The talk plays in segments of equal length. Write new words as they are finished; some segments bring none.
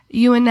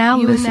You are now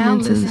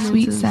listening to the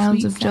sweet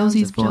sounds of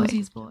Josie's Boy.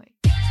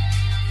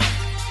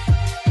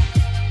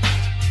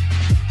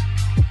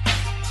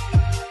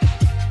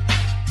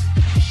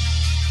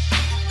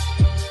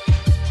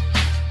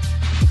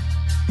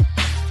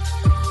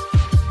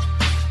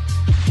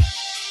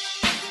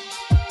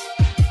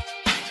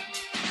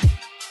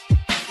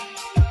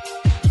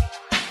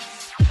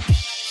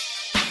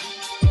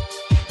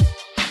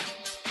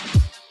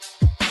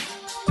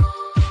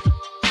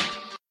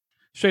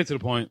 Straight to the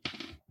point.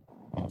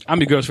 I'm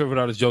your girl's favorite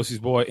artist, Josie's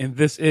Boy, and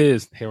this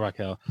is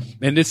Raquel,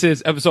 and this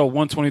is episode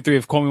 123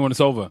 of Call Me When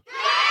It's Over.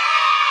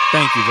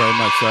 Thank you very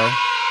much, sir.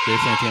 Jay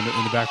Santana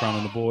in the background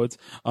on the boards.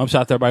 Shout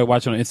out to everybody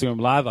watching on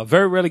Instagram Live. I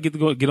very rarely get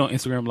to get on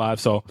Instagram Live,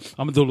 so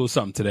I'm gonna do a little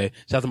something today.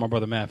 Shout out to my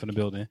brother Matt in the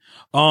building.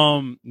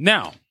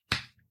 Now,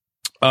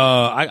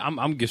 I'm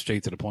gonna get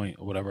straight to the point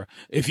or whatever.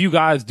 If you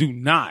guys do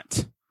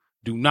not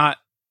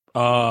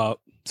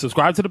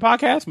subscribe to the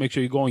podcast, make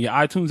sure you go on your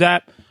iTunes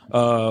app,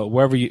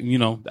 wherever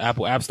the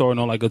Apple App Store and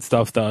all that good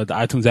stuff, the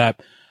iTunes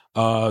app.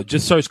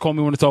 Just search Call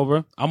Me When It's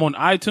Over. I'm on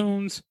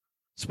iTunes,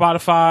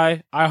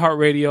 Spotify,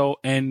 iHeartRadio,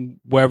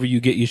 and wherever you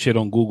get your shit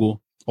on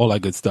Google, all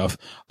that good stuff.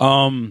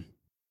 I'm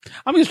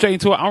getting straight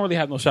into it. I don't really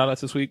have no shout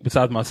outs this week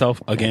besides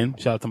myself. Again,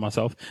 shout out to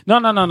myself. No.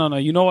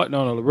 You know what?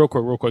 No. Real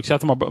quick.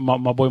 Shout out to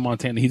my boy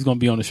Montana. He's going to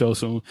be on the show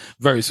soon,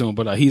 very soon,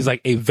 but he's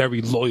like a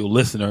very loyal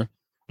listener.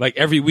 Like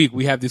every week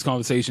we have these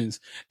conversations.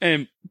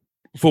 And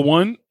for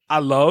one, I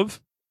love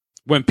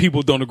when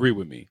people don't agree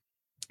with me.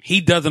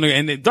 He doesn't.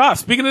 And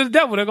speaking of the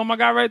devil, there go my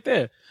guy right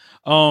there.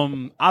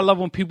 I love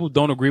when people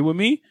don't agree with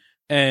me.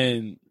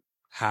 And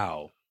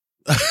how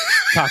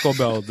Taco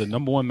Bell, the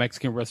number one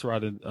Mexican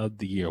restaurant of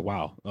the year.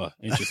 Wow.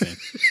 Interesting.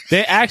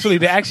 They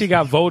actually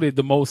got voted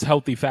the most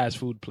healthy fast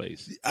food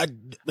place. I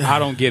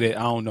don't get it.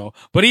 I don't know.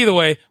 But either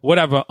way,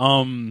 whatever.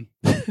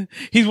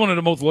 He's one of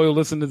the most loyal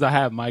listeners I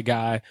have, my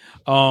guy.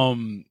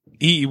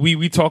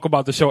 We talk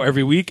about the show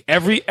every week.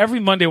 Every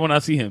Monday when I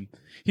see him,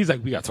 he's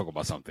like, we got to talk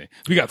about something.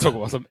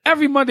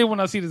 Every Monday when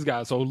I see this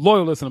guy. So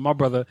loyal listener, my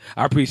brother,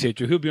 I appreciate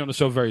you. He'll be on the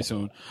show very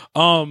soon.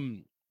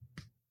 Real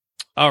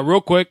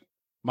quick,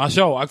 my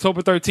show,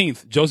 October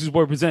 13th, Josie's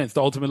Boy presents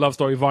The Ultimate Love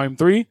Story Volume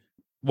 3.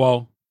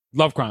 Well,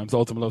 Love Crimes, The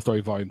Ultimate Love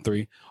Story Volume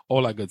 3.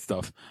 All that good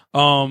stuff.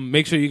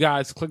 Make sure you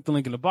guys click the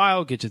link in the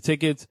bio, get your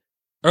tickets.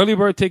 Early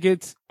bird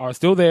tickets are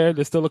still there.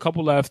 There's still a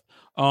couple left.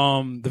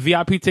 The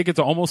VIP tickets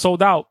are almost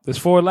sold out. There's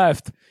 4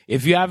 left.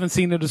 If you haven't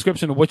seen the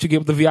description of what you get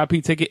with the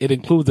VIP ticket, it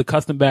includes a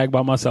custom bag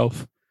by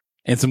myself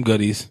and some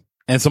goodies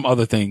and some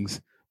other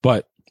things.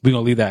 But we're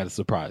going to leave that as a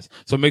surprise.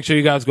 So make sure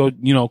you guys go,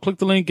 click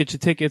the link, get your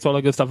tickets, all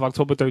that good stuff.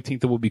 October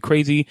 13th, it will be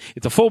crazy.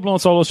 It's a full-blown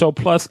solo show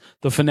plus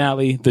the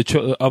finale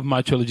of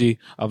my trilogy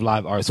of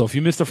live art. So if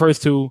you missed the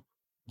first 2,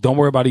 don't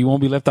worry about it. You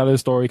won't be left out of the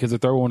story because the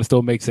third one will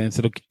still make sense.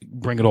 It'll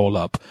bring it all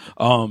up.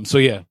 So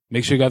yeah,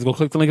 make sure you guys go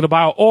click the link in the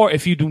bio. Or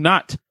if you do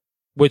not,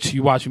 which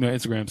you watch me on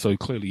Instagram, so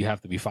clearly you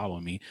have to be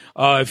following me.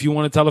 If you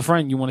want to tell a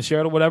friend, you want to share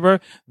it or whatever,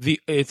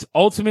 it's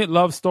Ultimate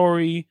Love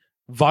Story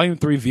Volume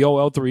 3,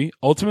 VOL3,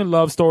 Ultimate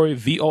Love Story,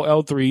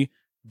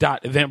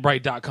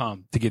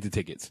 VOL3.eventbrite.com to get the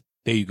tickets.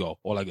 There you go.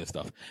 All that good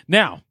stuff.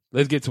 Now,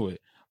 let's get to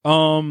it.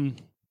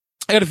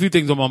 I got a few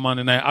things on my mind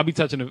tonight. I'll be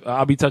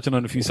touching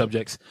on a few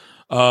subjects.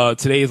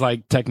 Today is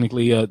like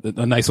technically a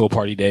nice little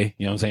party day.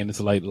 You know what I'm saying? It's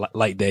a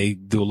light day.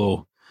 Do a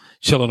little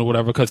chilling or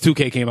whatever because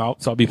 2K came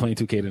out. So I'll be playing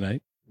 2K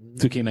tonight.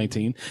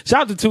 2K19.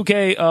 Shout out to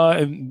 2K,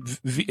 and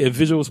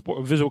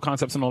visual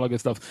concepts and all that good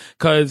stuff.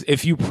 Cause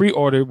if you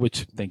pre-order,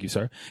 which thank you,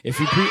 sir. If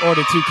you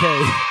pre-order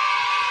 2K,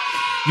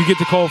 you get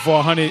the code for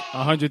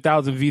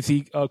 100,000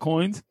 VC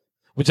coins,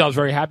 which I was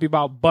very happy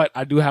about, but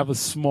I do have a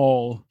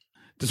small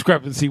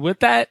discrepancy with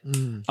that.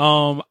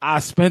 I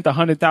spent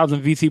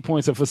 100,000 VC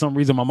points, and for some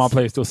reason my mom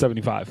player is still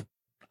 75.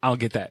 I don't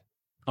get that.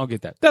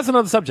 That's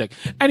another subject.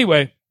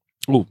 Anyway,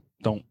 didn't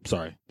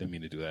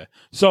mean to do that.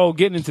 So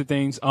getting into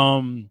things,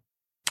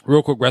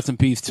 real quick, rest in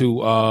peace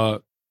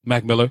to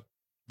Mac Miller.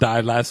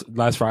 Died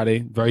last Friday,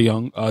 very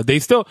young. They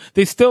still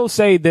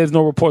say there's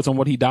no reports on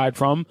what he died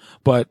from,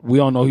 but we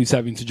all know he's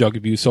having to drug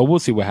abuse. So we'll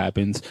see what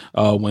happens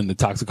when the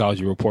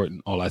toxicology report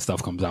and all that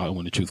stuff comes out and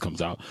when the truth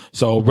comes out.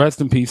 So rest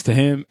in peace to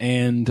him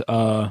and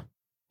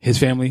his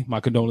family. My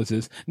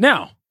condolences.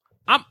 Now,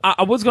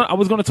 I was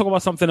gonna talk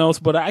about something else,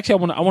 but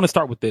actually I want to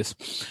start with this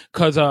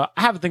because I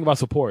have a thing about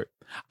support.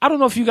 I don't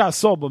know if you guys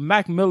saw, but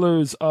Mac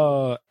Miller's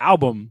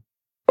album.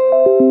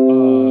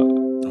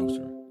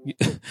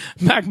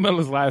 Mac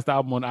Miller's last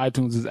album on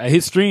iTunes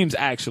his streams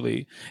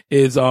actually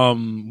is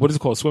what is it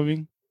called?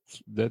 Swimming?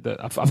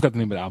 I forgot the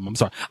name of the album. I'm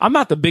sorry. I'm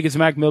not the biggest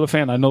Mac Miller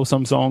fan. I know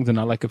some songs and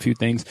I like a few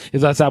things.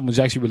 His last album was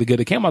actually really good.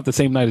 It came out the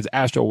same night as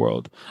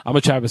Astroworld. I'm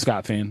a Travis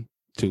Scott fan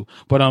too,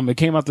 but it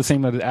came out the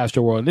same night as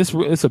Astroworld. And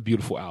it's a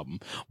beautiful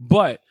album.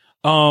 But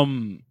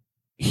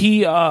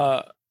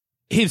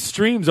his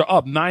streams are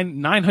up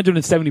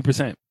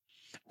 970%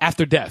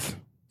 after death.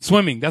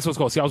 Swimming, that's what it's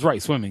called. See, I was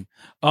right. Swimming.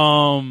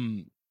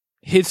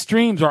 His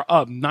streams are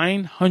up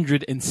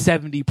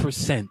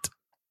 970%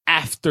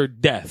 after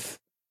death.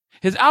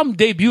 His album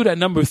debuted at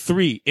number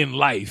 3 in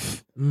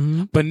life,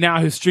 but now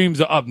his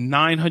streams are up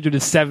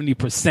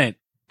 970%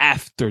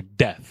 after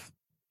death.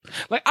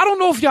 Like, I don't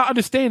know if y'all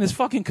understand this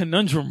fucking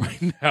conundrum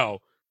right now.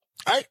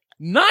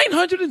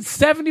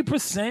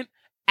 970%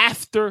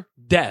 after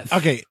death.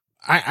 Okay.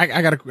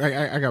 I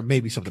got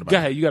maybe something about Go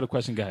ahead. You got a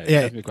question? Go ahead.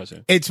 Yeah. Ask me a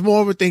question. It's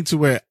more of a thing to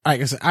where,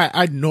 like I said,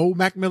 I know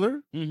Mac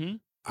Miller. Mm-hmm.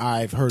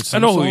 I've heard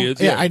some I know songs. who he is.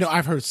 Yeah, Yeah. I know.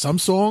 I've heard some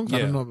songs. I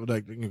Yeah. don't know,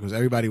 like, because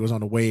everybody was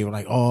on the wave,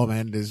 like, oh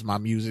man, this is my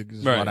music. This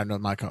is Right. what I know.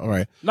 All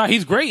right. Nah,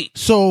 he's great.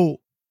 So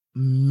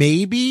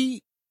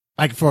maybe,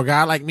 like, for a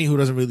guy like me who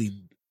doesn't really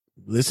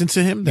listen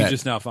to him, He's that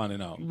just now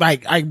finding out.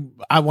 like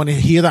I want to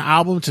hear the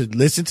album to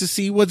listen to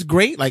see what's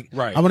great. Like,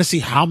 Right. I want to see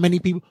how many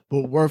people,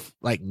 but worth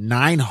like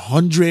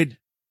 900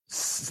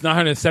 It's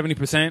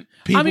 970%.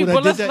 people. I mean, that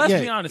but did let's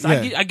that. be honest.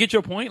 Yeah. I get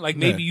your point. Like,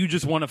 maybe Yeah. you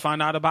just want to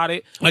find out about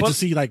it. Like But to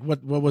see like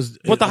what was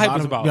what the a hype lot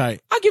was of- about. Right.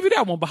 I'll give you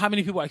that one, but how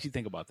many people actually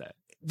think about that?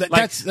 Like,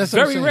 That's what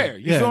very I'm saying. rare.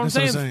 You Yeah, feel what I'm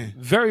that's saying?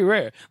 Very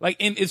rare. Like,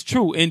 and it's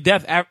true. In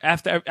death,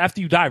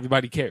 after you die,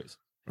 everybody cares.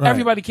 Right.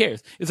 Everybody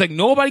cares. It's like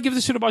nobody gives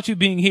a shit about you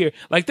being here.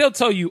 Like, they'll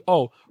tell you,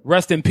 oh,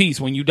 rest in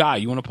peace when you die.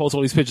 You want to post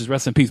all these pictures,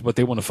 rest in peace, but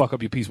they want to fuck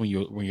up your peace when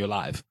you're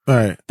alive.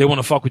 Right. They want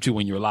to fuck with you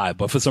when you're alive,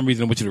 but for some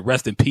reason they want you to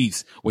rest in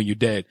peace when you're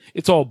dead.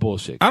 It's all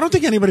bullshit. I don't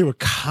think anybody would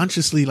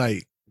consciously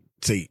like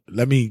say,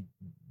 let me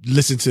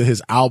listen to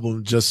his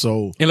album just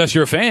so. Unless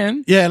you're a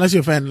fan. Yeah, unless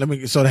you're a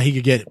fan, so that he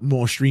could get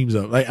more streams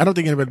up. Like, I don't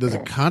think anybody does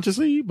it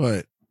consciously,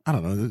 but I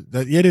don't know.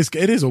 It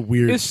is a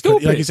weird. It's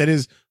stupid. Like you said, it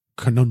is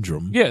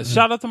conundrum. Yeah,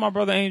 shout out to my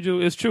brother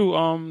Angel. It's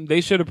true.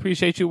 They should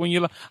appreciate you when you're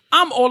alive.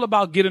 I'm all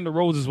about getting the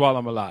roses while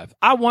I'm alive.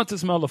 I want to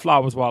smell the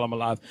flowers while I'm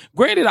alive.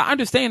 Granted, I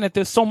understand that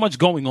there's so much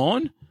going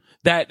on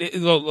that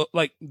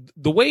like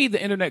the way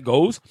the internet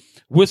goes,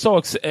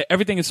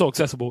 everything is so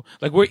accessible.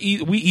 Like we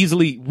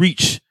easily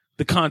reach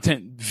the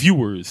content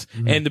viewers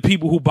and the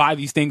people who buy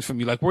these things from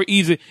you. Like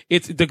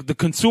it's the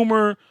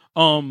consumer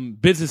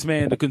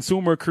businessman, the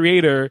consumer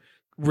creator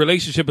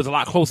relationship is a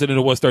lot closer than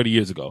it was 30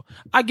 years ago.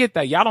 I get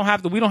that.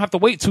 We don't have to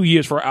wait 2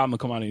 years for an album to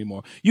come out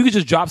anymore. You can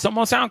just drop something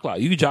on SoundCloud.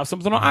 You can drop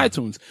something on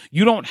iTunes.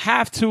 You don't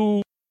have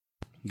to.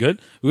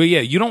 Good. Well, yeah,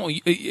 you don't.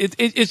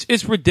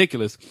 It's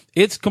ridiculous.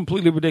 It's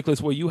completely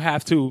ridiculous where you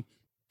have to.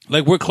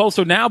 Like, we're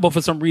closer now, but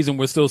for some reason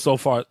we're still so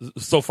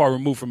far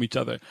removed from each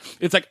other.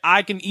 It's like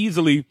I can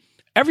easily,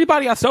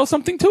 everybody I sell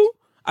something to,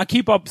 I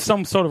keep up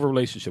some sort of a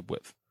relationship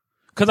with.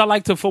 Cause I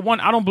like to, for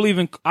one, I don't believe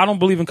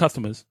in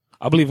customers.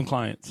 I believe in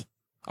clients.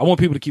 I want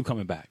people to keep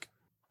coming back.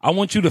 I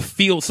want you to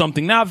feel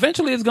something. Now,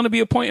 eventually there's going to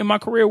be a point in my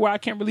career where I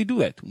can't really do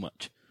that too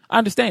much. I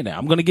understand that.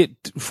 I'm going to get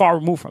far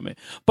removed from it,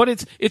 but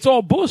it's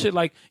all bullshit.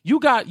 Like you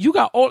got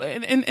all,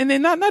 and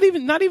then not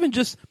even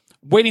just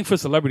waiting for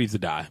celebrities to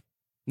die.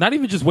 Not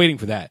even just waiting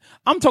for that.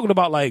 I'm talking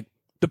about like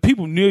the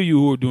people near you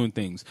who are doing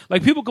things.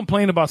 Like people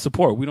complain about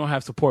support. We don't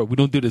have support. We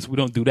don't do this. We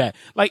don't do that.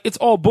 Like it's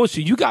all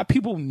bullshit. You got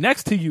people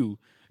next to you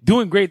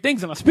doing great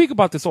things. And I speak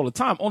about this all the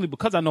time only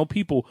because I know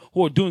people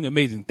who are doing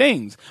amazing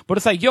things. But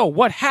it's like, yo,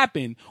 what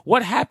happened?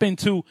 What happened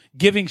to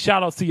giving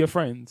shout outs to your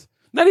friends?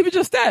 Not even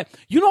just that.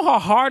 You know how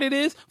hard it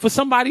is for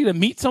somebody to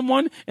meet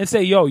someone and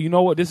say, yo, you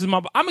know what? This is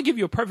I'm going to give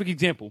you a perfect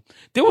example.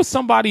 There was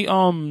somebody,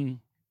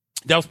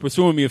 that was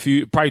pursuing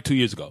me probably 2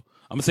 years ago.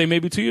 I'm gonna say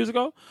maybe 2 years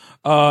ago.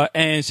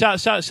 And shout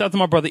to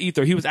my brother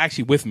Ether. He was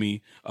actually with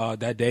me,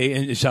 that day.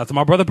 And shout out to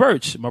my brother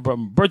Birch. My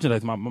brother Birch,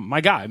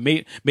 my guy,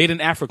 made an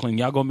African.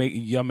 Y'all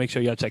make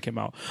sure y'all check him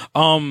out.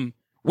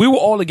 We were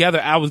all together.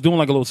 I was doing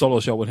like a little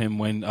solo show with him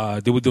when,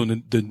 they were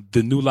doing the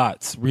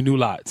renew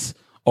lots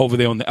over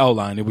there on the L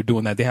line. They were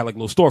doing that. They had like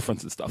little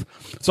storefronts and stuff.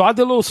 So I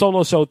did a little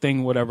solo show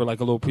thing, whatever, like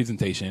a little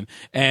presentation.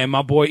 And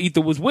my boy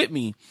Ether was with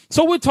me.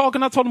 So we're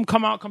talking. I told him,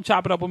 come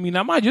chop it up with me.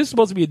 Now, mind you, it's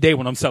supposed to be a day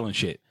when I'm selling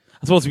shit.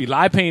 I'm supposed to be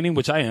live painting,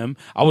 which I am.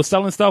 I was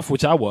selling stuff,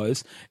 which I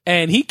was.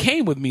 And he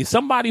came with me.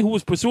 Somebody who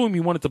was pursuing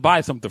me wanted to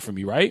buy something from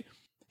me, right?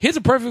 Here's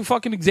a perfect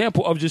fucking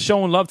example of just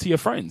showing love to your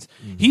friends.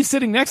 Mm-hmm. He's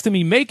sitting next to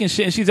me making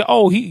shit, and she's like,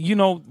 oh,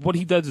 what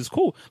he does is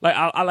cool. Like,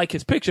 I like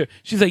his picture.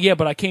 She's like, yeah,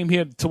 but I came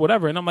here to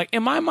whatever. And I'm like,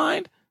 in my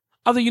mind,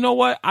 I was like, you know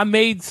what? I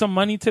made some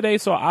money today,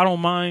 so I don't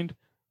mind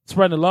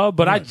spreading the love,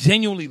 but right. I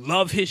genuinely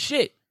love his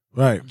shit.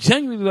 Right.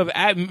 Genuinely love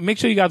it. Make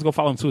sure you guys go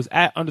follow him too. It's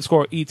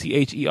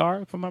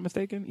 @_ETHER, if I'm not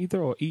mistaken.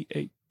 Ether or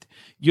E8.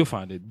 You'll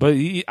find it. But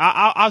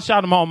I'll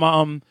shout him out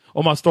on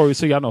my story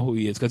so y'all know who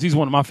he is, because he's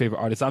one of my favorite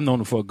artists. I've known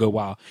him for a good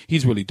while.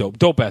 He's really dope.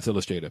 Dope ass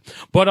illustrator.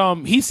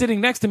 But he's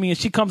sitting next to me and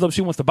she comes up,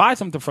 she wants to buy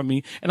something from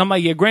me. And I'm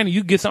like, yeah, granted,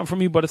 you get something from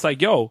me, but it's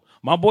like, yo,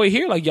 my boy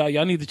here, like,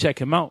 y'all need to check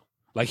him out.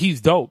 Like,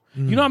 he's dope.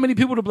 Mm. You know how many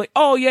people will be like,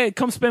 oh yeah,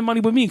 come spend money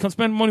with me. Come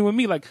spend money with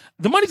me. Like,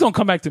 the money's gonna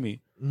come back to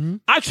me. Mm-hmm.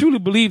 I truly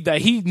believe that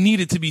he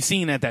needed to be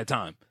seen at that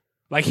time.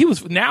 Like,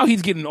 now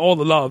he's getting all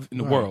the love in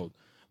the world.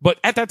 But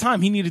at that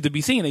time, he needed to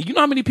be seen. And you know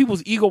how many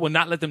people's ego would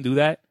not let them do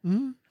that?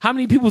 Mm-hmm. How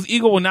many people's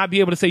ego will not be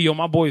able to say, yo,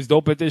 my boy is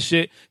dope at this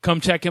shit.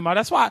 Come check him out.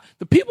 That's why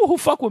the people who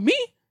fuck with me,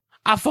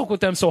 I fuck with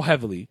them so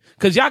heavily.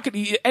 Cause y'all could,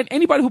 and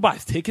anybody who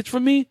buys tickets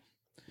from me,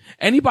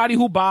 anybody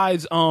who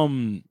buys,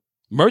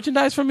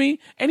 merchandise from me,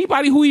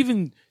 anybody who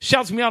even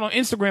shouts me out on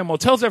Instagram or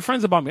tells their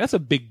friends about me, that's a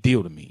big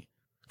deal to me.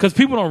 Because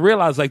people don't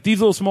realize, like, these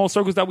little small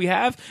circles that we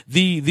have,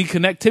 the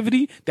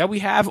connectivity that we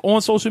have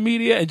on social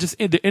media and just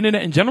in the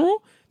internet in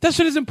general, that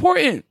shit is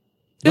important.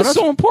 It's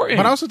so important.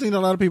 But I also think that a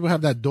lot of people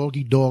have that dog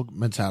eat dog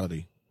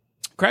mentality.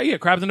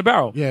 Crabs in the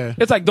barrel. Yeah.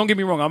 It's like, don't get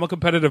me wrong, I'm a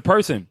competitive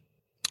person.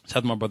 Shout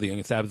out to my brother,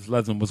 Young Savage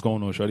Leslie. What's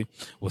going on, shorty?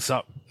 What's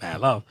up?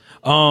 Mad love.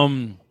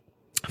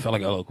 I felt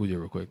like LL Cool J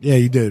real quick. Yeah,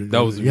 you did.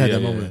 That was you had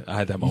that moment. I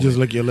had that moment. You just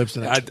lick your lips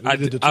and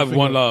I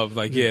one love.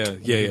 Like, yeah,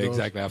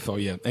 exactly. I felt,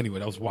 Anyway,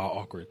 that was wild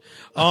awkward.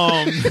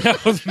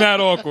 That was mad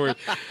awkward.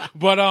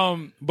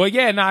 But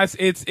yeah, nah,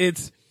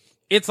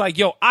 it's like,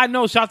 yo, I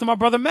know, shout out to my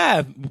brother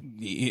Mav.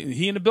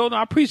 He in the building.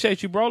 I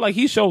appreciate you, bro. Like,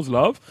 he shows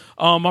love.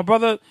 My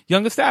brother,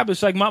 Young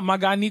Established, like my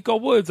guy Nico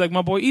Woods, like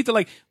my boy Ether,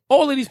 like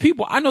all of these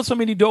people. I know so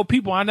many dope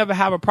people. I never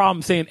have a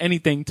problem saying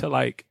anything to,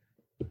 like,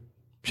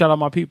 shout out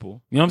my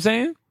people. You know what I'm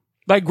saying?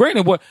 Like,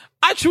 granted, what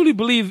I truly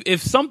believe,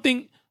 if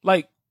something,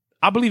 like,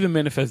 I believe in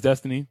manifest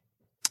destiny.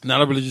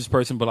 Not a religious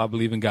person, but I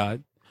believe in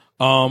God.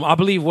 I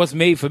believe what's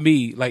made for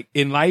me, like,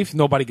 in life,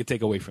 nobody can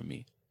take away from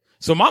me.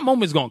 So my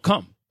moment's gonna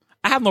come.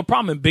 I have no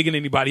problem in bigging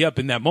anybody up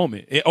in that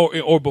moment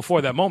or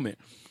before that moment.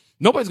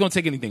 Nobody's going to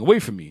take anything away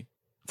from me.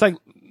 It's like,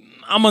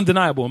 I'm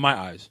undeniable in my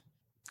eyes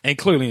and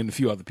clearly in a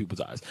few other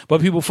people's eyes.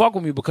 But people fuck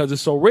with me because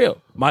it's so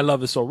real. My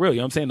love is so real. You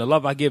know what I'm saying? The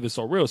love I give is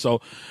so real.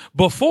 So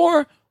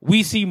before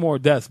we see more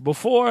deaths,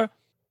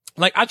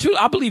 like,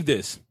 I believe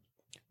this.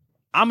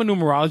 I'm a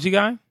numerology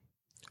guy.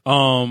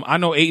 I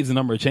know 8 is the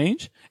number of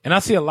change. And I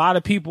see a lot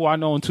of people I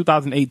know in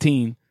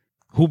 2018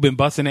 who've been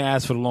busting their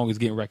ass for the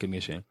longest getting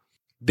recognition.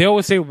 They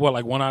always say, well,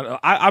 like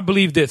I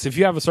believe this. If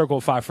you have a circle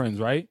of 5 friends,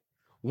 right?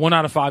 1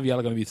 out of 5 y'all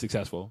are going to be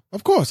successful.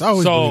 Of course. I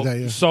always believe that,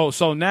 yeah.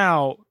 So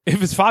now,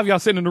 if it's 5 y'all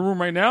sitting in the room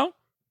right now,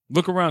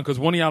 look around because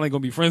one of y'all ain't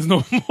going to be friends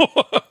no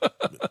more.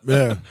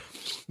 Yeah.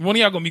 One of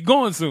y'all going to be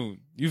going soon.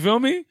 You feel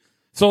me?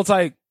 So it's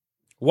like,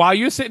 while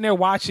you're sitting there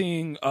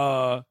watching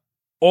all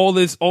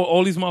these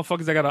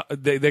motherfuckers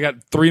that they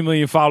got 3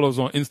 million followers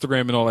on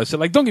Instagram and all that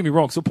shit. Like, don't get me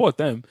wrong, support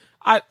them.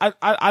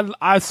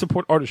 I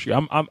support artistry.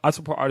 I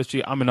support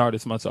artistry. I'm an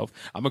artist myself.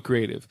 I'm a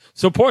creative.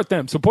 Support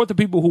them. Support the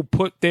people who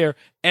put their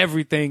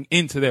everything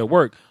into their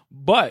work.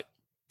 But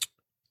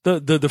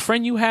the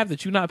friend you have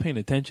that you're not paying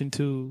attention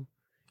to,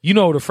 you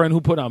know, the friend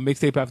who put out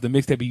mixtape after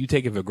mixtape and you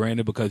take it for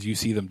granted because you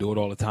see them do it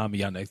all the time and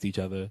y'all next to each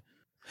other.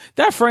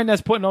 That friend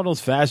that's putting on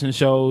those fashion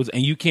shows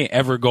and you can't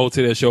ever go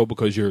to their show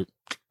because you're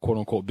quote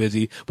unquote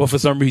busy, but for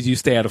some reason you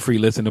stay at a free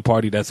listening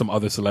party that some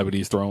other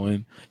celebrity is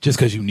throwing just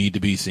because you need to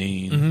be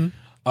seen.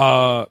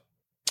 Mm-hmm.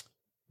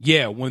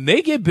 Yeah, when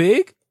they get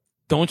big,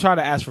 don't try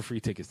to ask for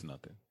free tickets to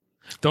nothing.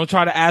 Don't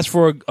try to ask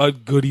for a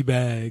goodie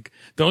bag.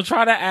 Don't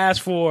try to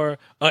ask for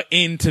an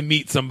in to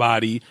meet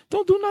somebody.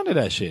 Don't do none of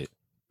that shit.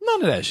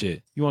 None of that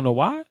shit. You wanna know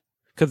why?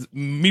 Because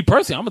me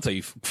personally, I'm gonna tell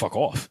you, fuck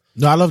off.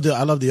 No, I love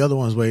the other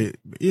ones where,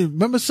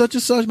 remember such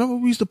and such? Remember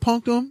we used to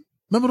punk them?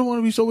 Remember the one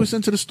we used to always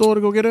send to the store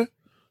to go get her?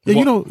 Yeah,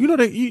 well, you know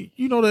that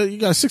you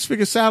got a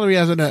 6-figure salary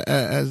as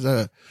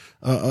a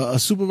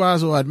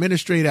supervisor or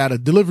administrator at a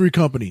delivery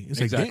company.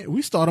 It's exactly. Like, damn,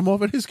 we start him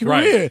off at his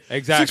career. Right.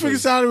 Exactly. 6-figure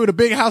salary with a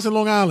big house in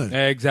Long Island.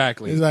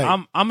 Exactly. It's like,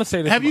 I'm gonna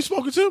say this. Have you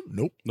spoken to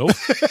him? Nope.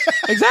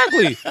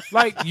 Exactly.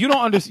 Like, you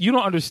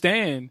don't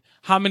understand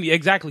how many,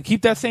 exactly.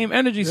 Keep that same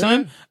energy,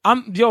 son.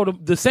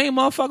 The same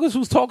motherfuckers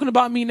who's talking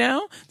about me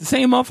now, the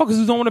same motherfuckers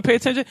who don't want to pay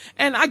attention.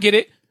 And I get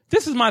it.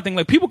 This is my thing.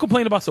 Like, people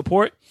complain about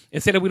support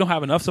and say that we don't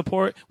have enough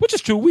support, which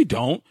is true. We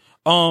don't.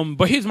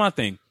 But here's my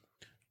thing.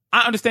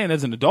 I understand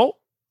as an adult,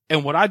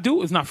 and what I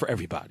do is not for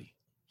everybody.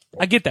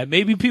 I get that.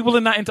 Maybe people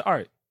are not into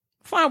art.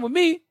 Fine with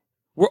me.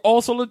 We're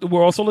also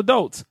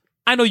adults.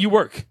 I know you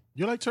work.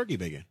 You like turkey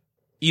bacon.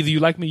 Either you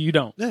like me or you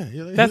don't. Yeah,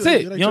 that's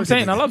it. You like know what I'm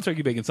saying? Bacon. I love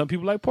turkey bacon. Some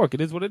people like pork.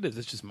 It is what it is.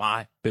 It's just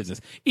my business.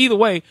 Either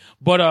way,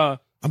 but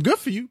I'm good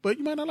for you, but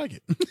you might not like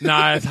it.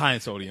 Nah, it's high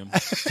in sodium.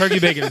 Turkey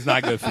bacon is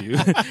not good for you.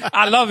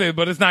 I love it,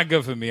 but it's not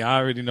good for me. I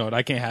already know it.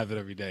 I can't have it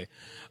every day.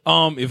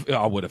 If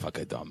I would if I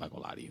could, though. I'm not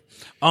gonna lie to you.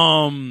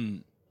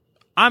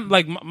 I'm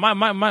like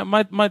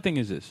my thing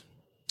is this.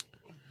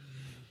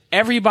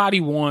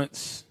 Everybody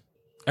wants.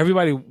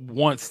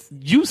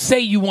 You say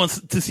you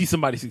want to see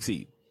somebody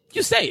succeed.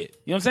 You say it.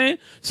 You know what I'm saying?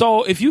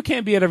 So if you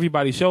can't be at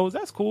everybody's shows,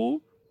 that's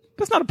cool.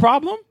 That's not a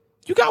problem.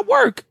 You got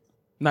work.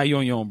 Nah, you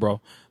on your own,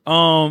 bro. You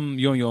on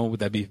your own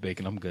with that beef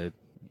bacon. I'm good.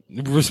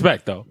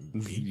 Respect though.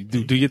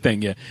 Do your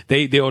thing. Yeah.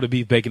 They order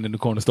beef bacon in the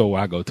corner store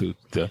where I go to.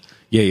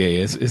 Yeah.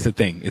 It's a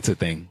thing. It's a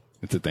thing.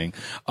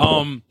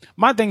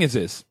 My thing is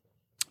this.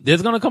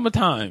 There's going to come a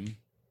time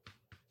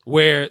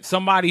where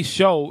somebody's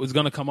show is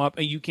going to come up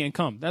and you can't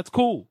come. That's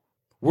cool.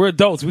 We're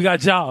adults. We got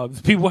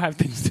jobs. People have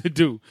things to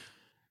do.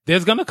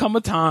 There's going to come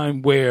a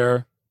time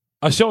where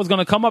a show is going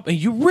to come up and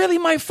you really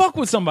might fuck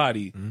with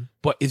somebody,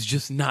 but it's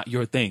just not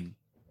your thing.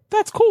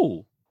 That's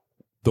cool.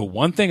 The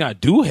one thing I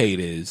do hate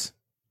is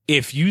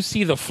if you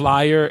see the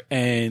flyer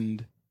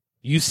and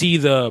you see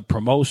the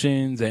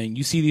promotions and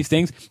you see these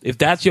things, if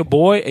that's your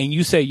boy and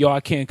you say, yo, I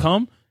can't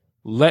come,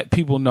 let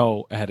people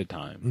know ahead of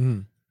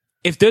time.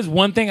 If there's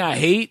one thing I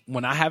hate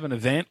when I have an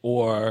event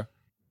or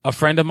a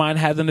friend of mine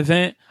has an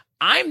event,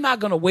 I'm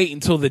not going to wait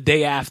until the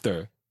day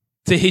after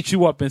to hit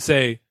you up and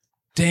say,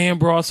 damn,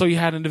 bro, I saw you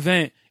had an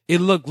event.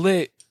 It looked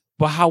lit,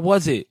 but how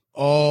was it?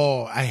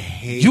 Oh, I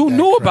hate you that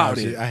knew crap about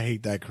shit. it. I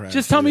hate that crap.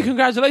 Just tell me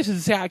congratulations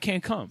and say I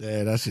can't come.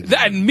 Yeah, that's it.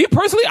 Me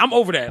personally, I'm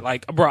over that.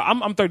 Like, bro,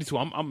 I'm 32.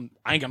 I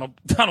ain't got no.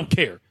 I don't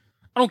care.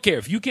 I don't care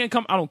if you can't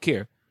come. I don't care.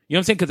 You know what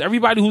I'm saying? Because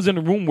everybody who's in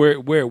the room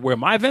where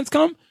my events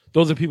come,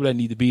 those are people that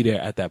need to be there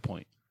at that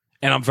point.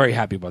 And I'm very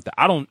happy about that.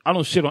 I don't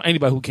shit on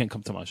anybody who can't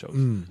come to my shows.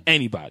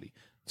 Anybody.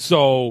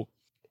 So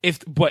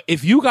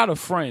if you got a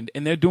friend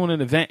and they're doing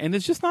an event and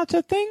it's just not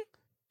your thing,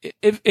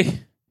 if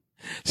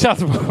shout out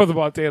to my brother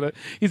Montana.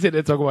 He said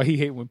they talk about he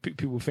hate when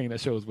people faint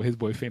at shows, but his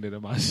boy fainted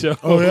at my show.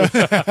 Oh,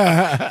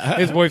 yeah.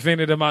 His boy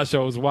fainted at my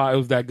shows. Wow, it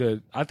was that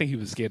good. I think he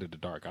was scared of the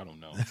dark. I don't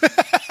know.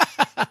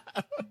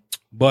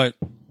 But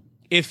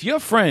if your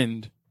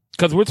friend,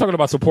 because we're talking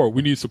about support,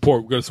 we need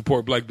support. We got to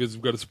support black business.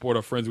 We got to support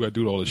our friends. We got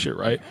to do all this shit,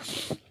 right?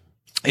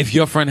 If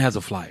your friend has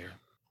a flyer,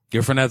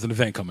 your friend has an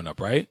event coming up,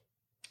 right?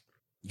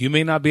 You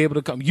may not be able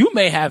to come. You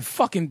may have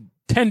fucking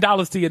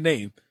 $10 to your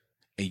name,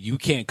 and you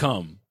can't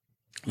come.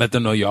 Let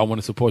them know, yo, I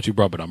want to support you,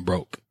 bro, but I'm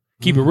broke.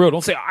 Keep it real.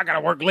 Don't say, I got to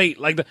work late.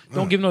 Like,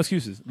 don't give no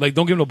excuses. Like,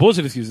 don't give no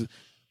bullshit excuses.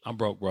 I'm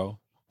broke, bro.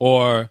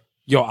 Or,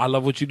 yo, I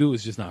love what you do.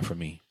 It's just not for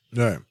me.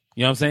 Right.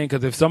 You know what I'm saying?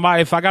 Because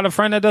if I got a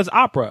friend that does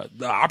opera,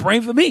 the opera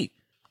ain't for me.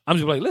 I'm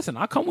just like, listen,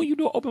 I'll come when you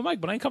do an open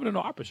mic, but I ain't coming to no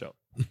opera show.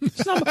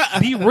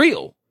 Be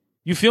real.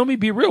 You feel me?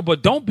 Be real.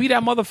 But don't be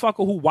that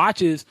motherfucker who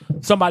watches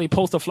somebody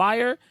post a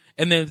flyer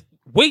and then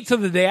wait till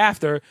the day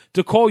after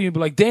to call you and be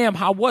like, damn,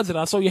 how was it?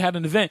 I saw you had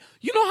an event.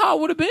 You know how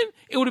it would have been?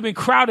 It would have been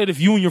crowded if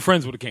you and your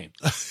friends would have came.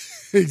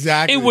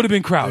 Exactly. It would have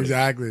been crowded.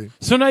 Exactly.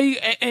 So now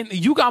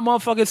you got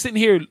motherfuckers sitting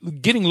here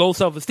getting low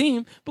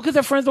self-esteem because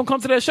their friends don't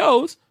come to their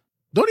shows.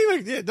 Don't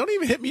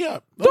even hit me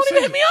up. Don't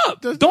even hit me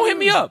up. Don't hit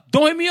me up.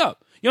 Don't hit me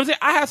up. You know what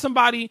I'm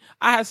saying?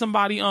 I had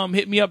somebody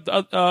hit me up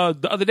the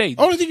other day.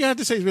 Only thing you have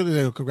to say is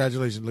really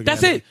congratulations. Look,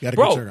 that's it,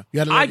 bro.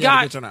 I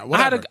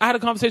had a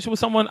conversation with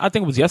someone. I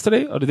think it was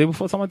yesterday or the day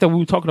before, something like that. We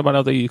were talking about, I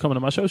was like, you coming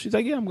to my show? She's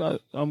like, yeah,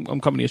 I'm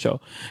coming to your show.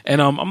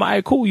 And I'm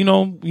like, cool. You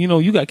know,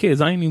 you got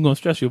kids. I ain't even gonna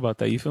stress you about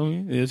that. You feel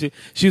me?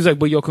 She was like,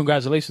 but yo,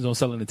 congratulations on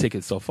selling the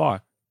tickets so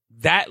far.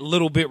 That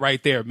little bit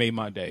right there made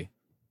my day.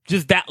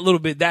 Just that little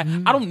bit. That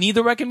I don't need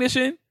the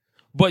recognition.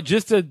 But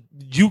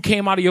you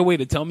came out of your way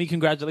to tell me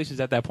congratulations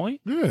at that point.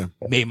 Yeah.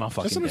 Made my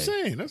fucking day. That's what I'm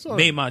saying. That's all.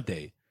 Made my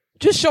day.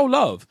 Just show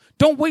love.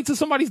 Don't wait till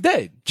somebody's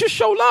dead. Just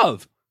show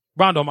love.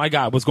 Rondo, my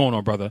guy, what's going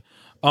on, brother?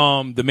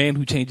 The man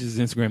who changes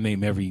his Instagram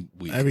name every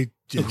week. Every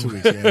 2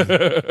 weeks,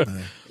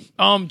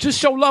 yeah. Just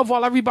show love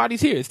while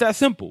everybody's here. It's that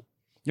simple.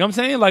 You know what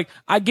I'm saying? Like,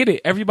 I get it.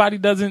 Everybody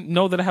doesn't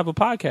know that I have a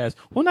podcast.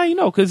 Well, now you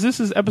know, because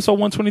this is episode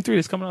 123.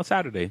 It's coming out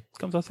Saturday. It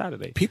comes out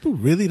Saturday. People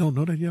really don't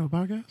know that you have a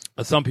podcast?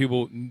 Some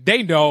people,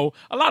 they know.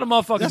 A lot of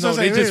motherfuckers know.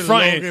 They just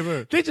fronting.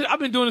 I've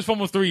been doing this for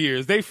almost 3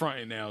 years. They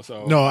fronting now,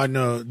 so. No, I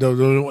know.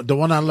 The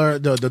one I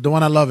learned, the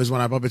one I love is when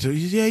I bump into,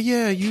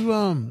 yeah,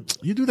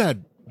 you do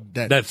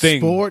that thing.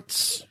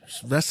 Sports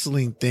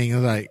wrestling thing. It's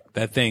like,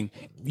 that thing.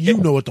 You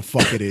know what the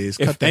fuck it is.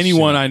 If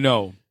anyone I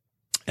know,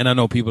 and I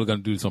know people are going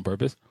to do this on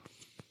purpose.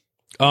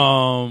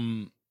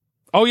 Oh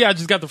yeah, I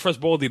just got the fresh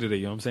baldy today.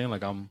 You know what I'm saying?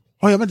 Like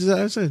Oh yeah,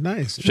 that's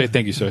nice. Straight,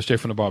 thank you, sir. Straight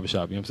from the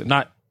barbershop. You know what I'm saying?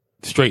 Not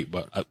straight,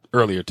 but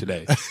earlier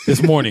today,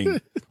 this morning.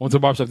 Went to the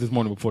barbershop this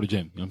morning before the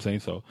gym. You know what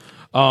I'm saying? So,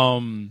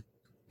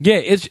 yeah,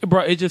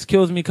 it just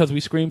kills me because we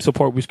scream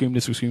support, we scream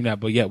this, we scream that,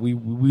 but yeah,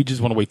 we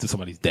just want to wait till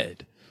somebody's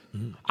dead.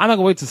 I'm not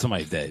gonna wait till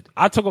somebody's dead.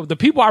 I talk about the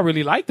people I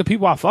really like, the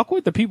people I fuck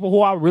with, the people who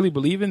I really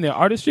believe in their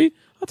artistry.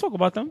 I talk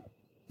about them.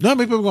 You know how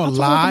many people are gonna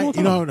lie?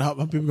 You know how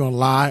many people are gonna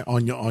lie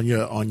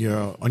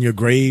on your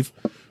grave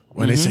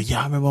when they say,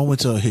 "Yeah, I remember I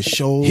went to his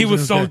show. He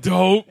was so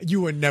dope."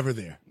 You were never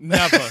there.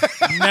 Never.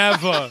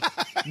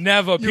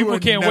 People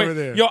can't wait.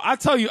 There. Yo, I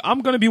tell you,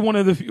 I'm gonna be one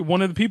of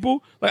the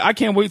people. Like, I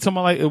can't wait till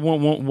my life.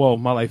 Well,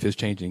 my life is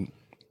changing.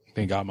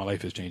 Thank God, my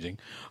life is changing.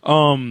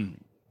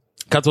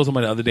 I told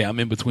somebody the other day I'm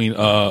in between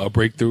a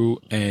breakthrough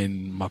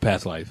and my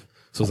past life,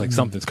 so it's like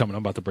something's coming. I'm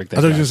about to break that.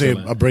 I thought you were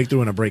gonna say a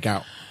breakthrough and a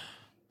breakout.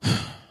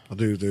 I thought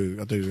you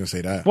were gonna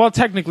say that. Well,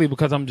 technically,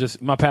 because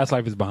my past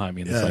life is behind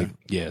me, and it's like,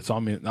 yeah. So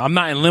I'm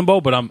not in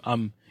limbo, but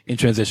I'm in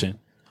transition.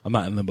 I'm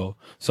not in limbo.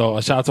 So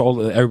a shout out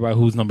to everybody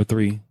who's number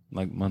 3.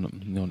 Like,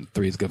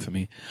 3 is good for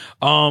me.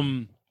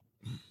 I'm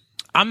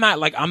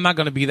not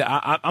gonna be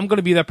that. I'm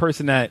gonna be that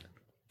person that.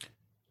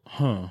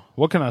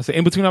 What can I say?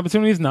 In between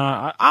opportunities?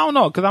 Nah, I don't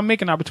know, because I'm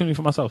making opportunity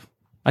for myself.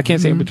 I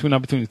can't say in between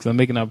opportunities because I'm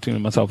making an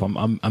opportunity myself.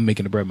 I'm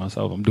making the bread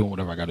myself. I'm doing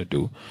whatever I got to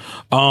do.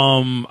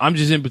 I'm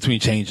just in between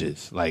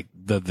changes, like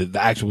the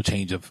actual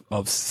change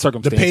of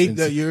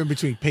circumstances. You're in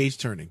between page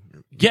turning.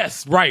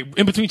 Yes, right.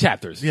 In between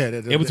chapters. Yeah,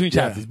 in between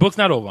chapters. Book's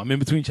not over. I'm in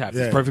between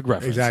chapters. Yeah, perfect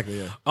reference. Exactly.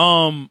 Yeah.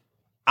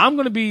 I'm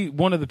gonna be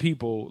one of the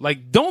people.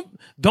 Like, don't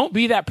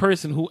be that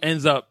person who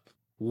ends up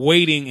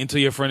waiting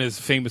until your friend is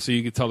famous so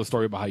you can tell a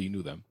story about how you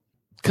knew them.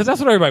 Because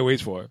that's what everybody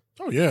waits for.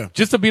 Oh, yeah.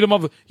 Just to beat them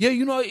up. Yeah,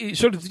 you know, I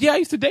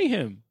used to date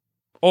him.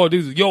 Or,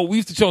 yo, we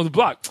used to chill on the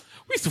block.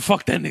 We used to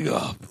fuck that nigga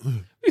up.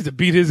 We used to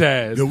beat his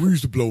ass. Yo, we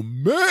used to blow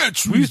mad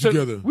trees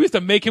together. We used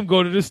to make him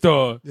go to the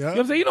store. Yeah. You know what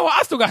I'm saying? You know what?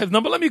 I still got his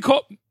number. Let me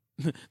call.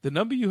 The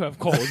number you have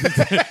called.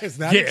 It's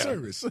not in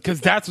service.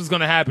 Because that's what's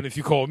going to happen if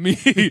you call me.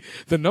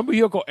 The number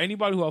he'll call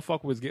anybody who I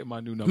fuck with is getting my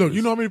new number. Look,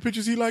 you know how many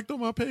pictures he liked on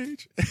my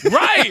page?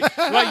 Right.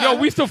 Like, yo,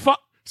 we still fuck.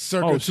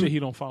 Circa Shit, he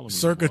don't follow me.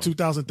 Circa anymore.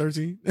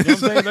 2013. You know what I'm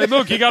saying? Like,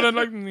 look, he got to,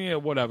 like, yeah,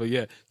 whatever.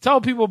 Yeah. Tell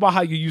people about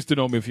how you used to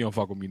know me if you don't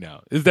fuck with me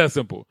now. It's that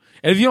simple.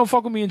 And if you don't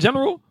fuck with me in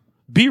general,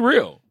 be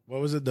real.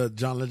 What was it? The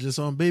John Legend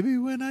song, Baby,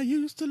 When I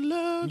Used to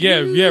Love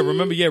Yeah, You. yeah.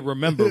 Remember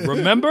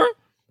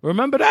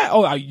that?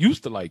 Oh, I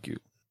used to like you.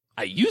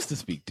 I used to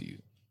speak to you.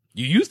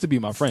 You used to be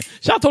my friend.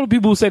 Shout out to all the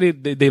people who say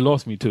they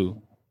lost me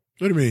too.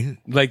 What do you mean?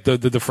 Like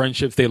the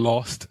friendships they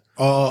lost.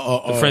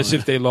 The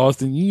friendships they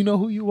lost, and you know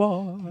who you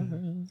are.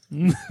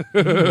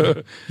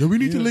 Yo, we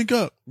need to link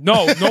up.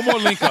 No more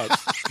link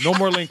ups. No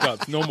more link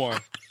ups. No more.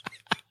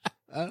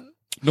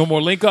 No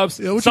more link ups.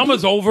 Yeah,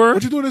 Summer's over.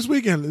 What you doing this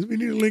weekend? We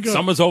need to link up.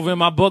 Summer's over in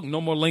my book. No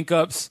more link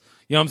ups.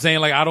 You know what I'm saying?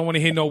 Like, I don't want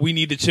to hear no, we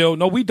need to chill.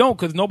 No, we don't,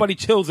 because nobody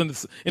chills in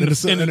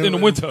the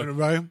winter.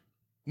 Right?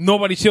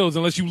 Nobody chills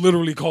unless you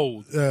literally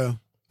cold. Yeah.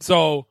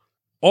 So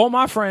all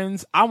my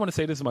friends, I want to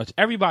say this much.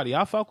 Everybody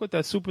I fuck with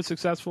that's super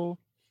successful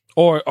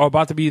or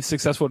about to be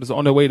successful is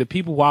on their way, to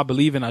people who I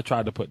believe in, I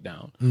try to put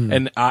down.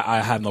 And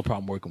I have no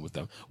problem working with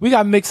them. We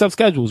got mixed up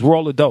schedules. We're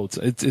all adults.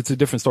 It's a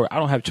different story. I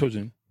don't have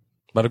children.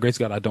 By the grace of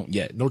God, I don't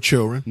yet. No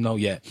children. No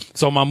yet.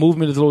 So my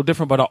movement is a little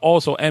different, but I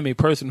also am a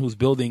person who's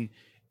building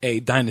a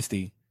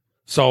dynasty.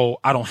 So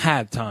I don't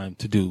have time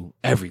to do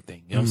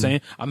everything. You know what I'm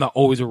saying? I'm not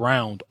always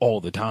around all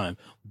the time,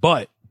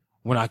 but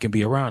when I can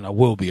be around, I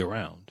will be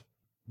around.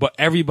 But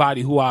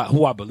everybody who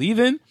I believe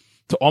in,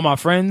 to all my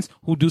friends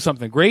who do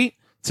something great,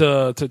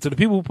 to the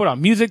people who put out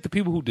music, the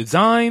people who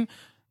design,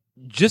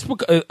 just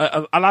because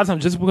a lot of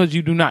times, just because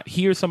you do not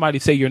hear somebody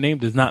say your name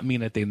does not mean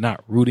that they're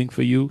not rooting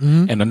for you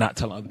and they're not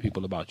telling other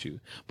people about you.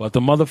 But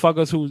the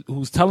motherfuckers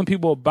who's telling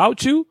people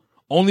about you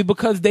only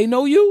because they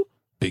know you,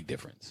 big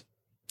difference.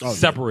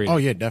 Separated. Oh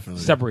yeah,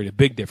 definitely. Separated.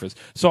 Big difference.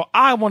 So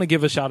I want to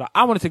give a shout out.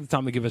 I want to take the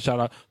time to give a shout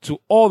out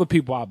to all the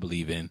people I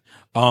believe in.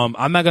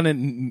 I'm not going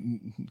to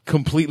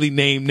completely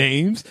name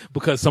names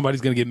because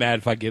somebody's going to get mad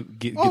if I get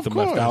them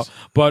left out.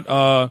 But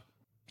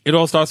it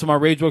all starts with my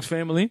Rageworks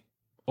family.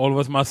 All of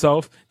us,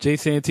 myself, Jay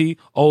Santee,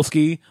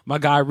 Olski, my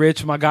guy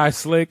Rich, my guy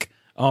Slick.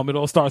 It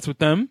all starts with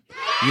them.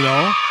 You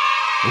know,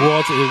 we're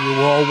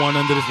all one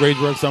under this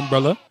Rageworks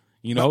umbrella.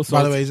 You know, so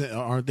by the way,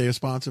 aren't they a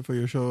sponsor for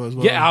your show as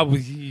well? Yeah, I'm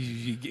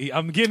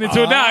getting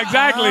into it now.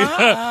 Exactly.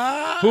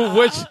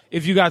 Which,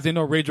 if you guys didn't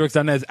know,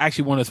 Rageworks.net is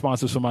actually one of the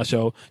sponsors for my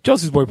show.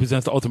 Josie's Boy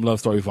presents The Ultimate Love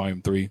Story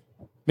Volume 3.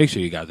 Make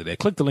sure you guys are there.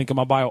 Click the link in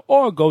my bio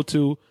or go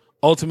to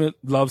Ultimate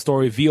Love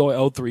Story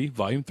VOL3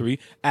 Volume 3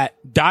 at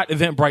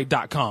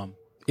 .eventbrite.com.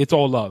 It's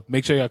all love.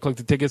 Make sure you click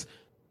the tickets.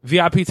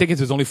 VIP tickets,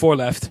 there's only 4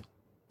 left.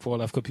 4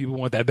 left because people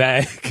want that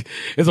bag.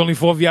 There's only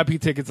 4 VIP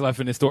tickets left,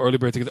 and it's still early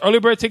bird tickets. Early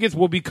bird tickets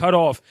will be cut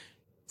off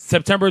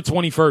September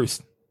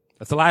 21st.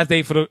 That's the last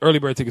day for the early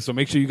bird tickets. So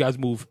make sure you guys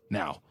move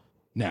now.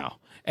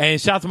 And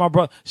shout out to my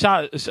brother,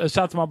 shout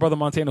out to my brother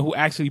Montana, who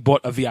actually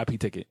bought a VIP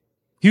ticket.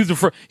 He was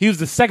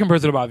the second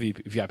person to buy a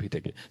VIP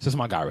ticket. So that's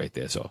my guy right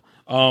there. So,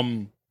 how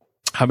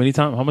much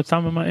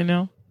time am I in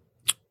now?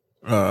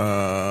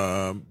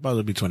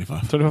 Probably be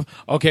 25.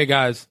 Okay,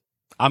 guys.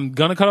 I'm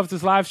gonna cut off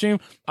this live stream.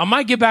 I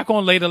might get back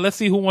on later. Let's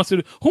see who wants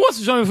to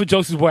join me for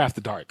Josie's Boy After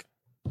Dark.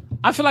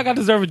 I feel like I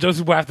deserve a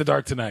Josie's Boy After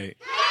Dark tonight.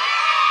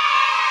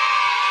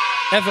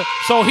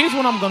 So here's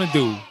what I'm gonna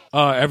do.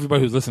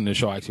 Everybody who's listening to the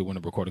show, actually, when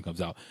the recording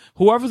comes out,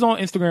 whoever's on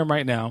Instagram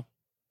right now,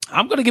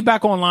 I'm gonna get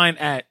back online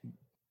at,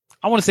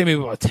 I want to say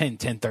maybe about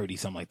 10:30,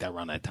 something like that,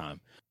 around that time.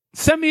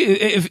 Send me,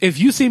 if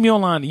you see me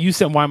online and you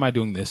said, why am I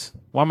doing this?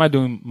 Why am I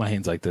doing my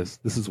hands like this?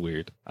 This is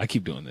weird. I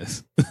keep doing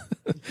this.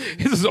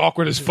 This is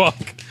awkward as fuck.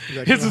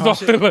 This is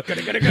awkward.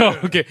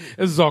 Okay.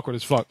 This is awkward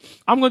as fuck.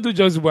 I'm going to do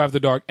Josie's Boy After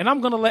Dark, and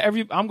I'm going to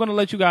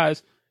let you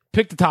guys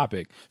pick the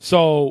topic.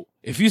 So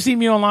if you see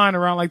me online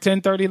around like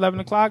 10:30, 11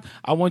 o'clock,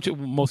 I want you,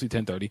 mostly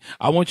 10:30,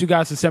 I want you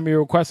guys to send me a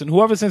request, and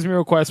whoever sends me a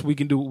request, we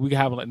can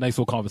have a nice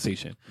little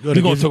conversation. We're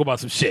going to talk about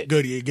some shit.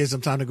 Good. You get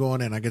some time to go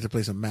on in. I get to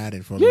play some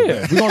Madden for a little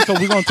bit. We're going to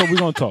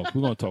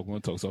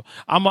talk. So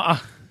I'm going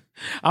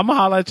to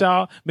holler at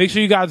y'all. Make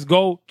sure you guys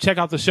go check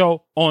out the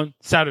show on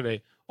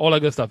Saturday. All that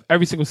good stuff.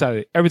 Every single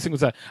Saturday.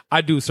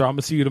 I do, sir. I'm going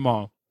to see you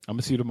tomorrow.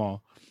 Every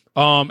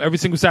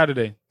single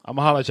Saturday. I'm going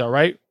to holler at y'all,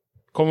 right?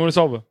 Call me when it's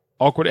over.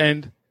 Awkward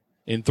end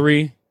in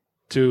 3,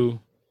 2,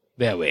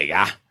 there we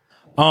go.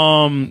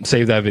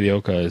 Save that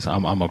video because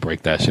I'm gonna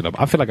break that shit up.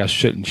 I feel like I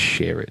shouldn't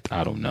share it.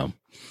 I don't know.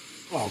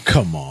 Oh,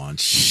 come on,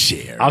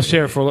 share. I'll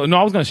share it for a little. No,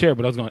 I was gonna share it,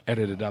 but I was gonna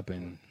edit it up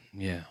and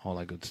all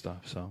that good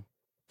stuff. So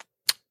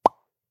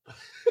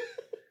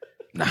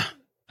nah,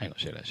 I ain't gonna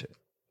share that shit.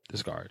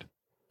 Discard.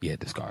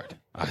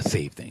 I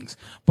save things.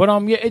 But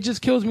it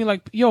just kills me.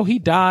 Like, yo, he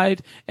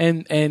died,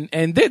 and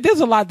there's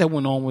a lot that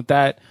went on with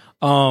that.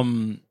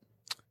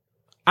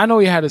 I know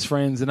he had his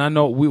friends, and I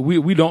know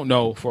we don't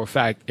know for a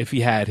fact if he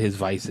had his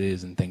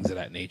vices and things of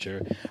that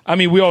nature. I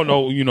mean, we all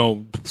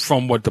know,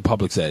 from what the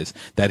public says,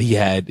 that he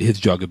had his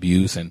drug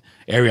abuse, and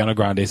Ariana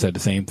Grande said the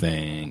same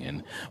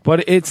thing.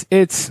 But it's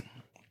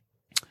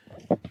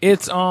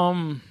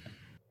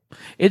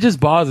It just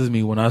bothers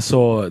me when I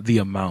saw the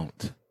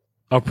amount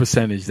of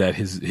percentage that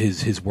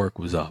his work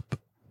was up.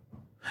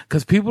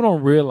 Because people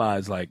don't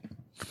realize, like,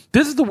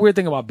 this is the weird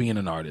thing about being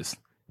an artist.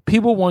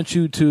 People want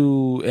you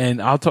to,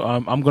 and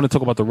I'm going to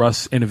talk about the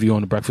Russ interview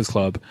on the Breakfast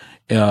Club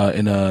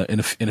in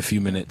a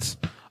few minutes.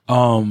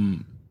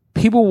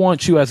 People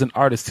want you as an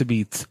artist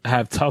to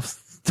have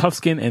tough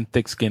skin and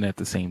thick skin at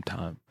the same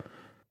time.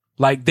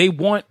 Like, they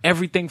want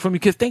everything from you.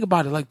 Because think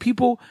about it, like,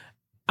 people.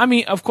 I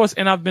mean, of course,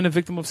 and I've been a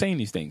victim of saying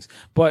these things.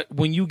 But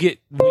when you're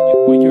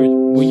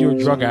a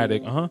drug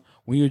addict,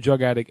 when you're a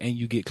drug addict and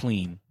you get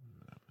clean,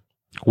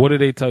 what do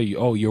they tell you?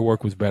 Oh, your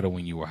work was better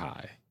when you were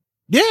high.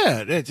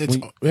 Yeah,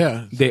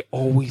 yeah. They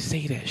always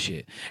say that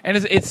shit, and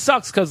it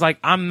sucks because, like,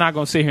 I'm not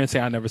gonna sit here and say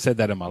I never said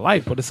that in my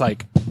life, but it's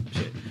like,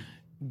 shit.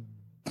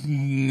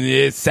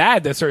 It's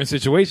sad that certain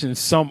situations,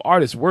 some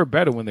artists were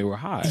better when they were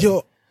high.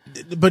 Yo,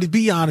 but to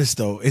be honest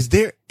though, is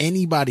there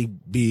anybody,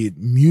 be it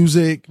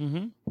music,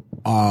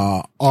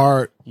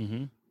 art,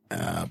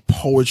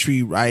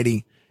 poetry,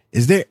 writing,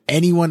 is there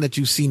anyone that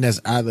you've seen that's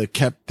either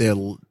kept their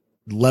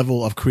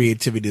level of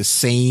creativity the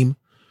same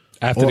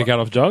after they got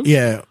off drugs?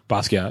 Yeah,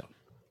 Basquiat.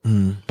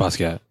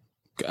 Basquiat.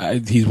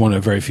 He's one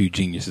of the very few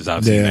geniuses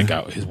I've seen that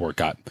got his work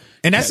got.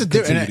 And that's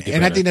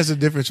and I think that's a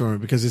difference for him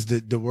because it's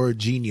the word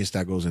genius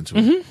that goes into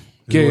it.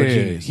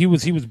 Yeah. He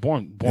was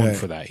born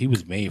for that. He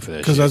was made for that.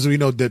 Because as we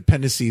know,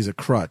 dependency is a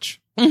crutch.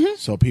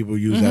 So people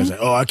use that as like,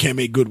 oh, I can't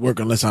make good work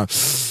unless I'm,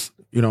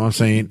 you know what I'm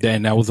saying?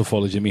 Then that was the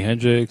fall of Jimi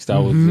Hendrix. That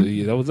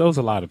was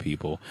a lot of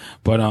people.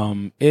 But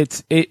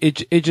it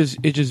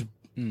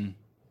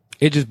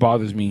just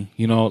bothers me.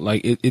 You know,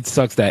 like it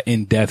sucks that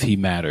in death he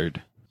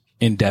mattered.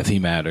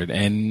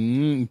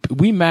 And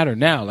we matter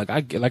now. Like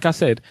I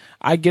said,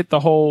 I get the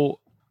whole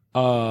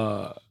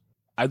the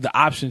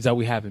options that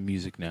we have in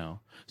music now.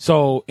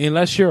 So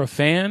unless you're a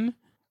fan,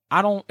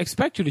 I don't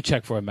expect you to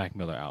check for a Mac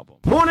Miller album.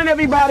 Morning,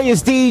 everybody.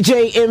 It's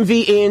DJ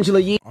MV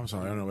Angela. I'm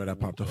sorry, I don't know where that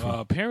popped up from.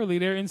 Apparently,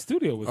 they're in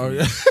studio with me.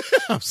 Yeah.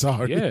 I'm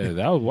sorry. Yeah,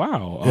 that was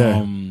wow.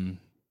 Yeah.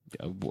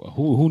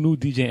 Who knew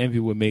DJ Envy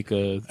would make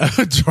an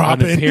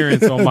Dropping.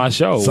 appearance on my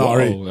show?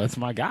 Sorry. Whoa, that's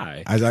my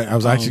guy. I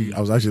was actually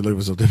looking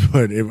for something,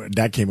 but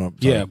that came up.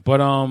 Sorry. Yeah, but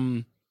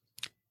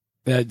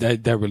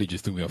that really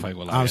just threw me off.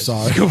 I'm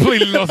sorry.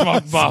 Completely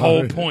lost my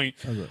whole point.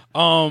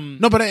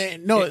 No, but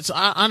it's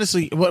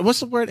honestly, what's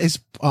the word? It's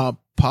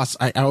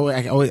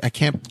I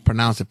can't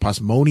pronounce it.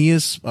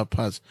 Posthumous. What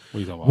are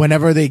you talking about?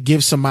 Whenever they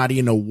give somebody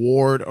an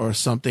award or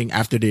something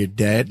after they're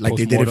dead, like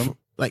they did it.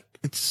 Like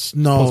it's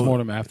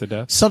postmortem after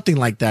death, something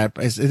like that.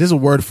 It is a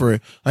word for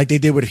it, like they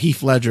did with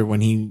Heath Ledger when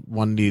he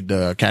won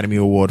the Academy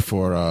Award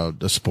for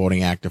the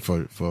supporting actor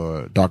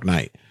for Dark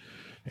Knight.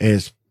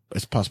 It's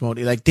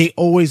postmortem. Like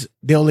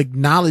they'll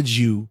acknowledge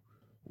you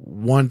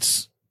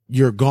once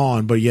you're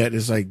gone, but yet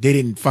it's like they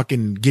didn't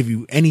fucking give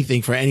you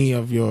anything for any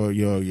of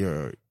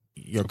your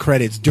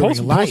credits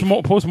during life.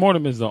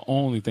 Postmortem is the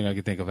only thing I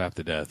can think of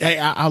after death.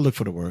 I'll look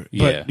for the word.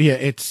 Yeah, but yeah,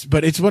 it's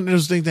one of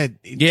those things that.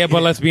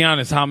 But let's be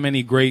honest. How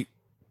many great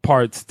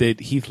parts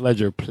did Heath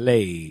Ledger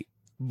play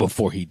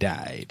before he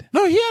died?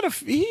 No, he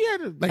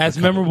had like as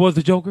memorable as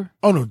the Joker.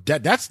 Oh no,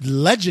 that's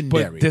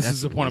legendary. But this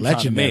is the point I'm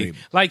trying to make.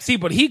 Like, see,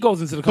 but he goes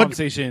into the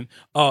conversation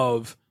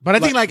of. But I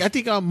think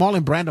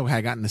Marlon Brando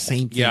had gotten the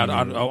same thing. Yeah,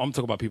 I'm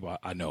talking about people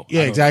I know.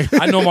 Yeah, exactly.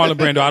 I know Marlon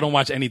Brando. I don't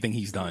watch anything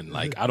he's done.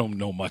 Like, I don't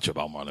know much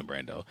about Marlon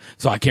Brando,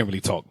 so I can't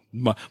really talk.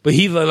 But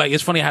he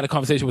it's funny. I had a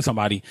conversation with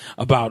somebody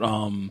about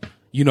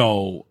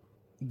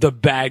the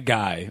bad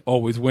guy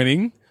always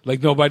winning.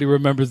 Like, nobody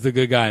remembers the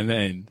good guy in the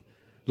end.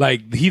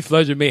 Like, Heath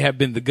Ledger may have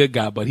been the good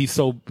guy, but he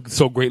so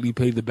greatly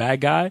played the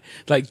bad guy.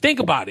 Like, think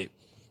about it.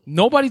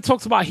 Nobody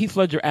talks about Heath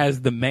Ledger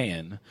as the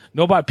man.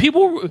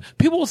 People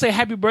will say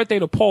happy birthday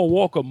to Paul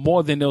Walker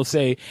more than they'll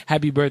say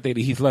happy birthday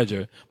to Heath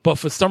Ledger. But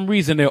for some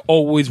reason, they'll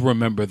always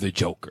remember the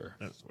Joker.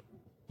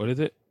 What is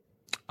it?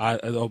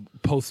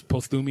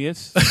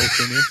 Posthumous? That's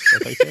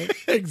how you say it?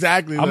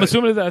 Exactly. I'm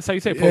assuming that's how you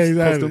say it.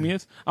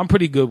 Posthumous. I'm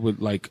pretty good with,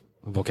 like,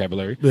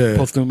 vocabulary. Yeah.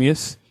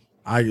 Posthumous.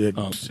 I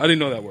didn't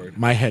know that word.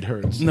 My head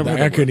hurts.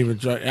 I couldn't even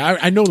try.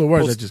 I know the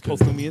words. I just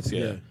posthumous.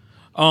 Yeah.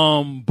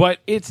 But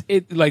it's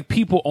like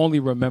people only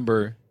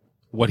remember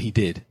what he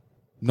did.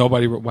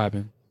 Nobody. What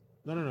happened?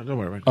 No, don't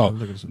worry. Oh,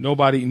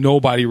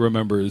 nobody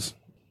remembers.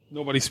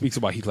 Nobody speaks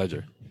about Heath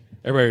Ledger.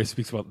 Everybody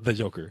speaks about the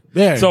Joker.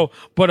 Yeah. So,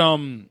 but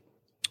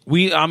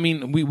we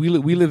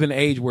live in an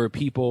age where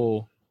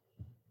people,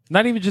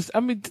 not even just. I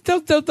mean,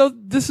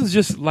 this is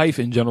just life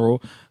in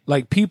general.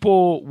 Like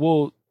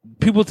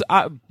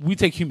we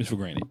take humans for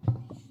granted.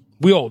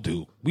 We all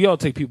do. We all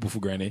take people for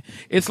granted.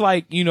 It's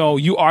like,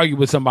 you argue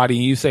with somebody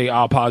and you say,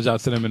 I'll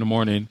apologize to them in the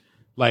morning.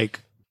 Like,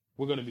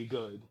 we're going to be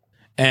good.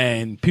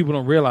 And people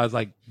don't realize,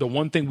 like, the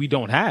one thing we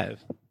don't have,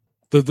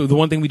 the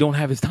one thing we don't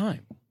have is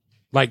time.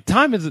 Like,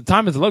 time is a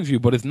luxury,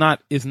 but it's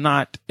not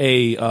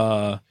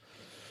a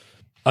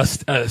a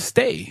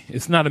stay.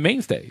 It's not a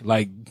mainstay.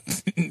 Like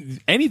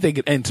anything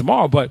could end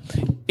tomorrow. But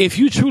if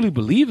you truly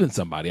believe in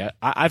somebody,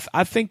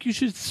 I think you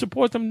should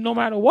support them no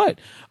matter what.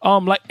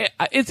 Like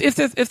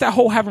it's that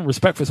whole having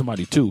respect for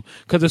somebody too.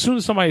 Because as soon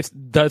as somebody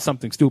does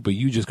something stupid,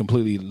 you just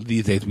completely,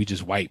 these days we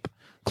just wipe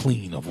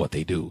clean of what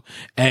they do.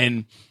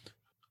 And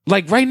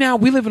like right now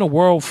we live in a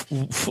world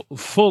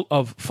full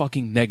of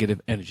fucking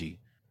negative energy.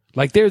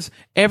 Like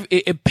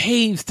it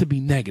pays to be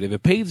negative.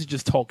 It pays to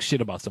just talk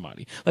shit about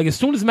somebody. Like as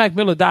soon as Mac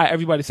Miller died,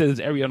 everybody says it's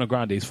Ariana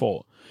Grande's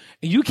fault.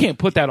 And you can't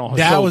put that on her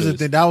shoulders. Was the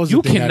thing. That was the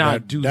you thing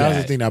cannot do that. That was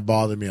the thing that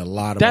bothered me a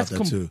lot about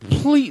that too. That's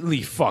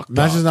completely fucked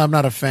Not up. just I'm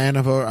not a fan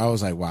of her. I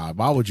was like, wow,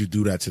 why would you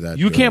do that to that?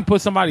 You girl? can't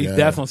put somebody's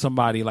death on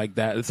somebody like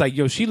that. It's like,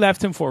 yo, she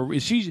left him for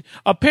she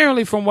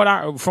apparently from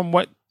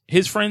what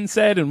his friends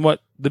said and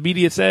what the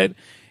media said.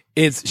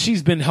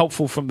 She's been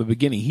helpful from the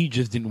beginning. He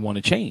just didn't want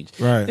to change.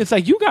 Right. It's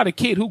like you got a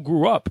kid who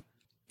grew up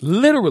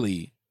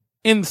literally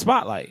in the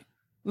spotlight.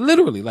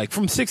 Literally, like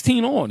from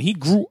 16 on, he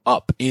grew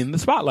up in the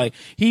spotlight.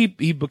 He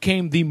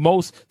became the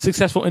most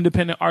successful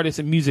independent artist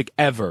in music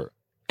ever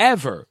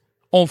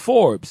on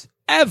Forbes,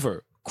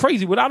 ever.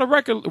 Crazy, without a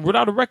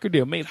record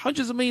deal, made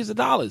hundreds of millions of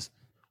dollars,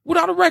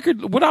 without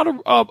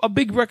a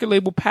big record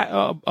label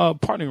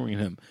partnering with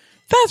him.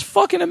 That's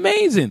fucking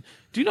amazing.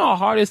 Do you know how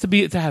hard it is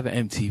to have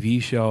an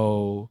MTV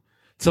show,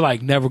 to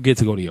like never get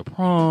to go to your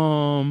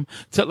prom,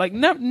 to like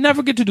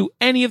never get to do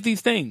any of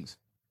these things?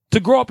 To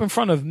grow up in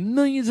front of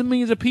millions and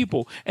millions of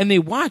people and they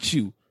watch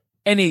you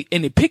and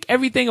they pick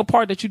everything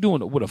apart that you're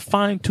doing with a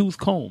fine tooth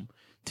comb.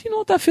 Do you know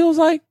what that feels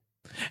like?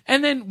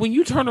 And then when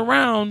you turn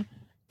around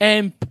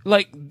and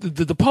like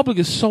the public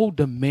is so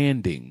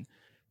demanding,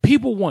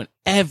 people want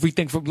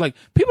everything from like,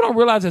 people don't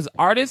realize as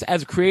artists,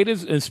 as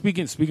creatives, and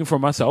speaking for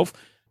myself,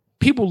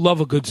 people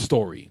love a good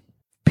story.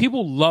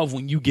 People love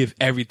when you give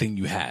everything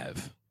you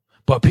have.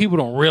 But people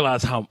don't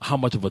realize how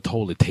much of a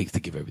toll it takes to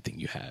give everything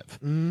you have.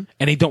 Mm-hmm.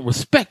 And they don't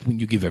respect when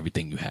you give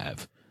everything you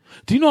have.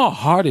 Do you know how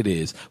hard it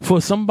is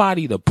for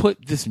somebody to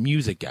put this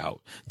music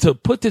out, to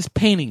put this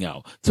painting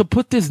out, to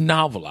put this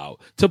novel out,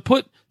 to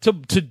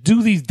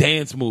do these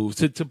dance moves,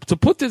 to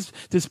put this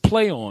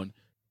play on,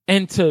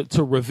 and to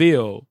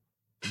reveal,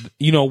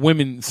 you know,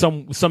 women,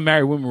 some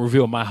married women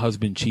reveal, my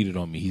husband cheated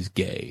on me, he's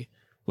gay.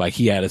 Like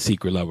he had a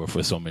secret lover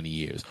for so many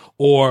years.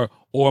 Or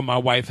my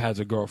wife has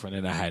a girlfriend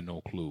and I had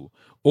no clue.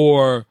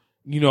 Or,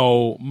 you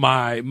know,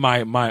 my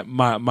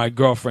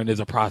girlfriend is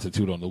a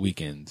prostitute on the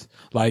weekends.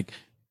 Like,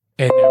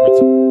 and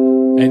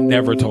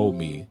never told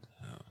me.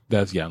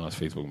 That's Yano's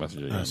Facebook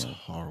Messenger. That's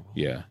horrible.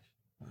 Yeah.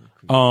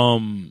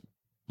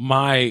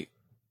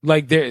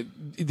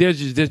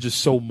 There's just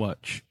so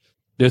much.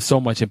 There's so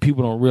much, and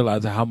people don't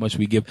realize how much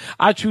we give.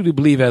 I truly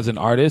believe, as an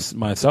artist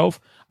myself,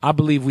 I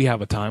believe we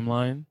have a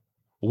timeline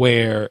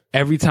where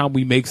every time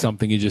we make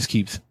something, it just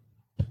keeps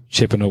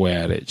chipping away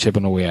at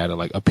it,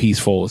 like a piece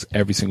falls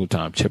every single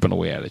time, chipping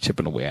away at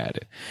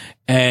it.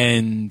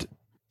 And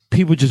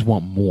people just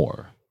want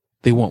more.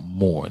 They want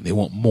more, and they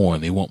want more,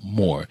 and they want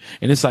more.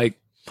 And it's like,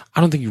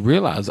 I don't think you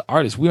realize,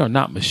 artists, we are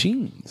not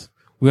machines.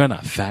 We are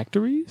not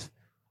factories.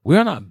 We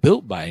are not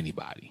built by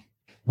anybody.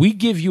 We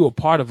give you a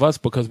part of us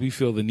because we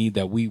feel the need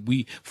that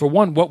we for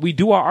one, what we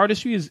do, our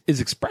artistry is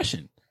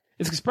expression.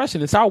 It's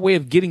expression. It's our way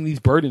of getting these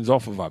burdens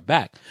off of our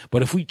back.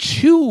 But if we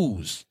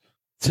choose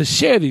to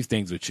share these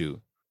things with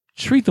you,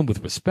 treat them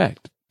with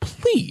respect.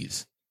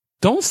 Please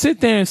don't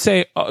sit there and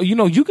say, you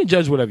know, you can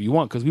judge whatever you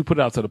want because we put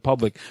it out to the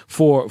public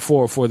for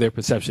their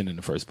perception in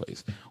the first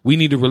place. We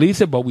need to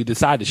release it, but we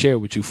decide to share it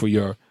with you for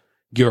your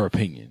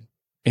opinion.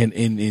 In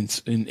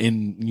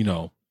you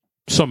know,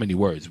 so many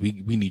words. We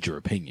need your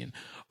opinion.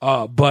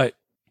 But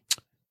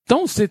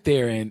don't sit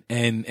there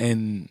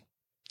and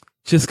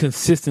just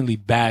consistently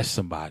bash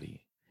somebody.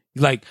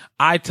 Like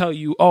I tell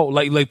you,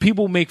 like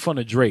people make fun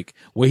of Drake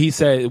where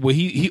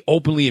he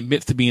openly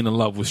admits to being in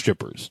love with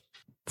strippers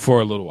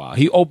for a little while.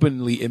 He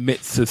openly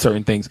admits to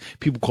certain things.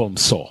 People call him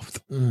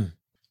soft. Mm.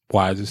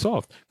 Why is it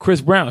soft?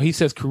 Chris Brown, he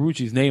says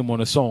Karrueche's name on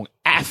a song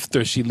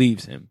after she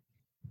leaves him,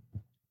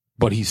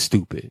 but he's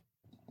stupid.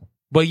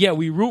 But yeah,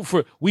 we root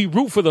for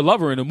the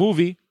lover in a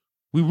movie.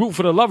 We root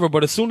for the lover,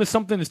 but as soon as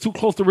something is too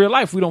close to real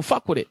life, we don't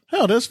fuck with it.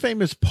 Hell, there's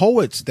famous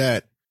poets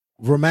that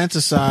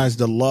romanticize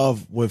the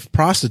love with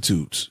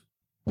prostitutes.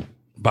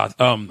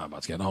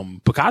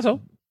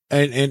 Picasso.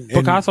 And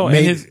Picasso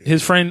and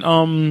his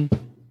friend,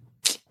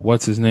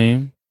 what's his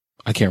name?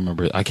 I can't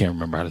remember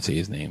how to say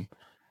his name.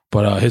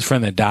 But his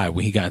friend that died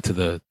when he got into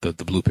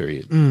the blue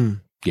period.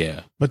 Mm.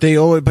 Yeah. But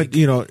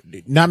you know,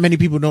 not many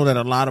people know that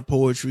a lot of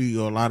poetry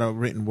or a lot of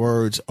written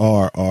words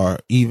are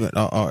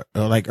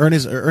like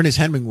Ernest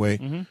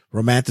Hemingway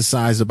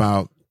romanticized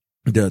about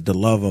the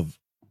love of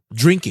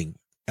drinking.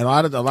 And a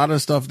lot of the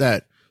stuff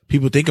that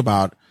people think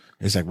about,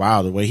 it's like,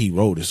 wow, the way he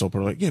wrote is so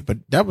like, yeah, but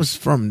that was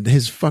from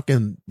his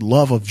fucking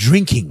love of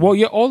drinking. Well,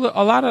 yeah,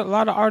 a lot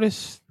of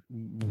artists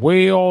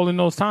all in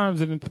those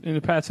times in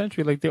the past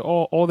century, like they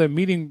all their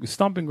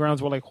stomping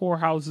grounds were like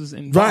whorehouses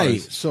and bars.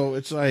 Right. So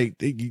it's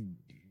like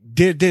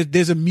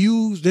there's a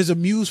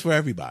muse for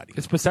everybody.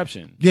 It's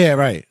perception. Yeah,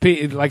 right.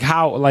 Like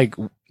how, like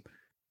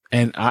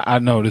and I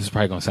know this is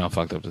probably gonna sound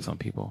fucked up to some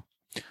people,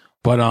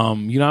 but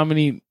you know how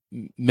many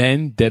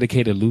men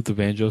dedicated Luther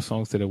Vandross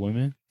songs to their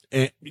women?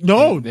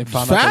 No, and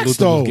found out that facts Luther was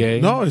though.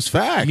 gay? No, it's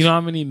facts. You know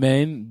how many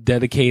men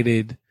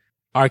dedicated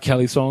R.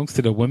 Kelly songs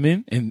to the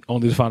women and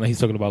only to find out he's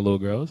talking about little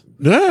girls?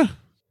 Yeah.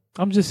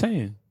 I'm just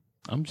saying.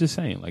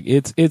 Like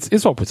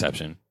it's all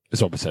perception.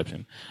 It's all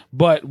perception.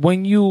 But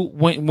when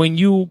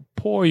you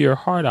pour your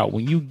heart out,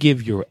 when you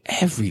give your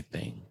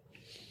everything,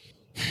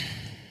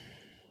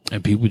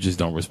 and people just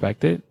don't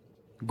respect it.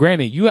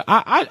 Granted,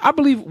 I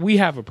believe we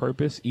have a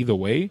purpose either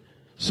way.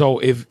 So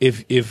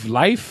if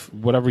life,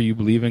 whatever you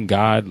believe in,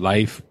 God,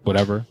 life,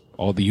 whatever,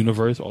 all the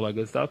universe, all that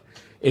good stuff,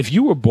 if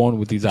you were born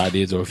with these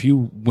ideas or if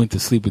you went to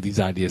sleep with these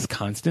ideas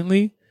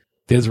constantly,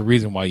 there's a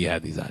reason why you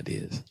have these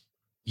ideas.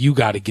 You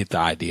got to get the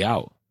idea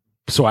out.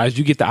 So as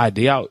you get the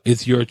idea out,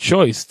 it's your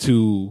choice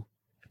to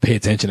pay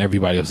attention to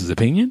everybody else's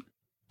opinion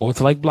or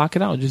to like block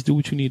it out and just do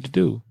what you need to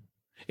do.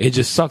 It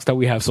just sucks that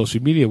we have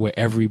social media where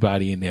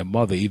everybody and their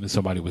mother, even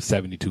somebody with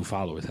 72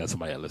 followers, has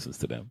somebody that listens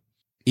to them.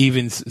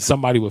 Even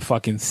somebody with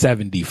fucking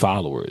 70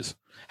 followers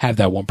have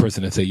that one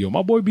person that say, yo,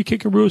 my boy be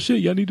kicking real shit.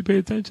 Y'all need to pay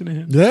attention to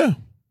him. Yeah.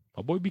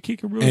 My boy be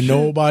kicking real and shit.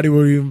 nobody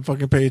will even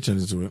fucking pay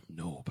attention to it.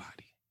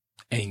 Nobody.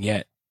 And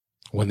yet,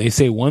 when they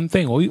say one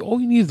thing, all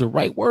you need is the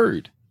right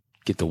word.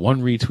 Get the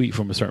one retweet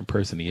from a certain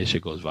person and your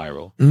shit goes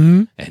viral.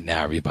 Mm-hmm. And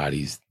now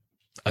everybody's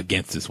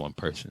against this one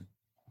person.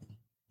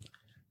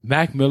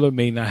 Mac Miller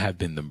may not have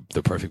been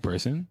the perfect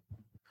person,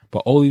 but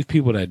all these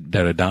people that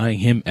are dying,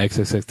 him,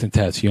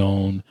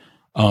 XXXTentacion,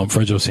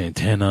 Fredro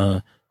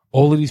Santana,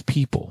 all of these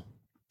people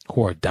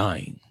who are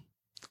dying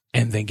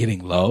and then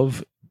getting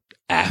love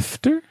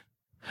after.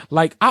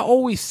 Like I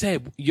always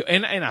said,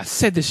 and I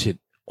said this shit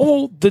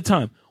all the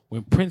time.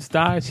 When Prince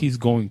dies, he's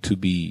going to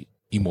be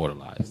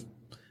immortalized.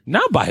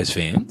 Not by his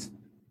fans,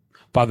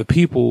 by the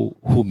people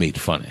who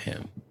made fun of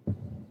him.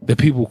 The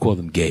people who called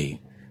him gay.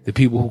 The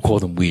people who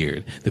called him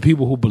weird. The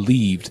people who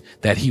believed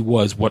that he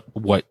was what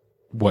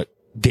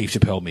Dave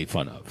Chappelle made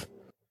fun of.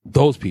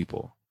 Those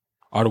people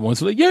are the ones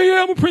who are like,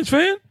 yeah, I'm a Prince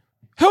fan.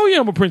 Hell yeah,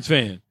 I'm a Prince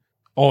fan.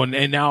 Oh,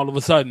 and now all of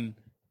a sudden,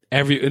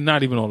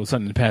 not even all of a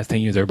sudden, in the past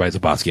 10 years, everybody's a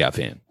Basquiat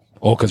fan.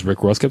 Oh, because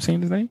Rick Ross kept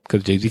saying his name?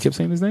 Because Jay-Z kept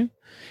saying his name?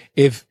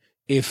 If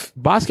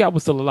Basquiat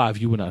was still alive,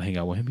 you would not hang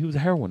out with him. He was a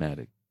heroin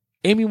addict.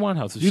 Amy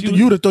Winehouse.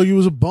 You would have thought you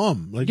was a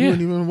bum. Like, you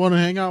wouldn't even want to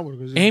hang out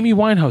with her. Amy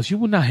Winehouse, you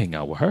would not hang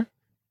out with her.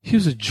 She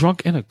was a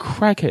drunk and a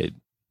crackhead.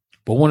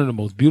 But one of the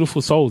most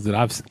beautiful souls that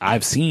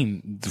I've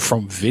seen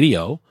from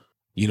video,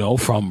 you know,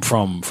 from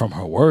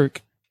her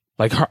work.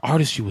 Like, her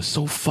artistry was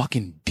so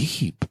fucking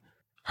deep.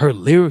 Her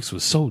lyrics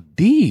was so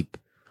deep.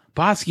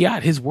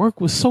 Basquiat, his work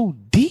was so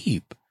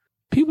deep.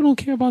 People don't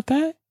care about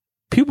that.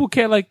 People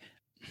care, like,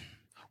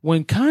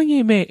 when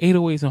Kanye made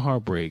 808s and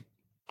Heartbreak,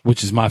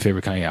 which is my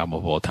favorite Kanye album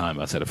of all time,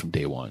 I said it from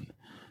day one,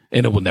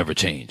 and it will never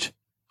change.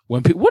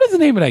 What is the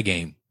name of that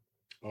game?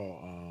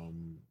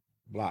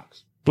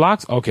 Blocks.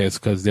 Blocks? Okay, it's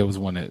because there was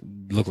one that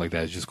looked like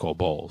that. It's just called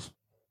Balls.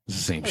 It's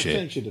the same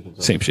shit.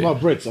 Same shit. Well,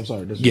 Bricks. I'm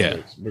sorry. This is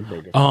Bricks. Brick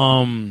Breaker.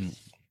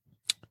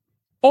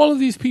 All of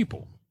these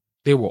people,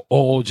 they were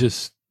all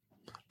just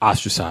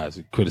ostracized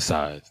and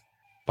criticized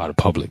by the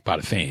public, by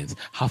the fans.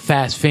 How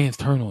fast fans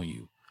turn on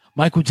you.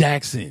 Michael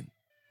Jackson.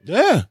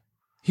 Yeah.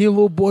 He a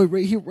little boy,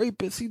 he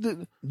rapist.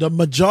 The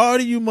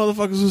majority of you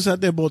motherfuckers who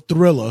sat there bought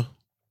Thriller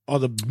are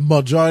the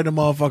majority of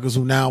the motherfuckers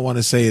who now want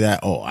to say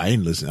that, oh, I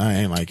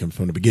ain't like him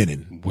from the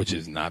beginning. Which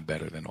is not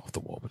better than Off the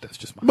Wall, but that's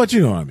just my But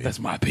you know what I mean. That's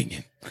my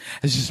opinion.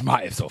 It's just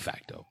my ipso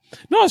facto.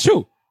 No, it's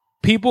true.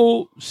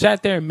 People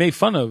sat there and made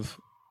fun of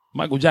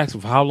Michael Jackson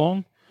for how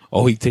long?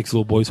 Oh, he takes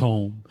little boys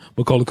home.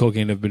 Macaulay Culkin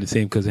ain't never been the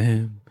same because of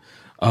him.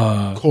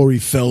 Corey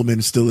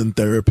Feldman still in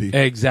therapy.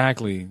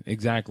 Exactly.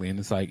 And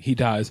it's like, he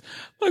dies.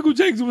 Michael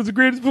Jackson was the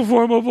greatest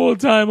performer of all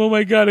time. Oh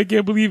my God, I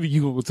can't believe it.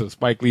 You gonna go to a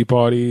Spike Lee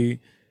party.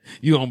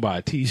 You gonna buy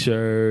a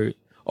t-shirt.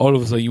 All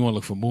of a sudden you want to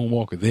look for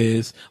Moonwalker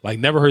this. Like,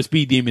 never heard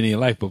Speed Demon in your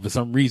life, but for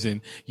some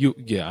reason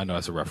I know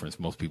that's a reference.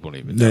 Most people don't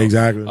even know. Yeah,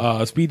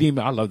 exactly. Speed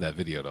Demon, I love that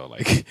video though.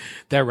 Like,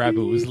 that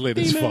rabbit was lit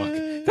as fuck.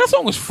 That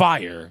song was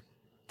fire.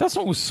 That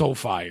song was so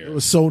fire. It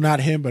was so not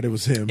him, but it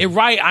was him.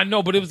 Right, I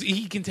know, but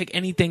he can take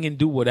anything and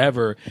do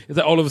whatever. It's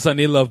like all of a sudden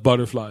they love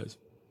butterflies.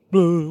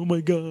 Oh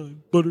my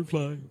God,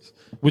 butterflies.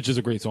 Which is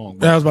a great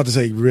song. I was about to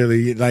say,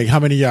 really, like, how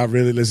many of y'all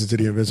really listen to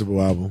the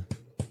Invincible album?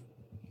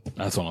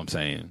 That's all I'm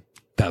saying.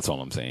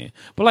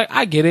 But like,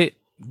 I get it.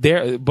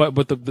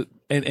 But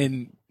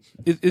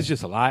it's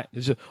just a lot.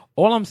 It's just,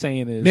 all I'm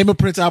saying is, name a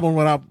Prince album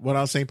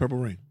without saying Purple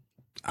Rain.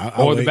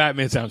 Or the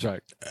Batman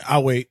soundtrack.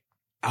 I'll wait.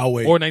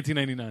 Or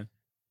 1999.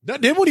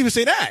 They won't even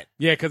say that.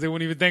 Yeah, because they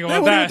wouldn't even think They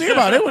about wouldn't that. even think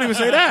about it. They wouldn't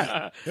even say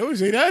that. They wouldn't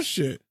say that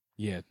shit.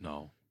 Yeah,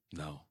 no.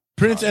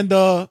 Prince and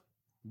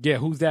yeah,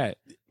 who's that?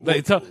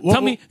 Like, tell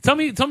me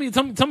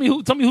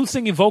who's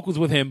singing vocals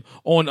with him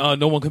on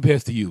No One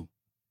Compares to You.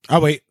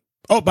 I'll wait.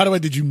 Oh, by the way,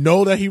 did you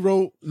know that he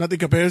wrote Nothing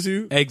Compares to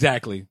You?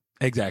 Exactly.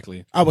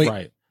 I'll wait.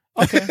 Right.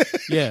 Okay.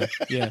 Yeah.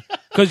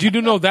 Because you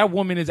do know that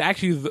woman is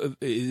actually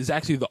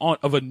the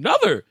aunt of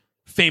another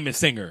famous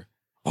singer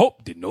Oh,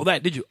 didn't know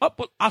that. Did you?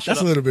 But I'll shut That's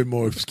up. a little bit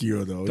more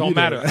obscure, though. Don't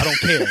matter. I don't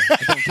care.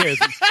 I don't care.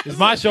 It's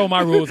my show,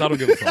 my rules. I don't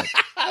give a fuck.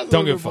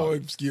 Don't give a more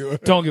fuck. obscure.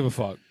 Don't give a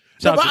fuck.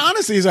 No, but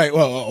honestly, it's like,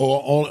 well,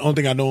 only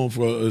thing I know him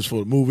for is for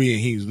the movie,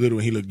 and he's little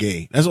and he looked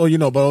gay. That's all you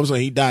know. But all of a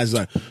sudden, he dies. It's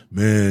like,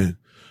 man,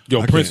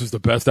 Yo, I Prince can't- was the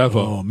best ever.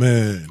 Oh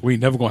man, We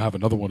never gonna have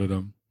another one of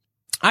them.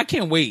 I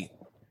can't wait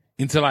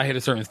until I hit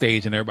a certain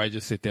stage and everybody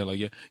just sit there like,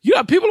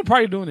 yeah, people are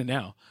probably doing it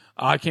now.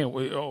 I can't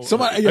wait. Oh,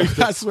 somebody, I used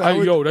to- I swear,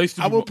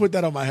 I will put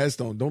that on my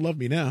headstone. Don't love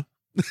me now.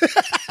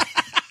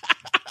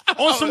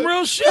 on some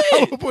real I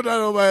shit. will put that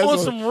on my headstone.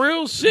 On some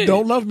real shit.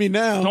 Don't love me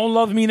now. Don't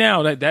love me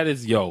now. That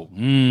is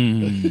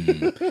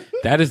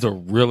that is the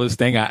realest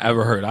thing I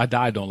ever heard. I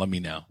died. Don't love me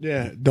now.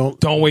 Yeah,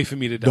 Don't wait for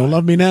me to die. don't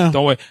love me now.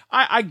 Don't wait.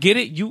 I get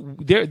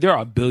it. There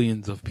are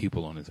billions of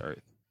people on this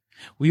earth.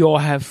 We all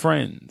have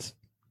friends.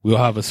 We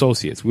all have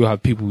associates. We all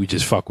have people we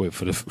just fuck with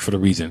for the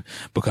reason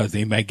because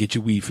they might get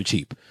you weed for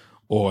cheap,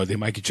 or they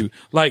might get you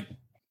like.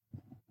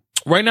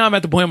 Right now, I'm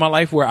at the point in my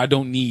life where I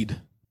don't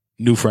need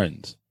new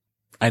friends.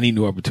 I need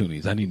new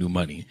opportunities. I need new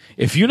money.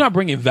 If you're not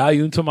bringing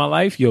value into my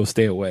life,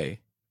 stay away.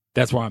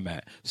 That's where I'm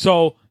at.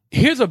 So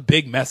here's a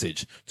big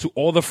message to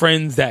all the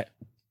friends that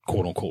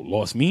quote unquote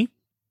lost me.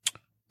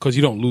 Cause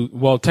you don't lose.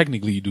 Well,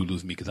 technically you do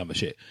lose me cause I'm a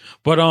shit,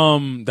 but,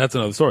 that's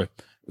another story.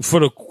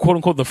 For the quote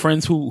unquote, the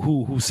friends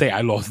who say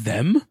I lost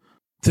them,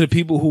 to the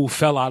people who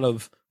fell out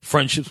of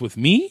friendships with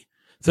me,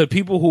 to the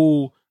people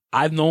who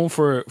I've known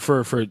for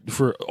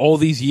all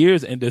these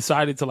years and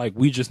decided to like,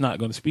 we just not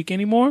going to speak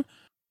anymore.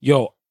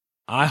 Yo,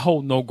 I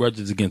hold no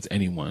grudges against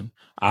anyone.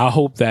 I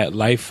hope that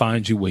life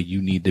finds you where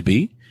you need to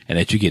be and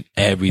that you get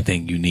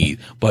everything you need.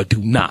 But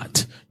do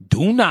not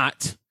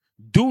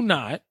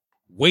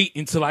wait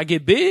until I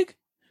get big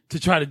to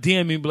try to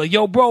DM me and be like,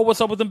 yo, bro,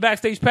 what's up with them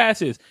backstage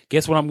passes?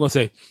 Guess what I'm going to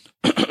say?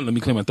 Let me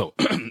clear my throat.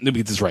 Let me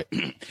get this right.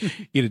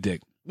 Eat a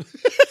dick.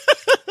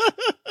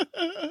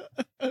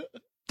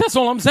 That's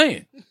all I'm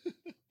saying.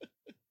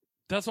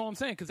 That's all I'm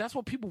saying. Cause that's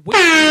what people wait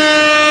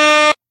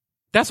for.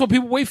 That's what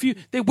people wait for you.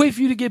 They wait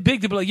for you to get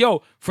big to be like,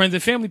 yo, friends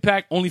and family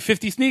pack, only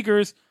 50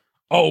 sneakers.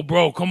 Oh,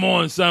 bro, come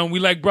on, son. We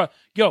like, bro.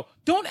 Yo,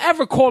 don't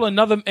ever call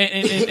another.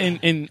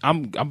 And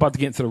I'm about to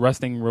get into the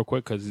wrestling real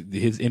quick because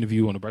his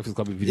interview on the Breakfast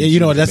Club. Yeah, you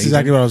know what? That's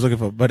exactly what I was looking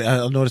for. But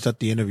I noticed that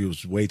the interview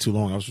was way too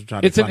long. I was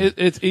trying to.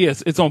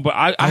 It's on. But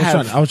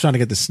I was trying to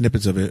get the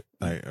snippets of it.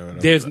 Like,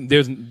 there's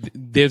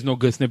no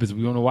good snippets.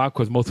 We don't know why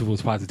because most of it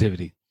was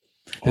positivity.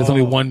 There's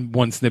only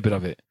one snippet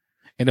of it,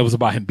 and it was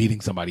about him beating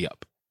somebody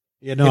up.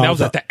 Yeah, no, and that was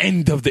at the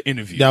end of the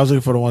interview. Yeah, I was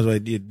looking for the ones where I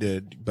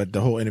did, but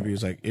the whole interview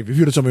was like, if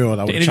you'd have told me, I would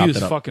have chopped it up. The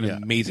interview is fucking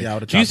amazing. Yeah, I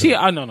would have chopped it up. Do you see?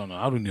 I no.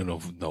 I don't need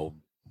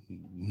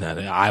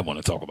no. I want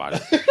to talk about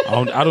it.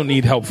 I don't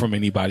need help from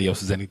anybody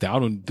else's anything. I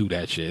don't do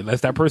that shit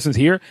unless that person's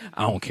here.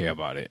 I don't care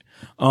about it.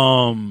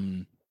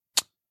 Don't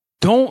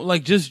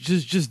like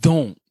just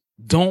don't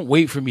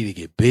wait for me to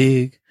get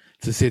big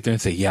to sit there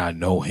and say, yeah, I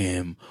know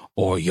him,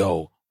 or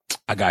yo,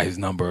 I got his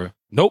number.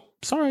 Nope,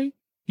 sorry,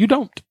 you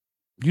don't.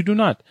 You do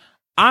not.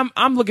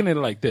 I'm looking at it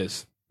like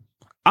this.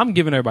 I'm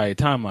giving everybody a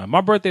timeline. My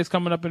birthday's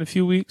coming up in a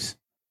few weeks.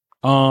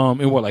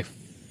 In what, like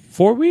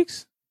 4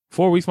 weeks?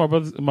 4 weeks. My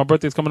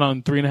birthday's coming out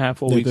in 3.5,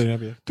 4 weeks.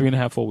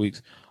 3.5, 4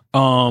 weeks.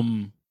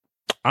 I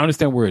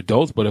understand we're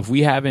adults, but if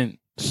we haven't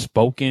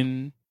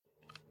spoken,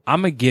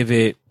 I'm gonna give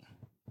it.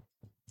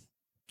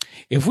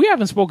 If we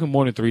haven't spoken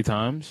more than 3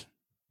 times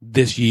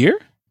this year,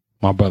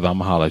 my brother, I'm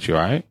gonna holler at you.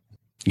 All right,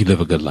 you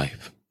live a good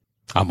life.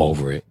 I'm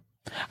over it.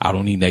 I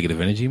don't need negative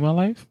energy in my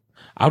life.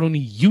 I don't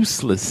need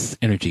useless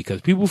energy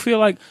because people feel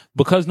like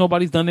because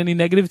nobody's done any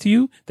negative to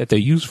you that they're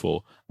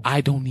useful.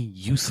 I don't need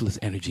useless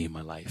energy in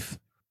my life.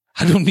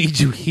 I don't need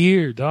you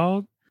here,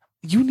 dog.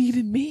 You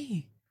needed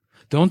me.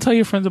 Don't tell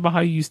your friends about how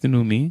you used to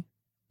know me.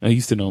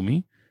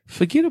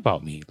 Forget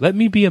about me. Let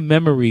me be a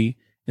memory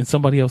in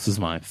somebody else's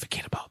mind.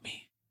 Forget about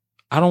me.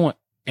 I don't want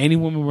any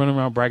woman running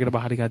around bragging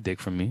about how they got dick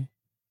from me.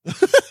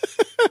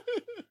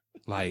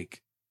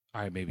 Like,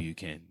 all right, maybe you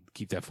can.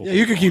 Keep that folklore. Yeah,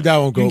 you can keep that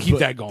one going. You can keep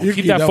that going.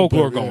 Keep that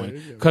folklore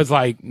going. Because,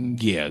 like,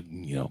 yeah,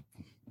 you know,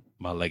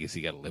 my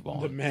legacy got to live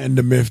on. The man,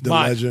 the myth, the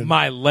legend.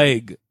 My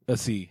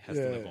legacy has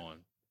to live on.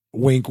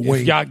 Wink,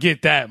 wink. If y'all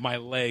get that, my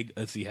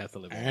legacy has to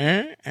live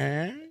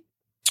on.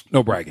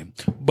 No bragging.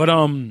 But,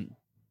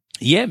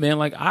 yeah, man,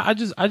 like, I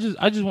just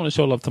want to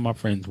show love to my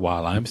friends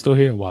while I'm still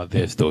here, while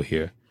they're still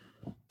here.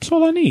 That's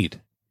all I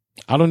need.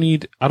 I don't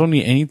need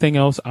anything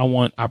else. I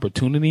want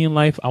opportunity in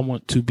life. I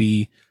want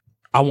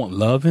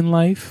love in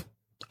life.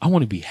 I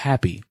want to be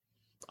happy.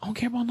 I don't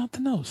care about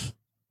nothing else.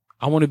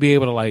 I want to be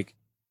able to like,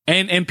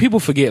 and people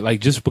forget, like,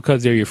 just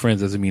because they're your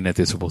friends doesn't mean that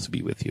they're supposed to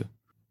be with you.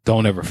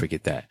 Don't ever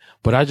forget that.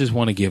 But I just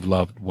want to give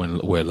love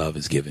where love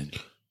is given.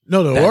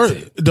 No,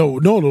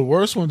 the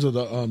worst ones are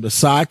the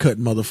side cut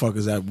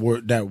motherfuckers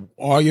that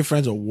are your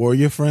friends or were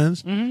your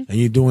friends, and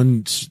you're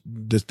doing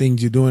the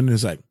things you're doing. And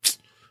it's like,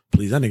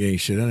 Please, that nigga ain't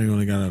shit. That nigga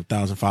only got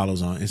 1,000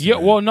 followers on Instagram. Yeah,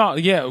 well, no,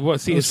 yeah. Well,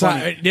 see, it's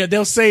funny.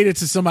 They'll say it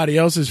to somebody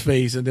else's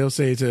face, and they'll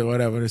say it to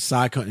whatever, the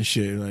side cutting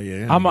shit. Like,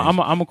 yeah, I'm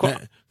a call.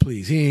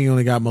 Please, he ain't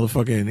only got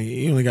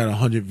he only got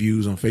 100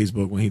 views on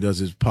Facebook when he does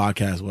his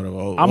podcast, whatever.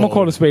 I'm gonna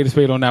call a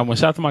spade on that one.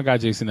 Shout out to my guy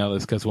Jason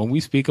Ellis, because when we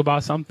speak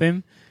about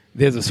something,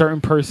 there's a certain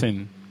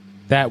person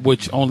that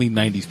which only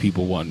 90s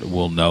people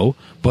will know.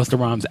 Busta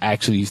Rhymes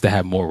actually used to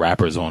have more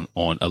rappers on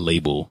a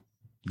label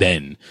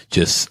than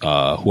just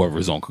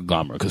whoever's on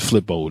Conglomerate, because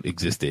Flip Mode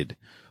existed.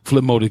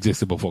 Flip Mode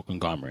existed before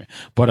Conglomerate.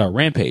 But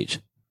Rampage,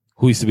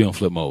 who used to be on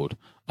Flip Mode,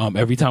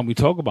 every time we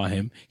talk about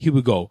him, he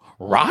would go,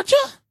 Roger?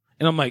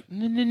 And I'm like,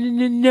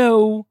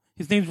 no.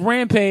 His name's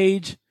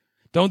Rampage.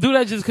 Don't do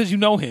that just because you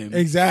know him.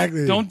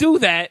 Exactly. Don't do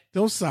that.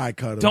 Don't side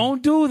cut him.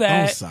 Don't do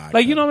that. Don't side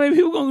like, cut maybe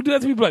people going to do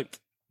that to me, like,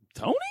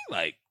 Tony?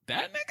 Like,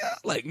 that nigga?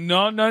 Like,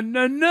 no. No.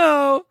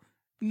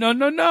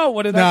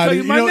 What did I tell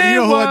you my name was? You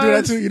know who I do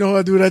that to? You know who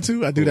I do that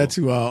to? I do that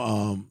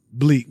to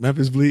Bleak,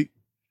 Memphis Bleak.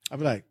 I'd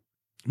be like,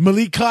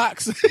 Malik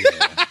Cox.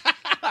 Yeah.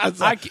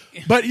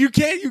 But you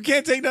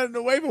can't take nothing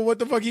away from what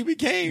the fuck he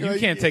became. You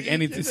can't take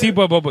anything. See,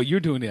 but you're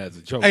doing it as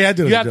a joke. Hey, I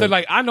do. You have to,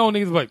 like, I know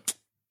niggas like,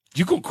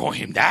 you gonna call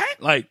him that?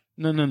 Like,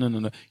 no.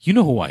 You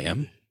know who I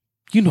am.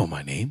 You know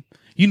my name.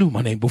 You knew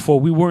my name before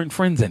we weren't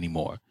friends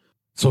anymore.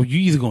 So you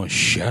either gonna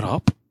shut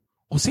up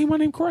or say my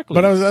name correctly.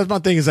 But that's my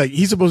thing. Is like,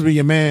 he's supposed to be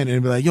your man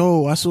and be like,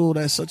 yo, I saw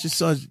that such and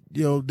such,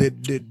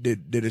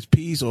 did his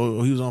piece,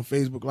 or he was on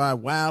Facebook Live,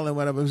 wow, and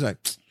whatever. It was like,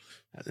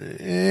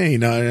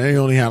 they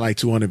only had like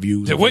 200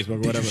 views on Facebook or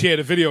whatever. Did you share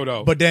the video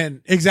though? But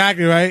then,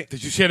 exactly, right?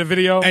 Did you share the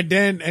video? And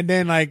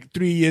then like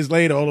 3 years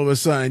later, all of a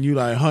sudden, you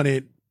like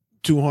 100,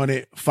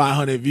 200,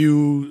 500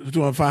 views,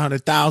 200,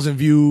 500,000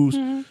 views.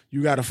 Mm-hmm.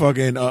 You got a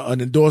fucking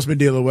an endorsement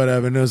deal or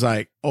whatever. And it was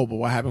like, oh, but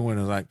what happened when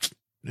it was like,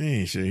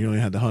 shit, you only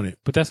had the 100.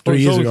 But that's 3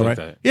 years ago, like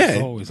right? That. Yeah.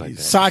 It's always like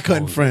that. Side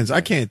cutting friends.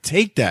 I can't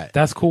take that.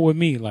 That's cool with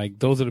me. Like,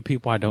 those are the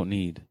people I don't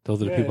need.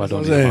 Those are the people I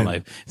don't need in my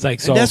life. It's like,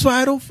 so. And that's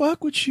why I don't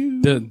fuck with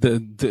you.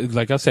 The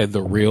like I said,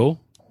 the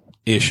real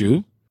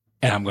issue,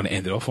 and I'm going to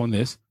end it off on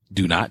this.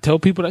 Do not tell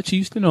people that you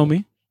used to know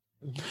me.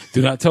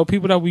 Do not tell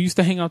people that we used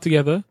to hang out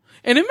together.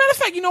 And as a matter of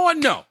fact, you know what?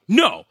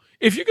 No.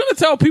 If you're going to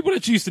tell people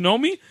that you used to know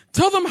me,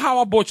 tell them how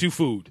I bought you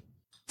food.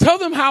 Tell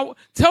them how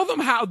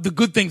the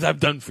good things I've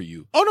done for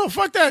you. Oh no,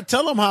 fuck that.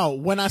 Tell them how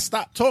when I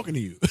stopped talking to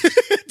you.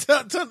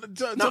 Tell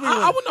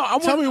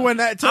me when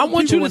that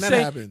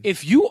happened.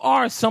 If you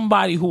are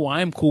somebody who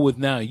I am cool with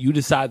now, you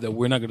decide that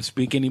we're not going to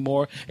speak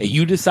anymore, and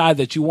you decide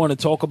that you want to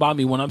talk about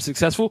me when I'm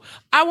successful,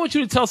 I want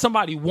you to tell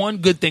somebody one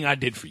good thing I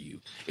did for you.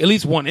 At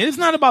least one. And it's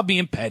not about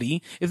being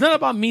petty. It's not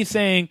about me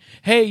saying,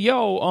 hey,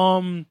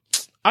 yo,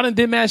 I done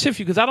did mad shit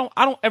for you, because I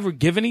don't ever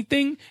give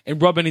anything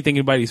and rub anything in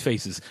anybody's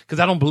faces,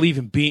 because I don't believe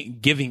in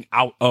giving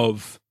out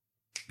of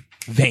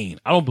vain.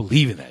 I don't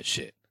believe in that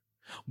shit.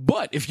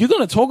 But if you're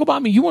going to talk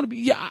about me, you want to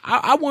be,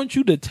 I want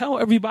you to tell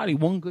everybody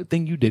one good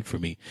thing you did for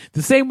me.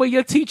 The same way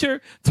your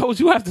teacher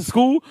told you after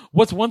school,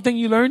 what's one thing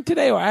you learned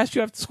today, or asked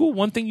you after school,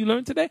 one thing you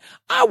learned today.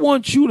 I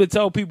want you to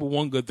tell people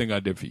one good thing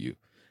I did for you,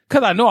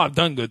 because I know I've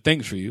done good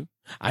things for you.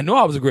 I know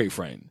I was a great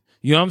friend.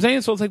 You know what I'm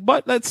saying? So it's like,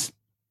 but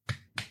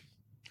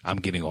I'm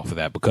getting off of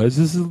that because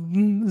this is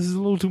a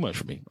little too much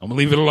for me. I'm gonna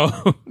leave it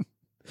alone.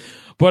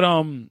 But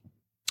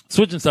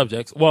switching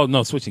subjects. Well,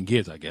 no, switching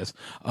gears, I guess.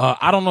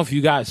 I don't know if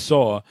you guys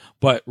saw,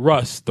 but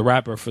Russ, the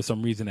rapper, for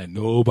some reason that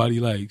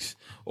nobody likes,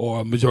 or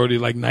a majority,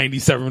 like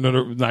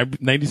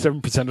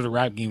 97% of the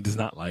rap game does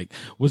not like,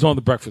 was on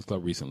the Breakfast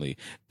Club recently.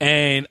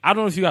 And I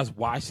don't know if you guys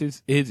watched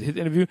his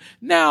interview.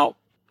 Now,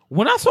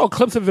 when I saw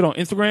clips of it on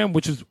Instagram,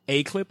 which is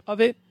a clip of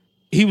it,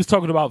 he was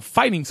talking about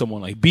fighting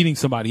someone, like beating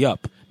somebody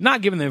up,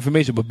 not giving the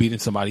information, but beating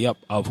somebody up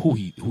of who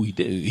he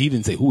did. He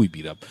didn't say who he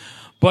beat up.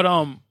 But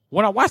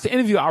when I watched the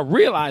interview, I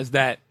realized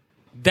that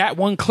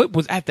one clip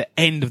was at the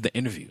end of the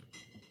interview.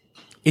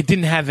 It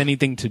didn't have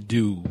anything to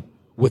do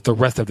with the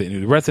rest of the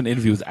interview. The rest of the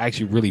interview was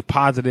actually really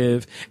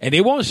positive, and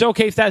they won't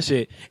showcase that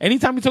shit.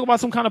 Anytime you talk about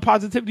some kind of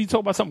positivity, you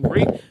talk about something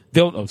great,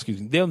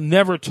 they'll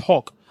never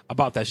talk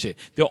about that shit.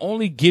 They'll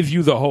only give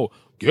you the whole,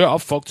 yeah, I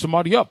fucked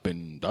somebody up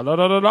and da da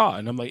da da da.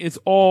 And I'm like, it's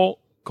all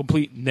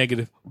complete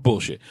negative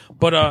bullshit.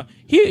 But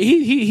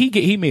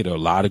he made a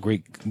lot of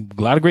great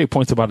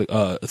points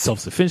about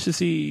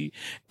self-sufficiency,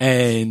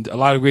 and a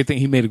lot of great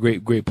things. He made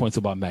great points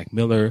about Mac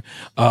Miller.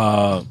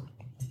 I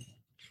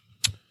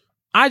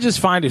just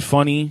find it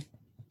funny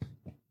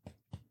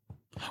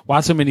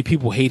why so many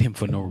people hate him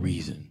for no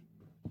reason.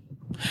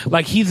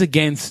 Like, he's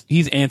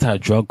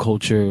anti-drug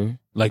culture,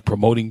 like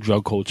promoting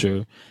drug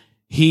culture.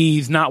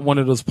 He's not one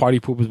of those party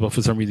poopers, but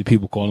for some reason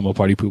people call him a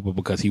party pooper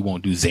because he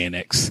won't do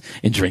Xanax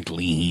and drink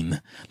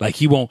lean. Like,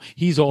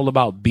 he's all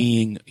about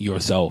being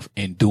yourself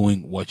and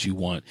doing what you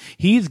want.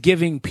 He's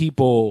giving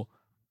people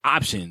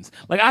options.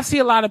 Like, I see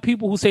a lot of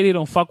people who say they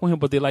don't fuck with him,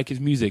 but they like his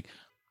music.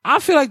 I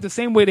feel like the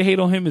same way they hate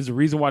on him is the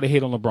reason why they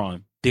hate on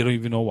LeBron. They don't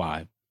even know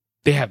why.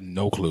 They have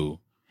no clue.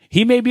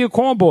 He may be a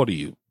cornball to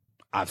you.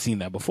 I've seen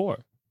that before.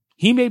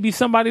 He may be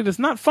somebody that's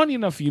not funny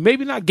enough for you,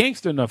 maybe not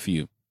gangster enough for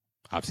you.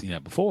 I've seen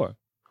that before.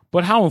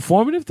 But how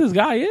informative this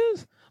guy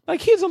is?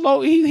 Like he's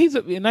not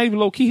even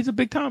low key. He's a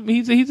big time.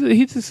 He's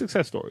a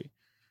success story.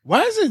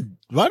 Why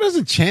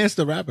doesn't Chance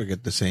the Rapper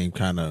get the same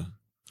kind of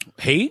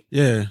hate?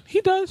 Yeah,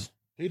 he does.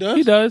 He does.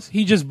 He does.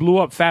 He just blew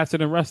up faster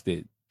than Russ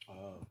did.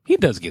 He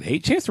does get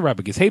hate. Chance the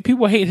Rapper gets hate.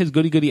 People hate his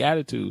goody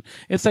attitude.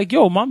 It's like,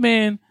 yo, my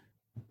man,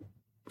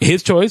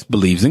 his choice,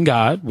 believes in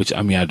God, which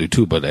I mean I do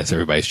too, but that's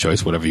everybody's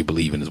choice. Whatever you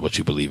believe in is what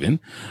you believe in.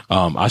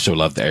 I show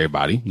love to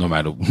everybody, no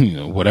matter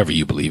whatever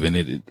you believe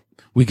in.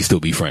 We can still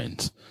be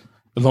friends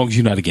as long as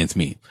you're not against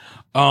me.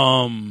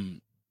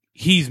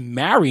 He's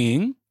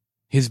marrying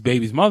his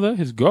baby's mother,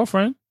 his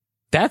girlfriend.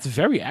 That's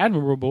very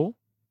admirable.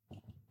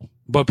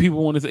 But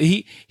people want to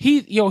say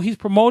he's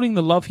promoting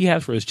the love he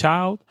has for his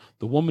child,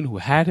 the woman who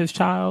had his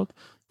child,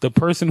 the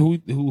person who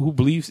he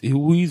believes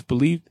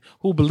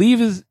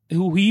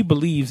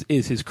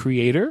is his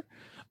creator.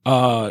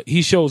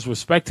 He shows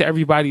respect to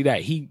everybody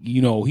that he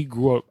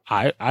grew up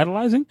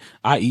idolizing,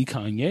 i.e.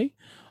 Kanye.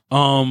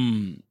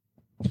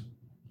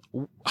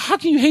 How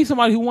can you hate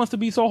somebody who wants to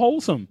be so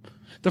wholesome?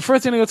 The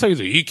first thing they're gonna tell you is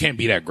he can't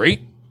be that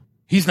great.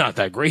 He's not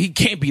that great. He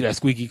can't be that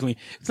squeaky clean.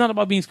 It's not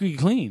about being squeaky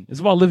clean. It's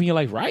about living your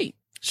life right.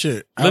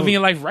 Shit. Living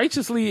your life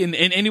righteously in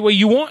any way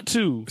you want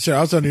to. Shit, I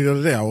was telling you the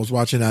other day, I was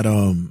watching that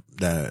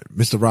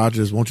Mr.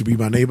 Rogers, Won't You Be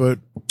My Neighbor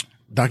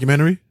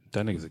documentary.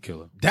 That nigga's a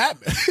killer.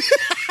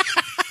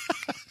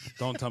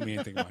 Don't tell me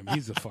anything about him.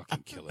 He's a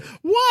fucking killer.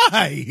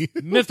 Why?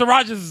 Mr.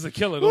 Rogers is a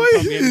killer. Don't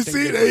tell me anything.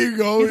 See, there you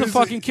go. He's a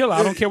fucking killer.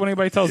 I don't care what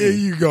anybody tells me. There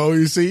you go.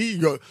 You see,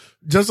 you go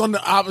just on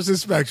the opposite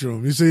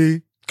spectrum. You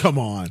see, come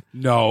on.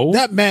 No,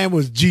 that man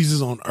was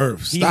Jesus on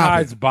earth. Stop he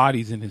hides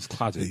bodies in his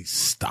closet. Hey,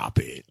 stop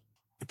it.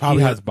 He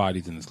has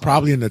bodies in his closet.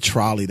 Probably in the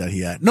trolley that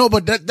he had. No,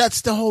 but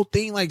that's the whole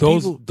thing. Like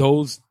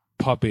those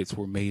puppets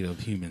were made of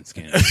human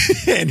skin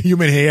and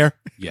human hair.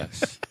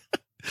 Yes.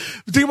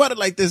 Think about it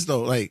like this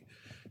though. Like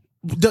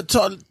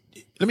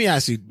let me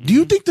ask you, do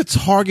you think the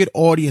target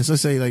audience,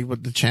 let's say like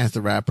with the Chance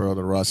the Rapper or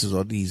the Russes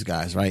or these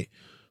guys, right?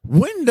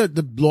 When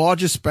the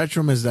largest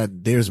spectrum is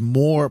that there's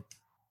more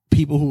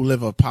people who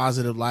live a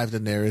positive life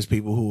than there is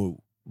people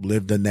who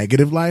live the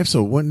negative life.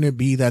 So wouldn't it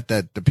be that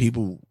the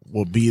people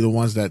will be the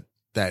ones that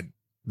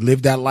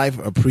live that life,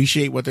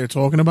 appreciate what they're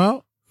talking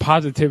about?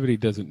 Positivity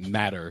doesn't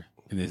matter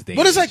in this day.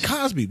 But it's like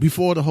Cosby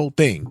before the whole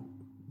thing.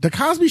 The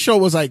Cosby Show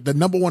was like the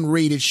 #1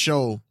 rated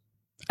show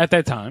at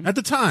that time.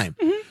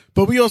 Mm-hmm.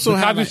 But we also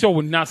have the Cosby Show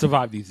would not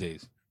survive these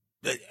days.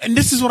 And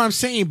this is what I'm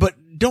saying. But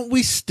don't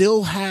we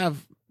still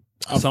have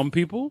some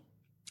people?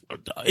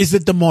 Is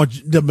it the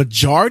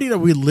majority that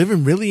we're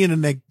living really in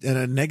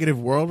a negative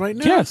world right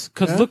now? Yes,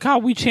 because look how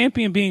we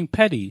champion being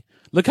petty.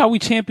 Look how we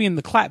champion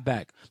the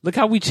clapback. Look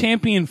how we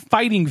champion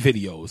fighting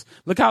videos.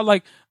 Look how,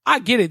 like, I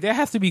get it. There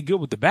has to be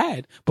good with the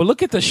bad, but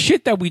look at the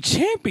shit that we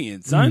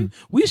champion, son. Mm.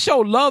 We show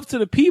love to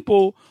the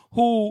people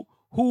who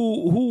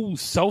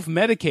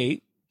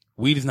self-medicate.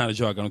 Weed is not a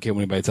drug. I don't care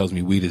when anybody tells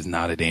me weed is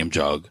not a damn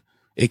drug.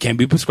 It can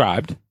be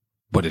prescribed,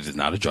 but it is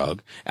not a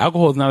drug.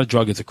 Alcohol is not a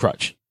drug. It's a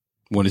crutch.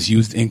 When it's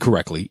used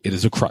incorrectly, it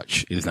is a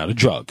crutch. It is not a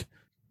drug.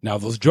 Now,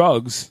 those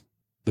drugs,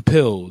 the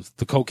pills,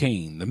 the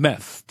cocaine, the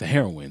meth, the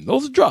heroin,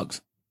 those are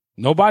drugs.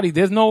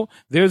 There's no,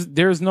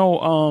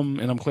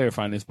 and I'm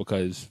clarifying this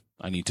because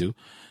I need to.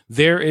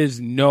 There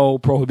is no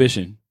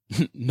prohibition.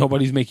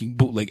 Nobody's making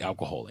bootleg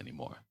alcohol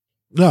anymore.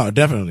 No,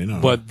 definitely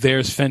not. But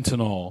there's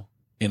fentanyl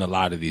in a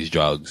lot of these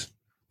drugs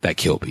that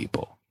kill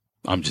people.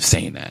 I'm just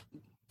saying that.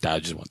 I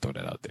just want to throw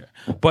that out there.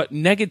 But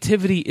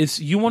negativity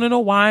you want to know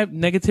why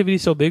negativity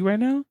is so big right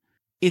now?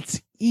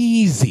 It's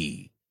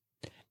easy.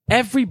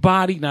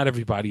 Everybody, not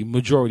everybody,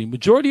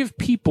 majority of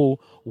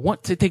people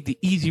want to take the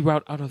easy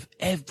route out of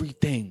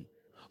everything.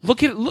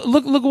 Look at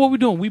what we're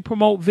doing. We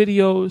promote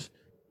videos,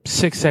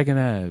 6-second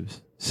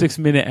abs,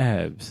 6-minute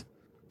abs.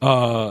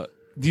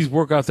 These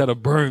workouts that'll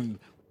burn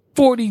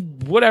 40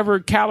 whatever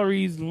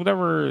calories,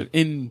 whatever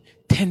in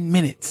 10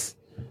 minutes.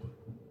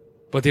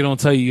 But they don't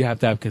tell you have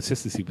to have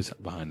consistency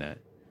behind that.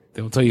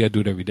 They don't tell you you got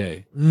to do it every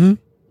day. Mm-hmm.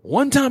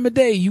 One time a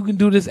day, you can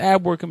do this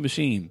ab working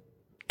machine.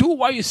 Do it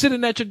while you're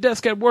sitting at your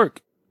desk at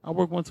work. I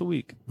work once a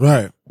week.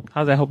 Right.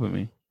 How's that helping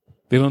me?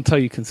 They don't tell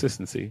you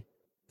consistency.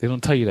 They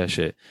don't tell you that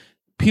shit.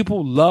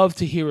 People love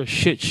to hear a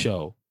shit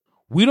show.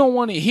 We don't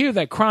want to hear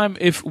that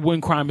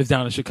when crime is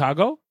down in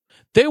Chicago.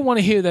 They want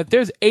to hear that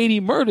there's 80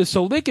 murders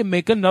so they can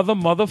make another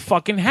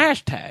motherfucking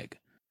hashtag.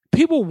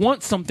 People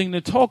want something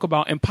to talk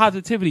about, and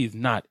positivity is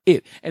not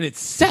it. And it's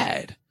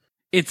sad.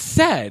 It's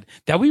sad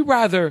that we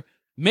rather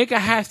make a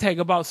hashtag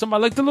about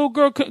somebody like the little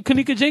girl,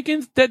 Kanika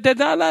Jenkins, that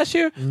died last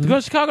year. Mm-hmm. The girl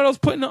in Chicago that was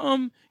put in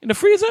the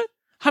freezer.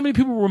 How many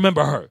people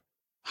remember her?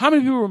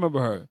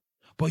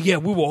 But yeah,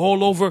 we were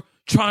all over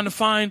trying to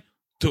find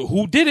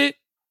who did it.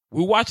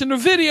 We were watching the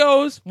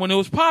videos when it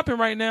was popping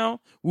right now.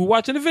 We were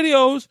watching the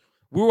videos.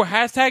 We were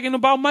hashtagging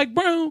about Mike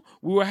Brown.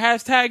 We were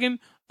hashtagging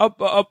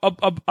about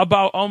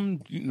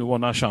well,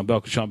 not Sean Bell,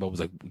 because Sean Bell was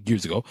like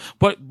years ago.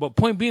 But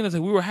point being is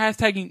that we were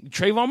hashtagging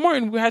Trayvon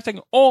Martin. We were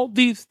hashtagging all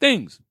these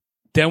things.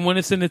 Then when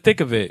it's in the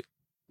thick of it,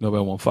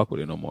 nobody won't fuck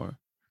with it no more.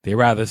 They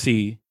rather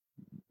see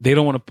They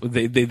don't want to.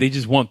 They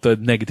just want the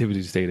negativity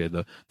to stay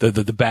there.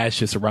 The bad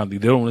shit surrounding.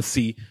 They don't want to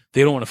see.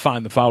 They don't want to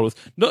find the followers.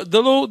 No,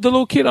 the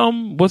little kid.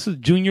 What's his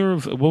Junior?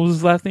 What was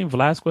his last name?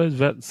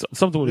 Velasquez.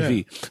 Something with a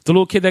V. The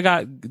little kid that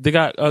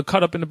got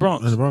cut up in the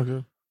Bronx. In the Bronx,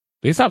 yeah.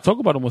 They stopped talking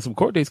about him when some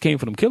court dates came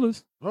for them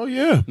killers. Oh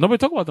yeah. Nobody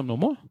talk about them no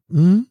more.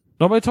 Mm-hmm.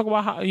 Nobody talk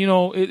about how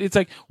it's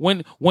like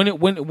when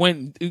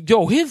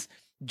his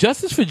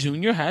Justice for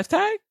Junior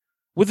hashtag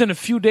within a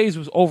few days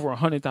was over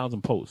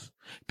 100,000 posts.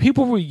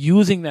 People were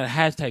using that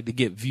hashtag to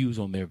get views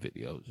on their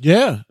videos.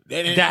 Yeah.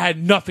 That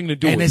had nothing to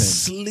do with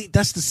it.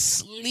 That's the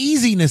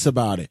sleaziness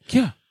about it.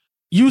 Yeah.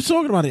 You were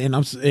talking about it,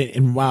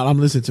 and while I'm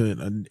listening to it,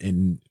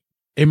 and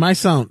it might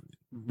sound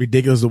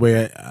ridiculous the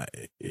way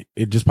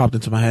it just popped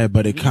into my head,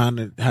 but it kind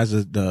of has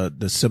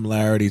the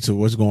similarity to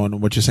what's going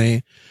on, what you're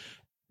saying.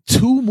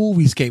 2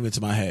 movies came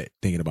into my head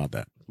thinking about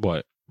that.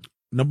 What?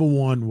 Number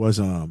 1 was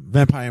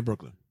Vampire in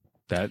Brooklyn.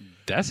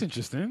 That's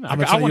interesting. I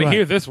want to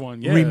hear this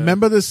one. Yeah.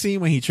 Remember the scene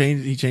when he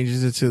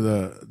changes it to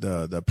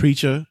the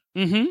preacher,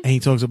 and he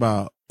talks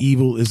about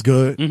evil is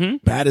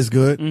good, bad is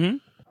good. Mm-hmm.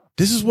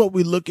 This is what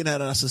we're looking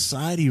at in our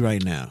society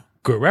right now.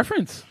 Good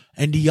reference.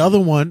 And the other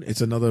one,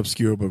 it's another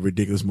obscure but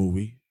ridiculous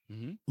movie,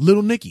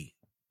 Little Nicky.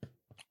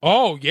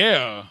 Oh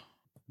yeah,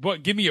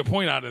 but give me a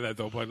point out of that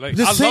though. But like,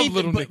 I love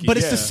Little Nicky. But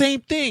it's the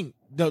same thing.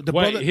 The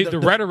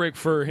rhetoric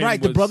for him,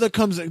 right? The brother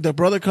comes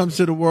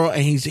to the world,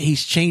 and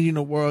he's changing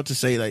the world to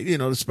say, like,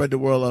 to spread the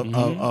world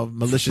of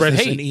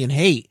maliciousness and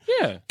hate.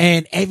 Yeah,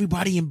 and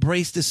everybody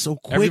embraced this so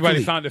quickly.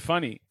 Everybody found it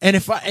funny, and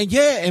it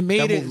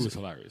made that it. movie was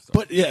hilarious. Though.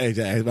 But yeah,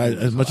 exactly.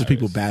 As much as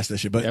people bash that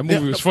shit, but that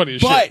movie was funny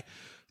as but shit.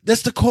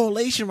 That's the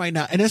correlation right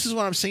now, and this is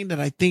what I'm saying. That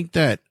I think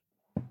that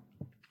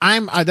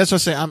that's what I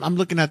say. I'm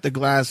looking at the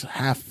glass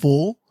half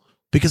full,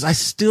 because I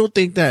still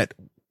think that,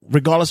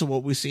 regardless of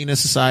what we're seeing in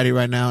society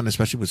right now, and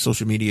especially with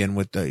social media and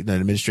with the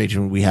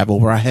administration we have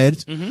over our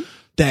heads,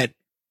 that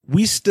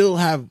we still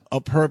have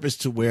a purpose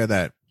to where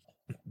that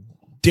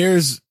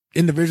there's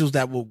individuals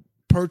that will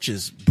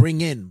purchase, bring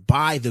in,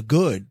 buy the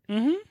good.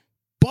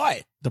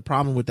 But the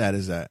problem with that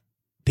is that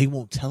they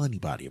won't tell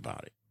anybody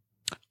about it.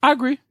 I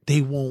agree.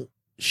 They won't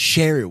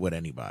share it with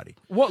anybody.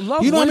 What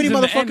love? You know how many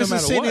motherfuckers are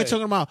sitting there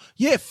talking about,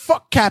 yeah,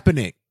 fuck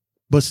Kaepernick,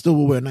 but still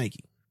will wear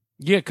Nike.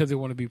 Yeah, because they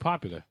want to be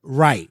popular.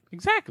 Right.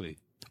 Exactly.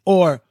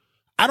 Or,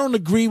 I don't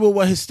agree with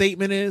what his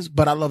statement is,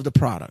 but I love the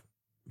product.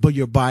 But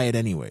you'll buy it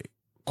anyway,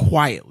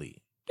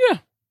 quietly. Yeah.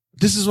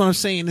 This is what I'm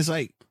saying. It's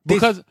like,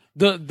 because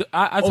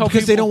I tell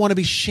people, they don't want to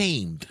be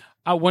shamed.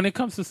 When it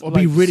comes to or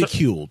be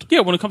ridiculed.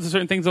 When it comes to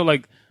certain things, though,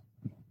 like,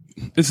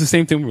 it's the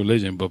same thing with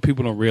religion, but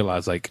people don't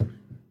realize, like,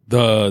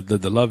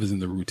 the love is in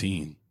the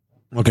routine.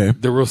 Okay.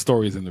 The real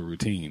story is in the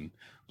routine.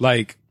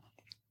 Like,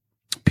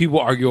 people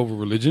argue over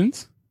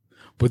religions,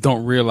 but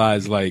don't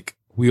realize, like,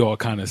 we all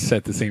kind of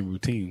set the same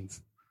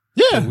routines.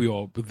 Yeah.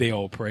 They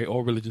all pray.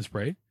 All religions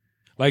pray.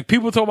 Like,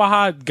 people talk about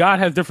how God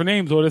has different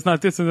names, or it's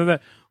not this and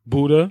that.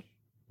 Buddha,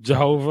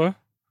 Jehovah,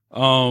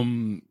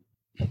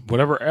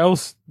 whatever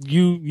else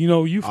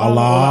you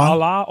follow,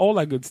 Allah, all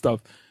that good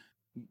stuff.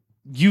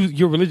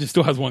 Your religion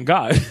still has one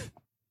God.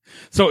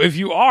 So if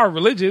you are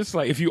religious,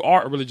 like if you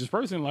are a religious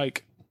person,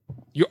 like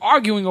you're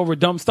arguing over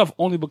dumb stuff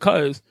only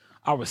because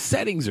our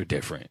settings are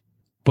different,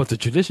 but the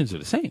traditions are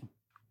the same.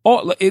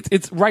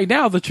 It's right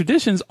now, the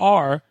traditions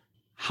are,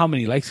 how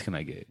many likes can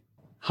I get?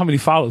 How many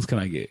follows can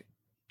I get?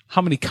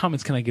 How many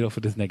comments can I get off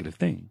of this negative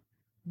thing?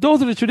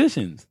 Those are the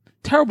traditions.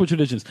 Terrible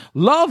traditions.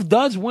 Love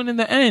does win in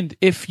the end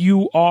if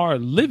you are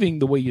living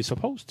the way you're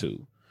supposed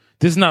to.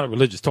 This is not a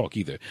religious talk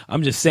either.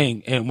 I'm just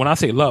saying, and when I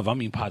say love, I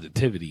mean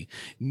positivity.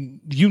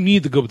 You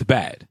need the good with the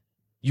bad.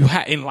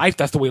 In life,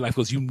 that's the way life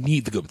goes. You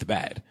need the good with the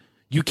bad.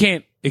 You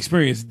can't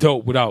experience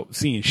dope without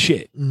seeing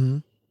shit. Mm-hmm.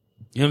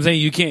 You know what I'm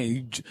saying? You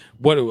can't.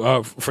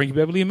 Frankie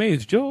Beverly and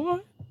Mays, joy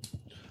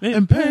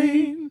and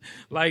pain,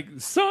 like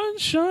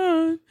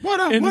sunshine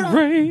and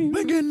rain.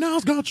 Thinking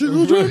now's got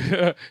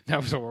children. Now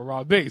we're talking about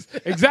Rob Biggs.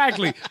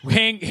 Exactly.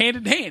 hand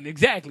in hand.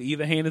 Exactly.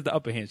 Either hand is the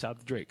upper hand. Shout out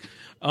to Drake.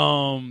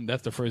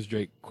 That's the first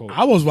Drake quote.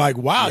 I was like,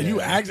 wow, you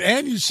asked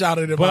and you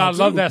shouted it. But I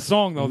love that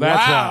song though.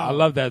 That's why I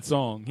love that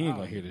song. He ain't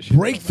gonna hear this shit.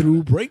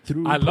 Breakthrough.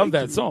 I love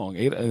that song.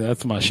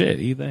 That's my shit.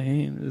 Either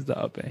hand is the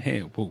upper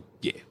hand. Whoa,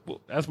 yeah, whoa,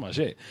 that's my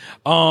shit.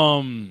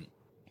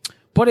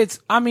 But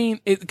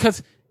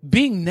because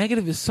being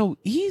negative is so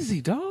easy,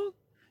 dog.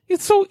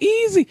 It's so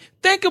easy.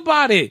 Think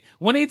about it.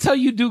 When they tell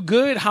you do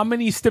good, how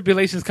many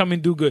stipulations come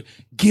in do good?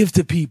 Give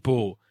to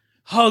people.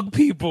 Hug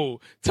people.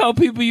 Tell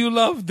people you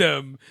love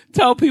them.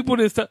 Tell people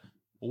this.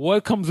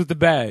 What comes with the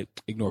bad?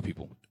 Ignore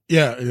people.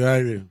 Yeah,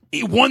 exactly.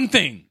 One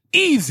thing.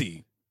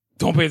 Easy.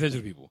 Don't pay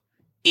attention to people.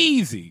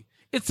 Easy.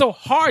 It's so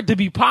hard to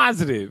be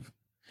positive.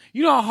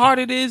 You know how hard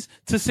it is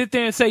to sit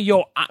there and say,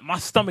 yo, my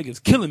stomach is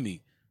killing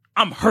me.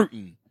 I'm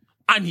hurting.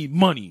 I need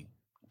money.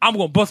 I'm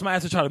going to bust my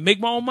ass to try to make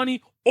my own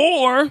money,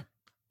 or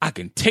I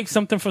can take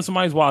something from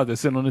somebody's wallet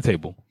that's sitting on the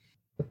table.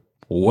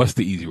 What's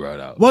the easy route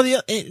out? Well, the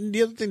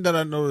other thing that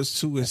I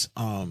noticed too is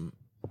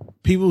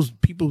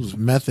people's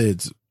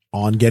methods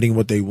on getting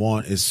what they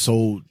want is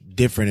so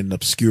different and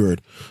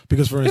obscured.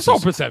 Because for instance, it's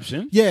all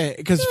perception. Yeah,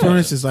 because for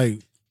instance,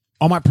 like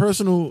on my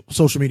personal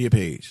social media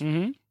page,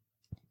 Mm-hmm.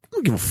 I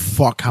don't give a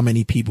fuck how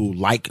many people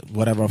like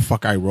whatever the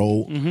fuck I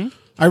wrote. Mm-hmm.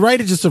 I write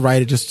it just to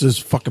write it,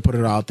 just fucking put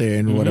it out there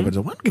and whatever. I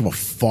don't give a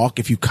fuck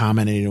if you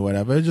commented or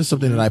whatever. It's just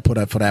something that I put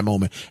up for that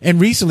moment. And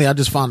recently I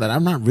just found that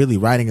I'm not really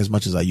writing as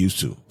much as I used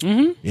to.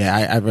 Mm-hmm. Yeah,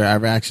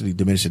 I've actually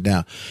diminished it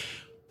down.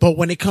 But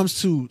when it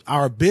comes to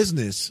our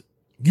business,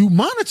 you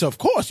monitor, of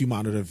course, you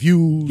monitor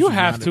views. You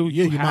have monitor, to.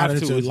 Yeah, You you have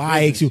monitor to. It's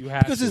likes. business. You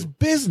have because to. it's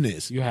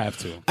business. You have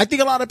to. I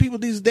think a lot of people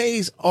these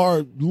days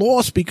are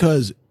lost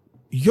because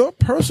your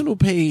personal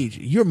page,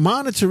 you're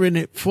monitoring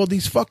it for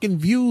these fucking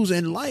views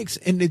and likes,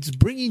 and it's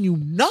bringing you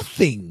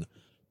nothing.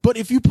 But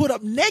if you put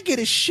up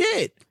negative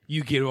shit,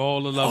 You get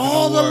all the love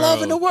all in the the world.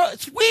 love in the world,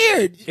 it's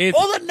weird. It's-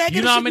 all the negative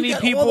you know how shit, many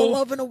get people- all the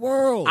love in the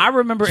world. I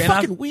remember, it's and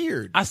fucking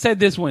weird. I said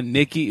this when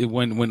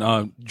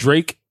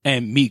Drake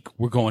and Meek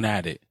were going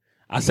at it.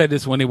 I said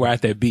this when they were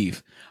at their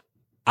beef.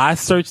 I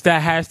searched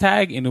that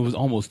hashtag and it was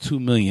almost 2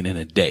 million in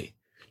a day.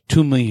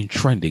 2 million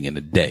trending in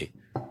a day.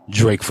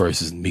 Drake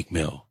versus Meek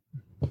Mill.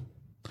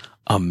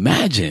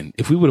 Imagine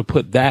if we would have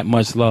put that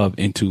much love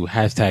into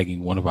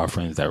hashtagging one of our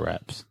friends that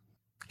raps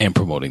and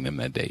promoting them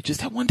that day. Just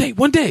that one day.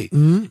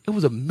 Mm-hmm. It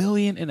was 1.5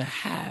 million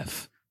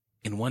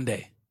in one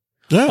day.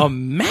 Yeah.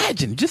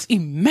 Just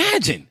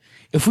imagine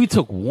if we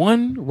took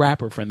one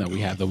rapper friend that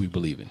we have that we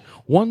believe in,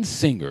 one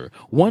singer,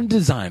 one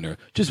designer,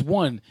 just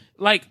one.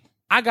 Like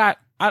I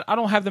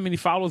don't have that many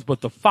followers,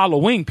 but the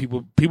following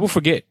people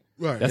forget.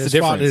 Right. That's the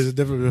difference. There's a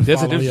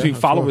difference, Between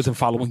followers and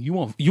following. You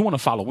want a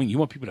following. You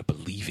want people that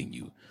believe in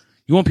you.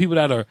 You want people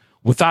that are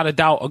without a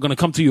doubt are going to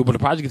come to you with a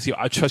project and say,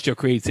 I trust your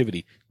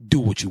creativity. Do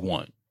what you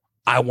want.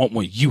 I want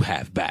what you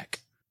have back.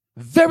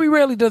 Very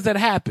rarely does that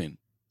happen.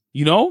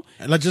 You know?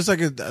 Like just like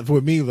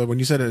with me, like when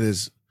you said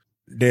it,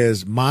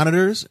 there's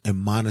monitors and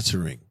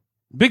monitoring.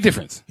 Big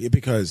difference. Yeah,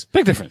 because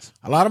Big difference.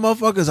 a lot of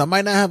motherfuckers, I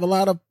might not have a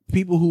lot of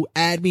people who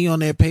add me on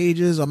their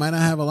pages. I might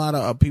not have a lot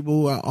of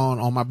people who are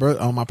on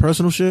my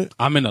personal shit.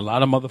 I'm in a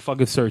lot of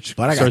motherfucking search.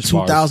 But I got search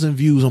bars. 2,000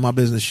 views on my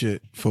business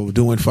shit for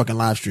doing fucking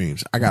live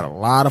streams. I got a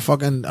lot of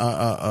fucking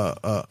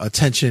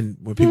attention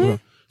with people.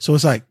 Mm-hmm. So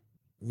it's like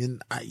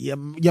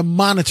you're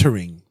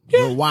monitoring,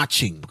 you're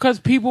watching.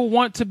 Because people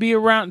want to be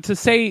around to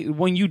say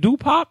when you do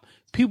pop,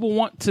 people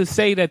want to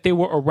say that they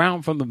were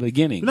around from the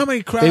beginning. You know how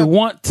many crap? They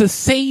want to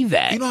say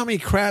that. You know how many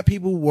crap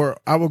people were?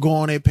 I would go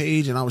on their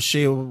page and I would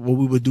share what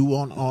we would do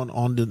on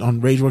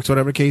Rageworks,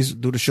 whatever case,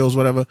 do the shows,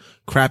 whatever.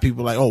 Crap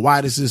people like, oh, why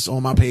is this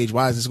on my page?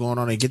 Why is this going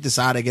on? And get this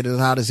out of, get this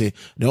out of here.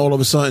 Then all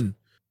of a sudden,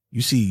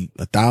 you see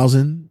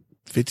 1,000,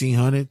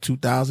 1,500,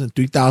 2,000,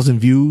 3,000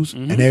 views,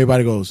 and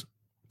everybody goes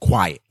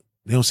quiet.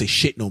 They don't say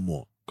shit no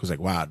more. Cause like,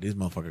 wow, this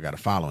motherfucker got a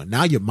following.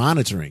 Now you're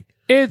monitoring.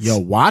 You're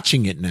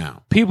watching it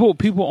now. People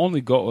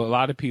only go. A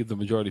lot of people, the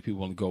majority of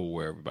people only go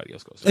where everybody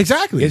else goes.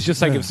 Exactly. It's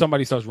just like if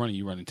somebody starts running,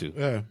 you running too.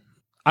 Yeah.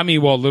 I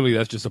mean, well, literally,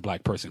 that's just a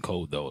black person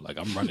code, though. Like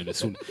I'm running as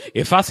soon.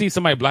 If I see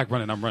somebody black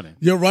running, I'm running.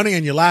 You're running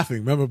and you're laughing.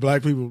 Remember,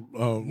 black people.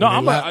 No,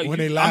 I'm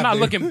not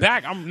looking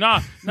back. No,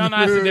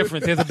 that's the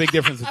difference. There's a big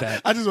difference with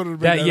that. I just wanted to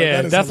bring that up. Yeah,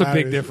 That is that's a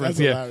hilarious. big difference. That's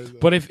Yeah, hilarious.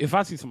 but if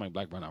I see somebody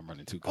black running, I'm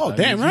running too. Oh,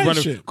 damn right,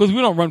 shit. Because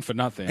we don't run for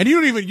nothing. And you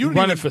don't even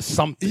running for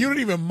something. You don't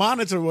even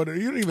monitor what.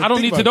 You don't even. I don't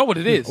think need to about know what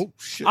it is. Oh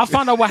shit! I'll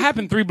find out what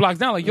happened 3 blocks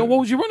down. Like, yo, what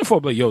was you running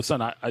for? But yo,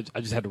 son, I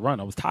just had to run.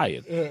 I was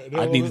tired.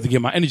 I needed to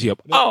get my energy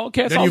up. Oh,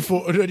 okay. Then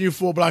you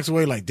 4 blocks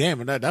away. Like,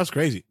 damn, that's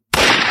crazy.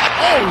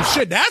 Oh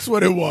shit, that's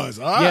what it was.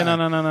 All right. Yeah,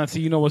 no.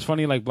 See, you know what's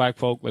funny? Like black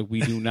folk, like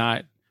we do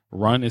not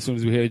run as soon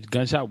as we hear a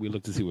gunshot. We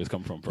look to see where it's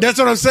coming from first. That's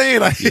what I'm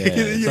saying. Like,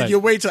 Yeah, you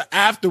wait till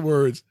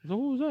afterwards. So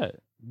what was that?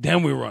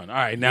 Then we run. All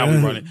right, now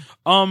we're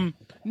running.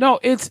 No,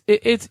 it's.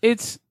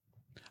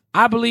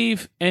 I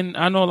believe, and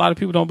I know a lot of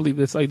people don't believe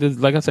this.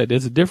 Like I said,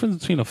 there's a difference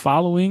between a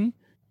following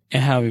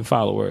and having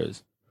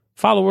followers.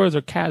 Followers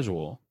are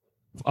casual.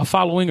 A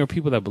following are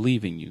people that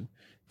believe in you.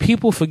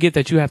 People forget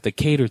that you have to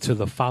cater to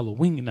the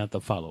following and not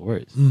the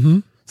followers. Mm-hmm.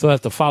 So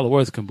that the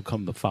followers can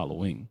become the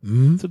following.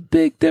 Mm-hmm. It's a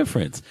big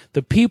difference.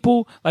 The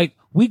people, like,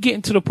 we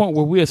getting to the point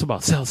where it's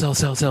about sell.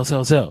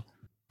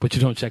 But you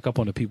don't check up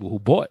on the people who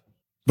bought.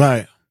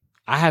 Right.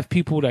 I have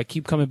people that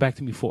keep coming back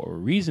to me for a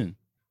reason.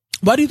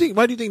 Why do you think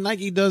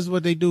Nike does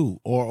what they do,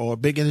 or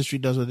big industry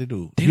does what they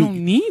do? They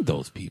don't need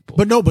those people.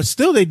 But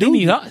still they do. They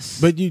need us.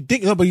 But you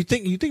think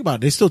about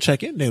it. They still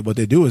check in there. What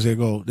they do is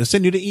they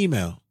send you the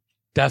email.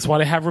 That's why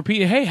they have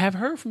repeated. Hey, haven't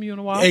heard from you in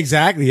a while.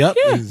 Exactly. Yep.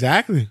 Yeah.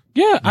 Exactly.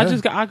 Yeah.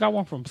 I got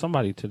one from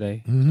somebody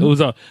today. Mm-hmm. It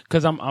was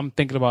because I'm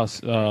thinking about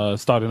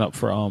starting up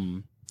for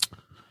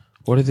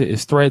what is it?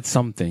 It's Thread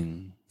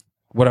something.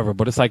 Whatever,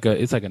 but it's like a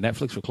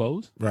Netflix for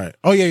clothes. Right.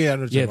 Oh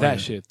yeah. Yeah, that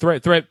shit.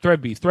 Thread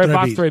Beats, Thread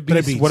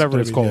Beats,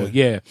 whatever it's called.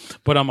 Yeah.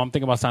 But I'm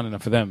thinking about signing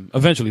up for them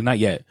eventually, not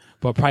yet,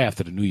 but probably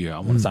after the new year. I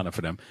want to sign up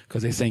for them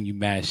because they're saying you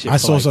mad shit. I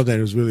saw something that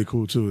was really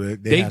cool too.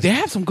 They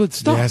have some good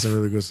stuff. They have some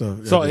really good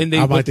stuff. So I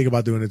might think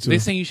about doing it too. They're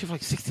saying you shit for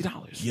like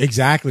 $60.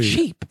 Exactly.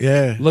 Cheap.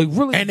 Yeah. Like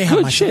really, and they good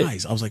have my shit.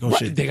 size. I was like, oh Right.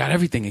 shit. They got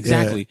everything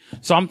exactly. Yeah.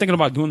 So I'm thinking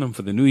about doing them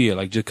for the new year,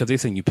 like just because they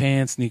saying you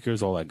pants,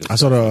 sneakers, all that good I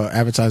stuff. saw the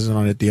advertising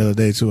on it the other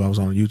day too. I was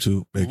on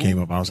YouTube. It came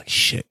up. I was like,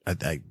 shit. I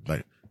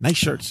Nice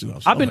shirts too.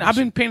 I've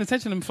been paying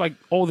attention to them for like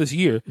all this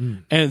year,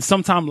 and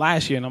sometime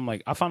last year, and I'm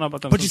like, I found out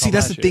about them. But you see,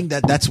 that's the thing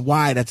that's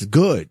why that's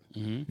good.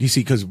 You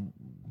see, because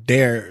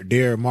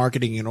their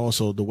marketing and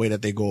also the way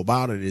that they go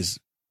about it is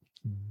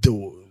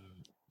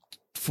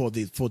for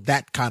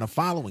that kind of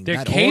following. They're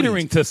that catering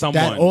audience, to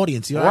someone, that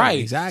audience, right?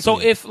 Exactly.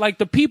 So if like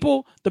the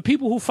people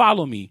who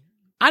follow me,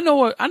 I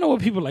know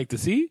what people like to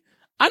see.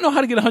 I know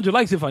how to get 100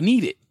 likes if I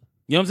need it.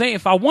 You know what I'm saying?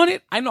 If I want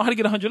it, I know how to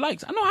get 100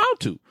 likes. I know how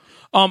to.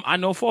 I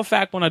know for a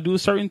fact when I do a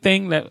certain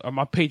thing that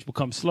my page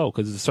becomes slow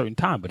because it's a certain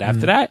time. But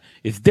after that,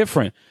 it's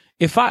different.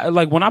 If I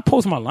like when I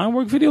post my line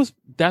work videos,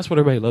 that's what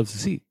everybody loves to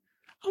see.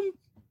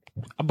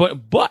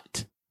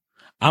 But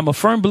I'm a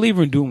firm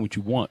believer in doing what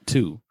you want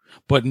to.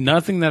 But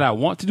nothing that I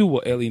want to do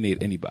will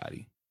alienate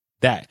anybody.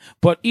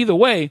 But either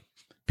way,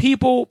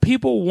 people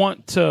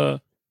want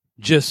to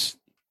just.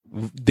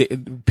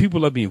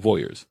 People love being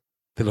voyeurs.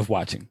 They love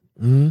watching.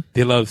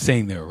 They love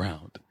saying they're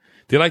around.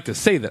 They like to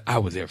say that I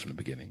was there from the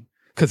beginning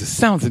because it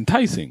sounds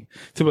enticing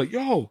to be like,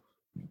 yo,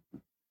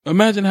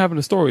 imagine having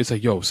a story. It's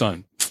like, yo,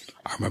 son,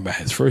 I remember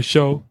his first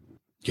show.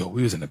 Yo,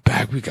 we was in the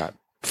back. We got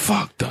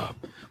fucked up.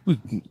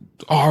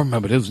 I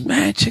remember there was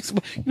mad chicks.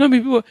 You know what I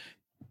mean? People,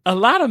 a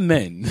lot of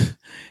men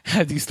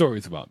have these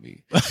stories about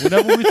me.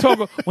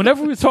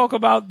 Whenever we talk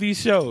about these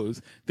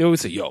shows, they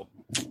always say, yo,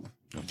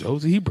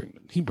 Josie, he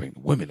bring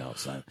women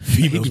outside.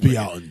 Females be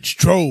out in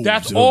droves.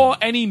 That's all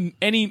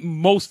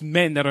most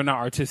men that are not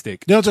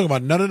artistic. They don't talk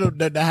about none of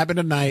that happened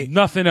tonight.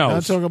 Nothing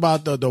else. They don't talk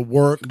about the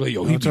work. But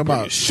yo, he be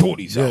bringing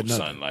shorties out,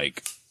 son.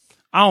 Like,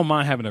 I don't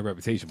mind having a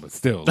reputation, but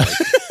still, like,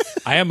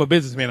 I am a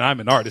businessman and I'm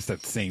an artist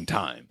at the same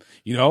time,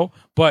 you know?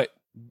 But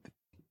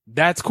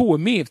that's cool with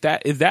me. If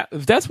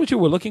that's what you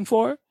were looking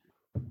for,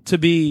 to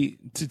be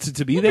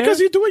there,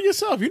 because you do it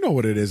yourself. You know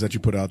what it is that you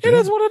put out there. It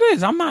is what it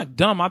is. I'm not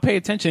dumb. I pay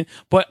attention,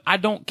 but I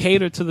don't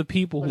cater to the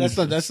people. That's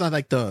not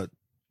like the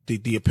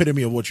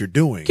epitome of what you're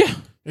doing. Yeah,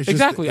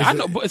 exactly. I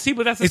know. But that's the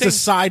thing. It's a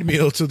side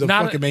meal to the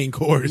fucking main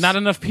course. Not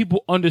enough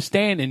people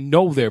understand and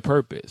know their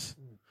purpose.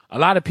 A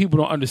lot of people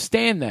don't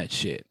understand that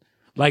shit.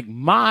 Like,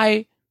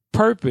 my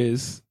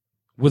purpose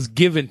was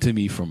given to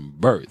me from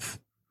birth.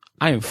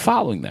 I am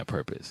following that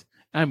purpose.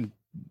 I'm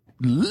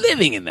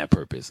living in that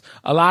purpose.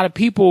 A lot of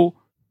people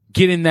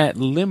get in that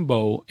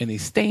limbo and they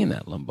stay in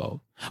that limbo,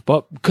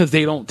 but because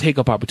they don't take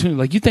up opportunity.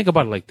 Like, you think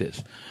about it like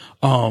this.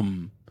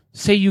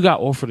 Say you got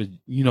offered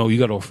you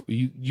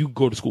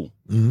go to school.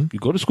 You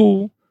go to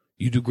school,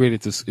 you do great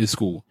at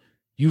school.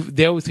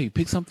 They always say,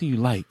 pick something you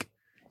like.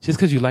 Just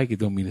because you like it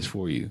don't mean it's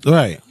for you.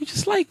 Right. You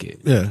just like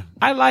it. Yeah.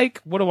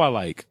 What do I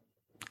like?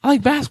 I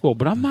like basketball,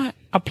 but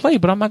I play,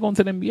 but I'm not going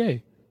to the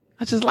NBA.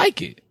 I just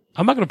like it.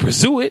 I'm not going to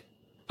pursue it.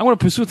 I want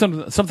to pursue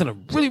something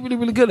I'm really, really,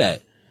 really good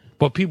at.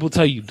 But people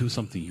tell you do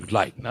something you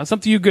like. Not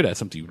something you're good at,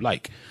 something you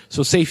like.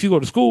 So say if you go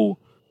to school,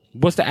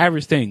 what's the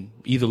average thing?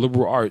 Either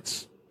liberal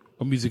arts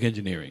or music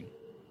engineering.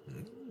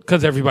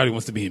 Because everybody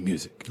wants to be in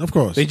music. Of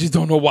course. They just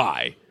don't know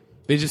why.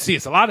 They just see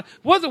it's a lot of,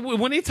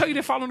 when they tell you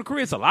they're following a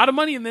career, it's a lot of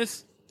money in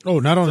this. Oh,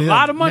 not only a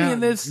lot of money in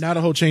this. Now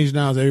the whole change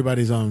now is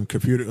everybody's on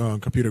computer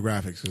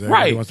graphics. Everybody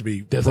right. wants to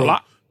be There's a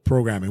lot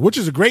programming, which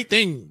is a great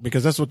thing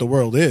because that's what the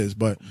world is.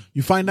 But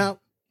you find out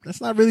that's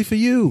not really for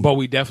you. But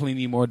we definitely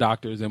need more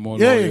doctors and more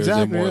lawyers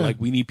exactly, and more like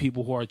we need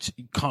people who are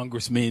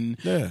congressmen,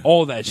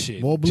 all that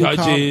shit. More blue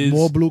judges,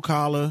 more blue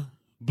collar.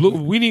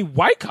 We need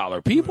white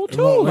collar people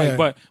too,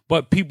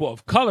 but people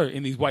of color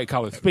in these white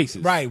collar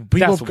spaces. Right.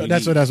 People,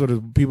 that's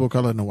what people of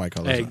color and the white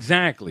collar.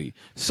 Exactly.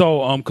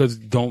 So because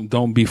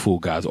don't be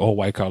fooled, guys. All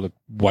white collar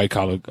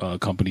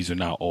companies are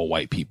not all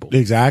white people.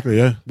 Exactly.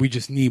 Yeah. We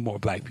just need more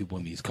black people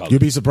in these colors.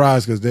 You'll be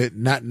surprised because they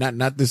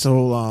not this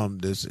whole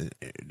this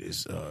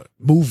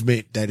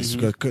movement that is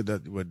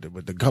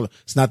with the color.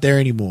 It's not there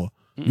anymore.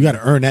 You got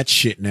to earn that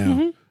shit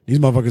now. These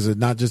motherfuckers are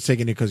not just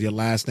taking it because your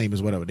last name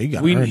is whatever. They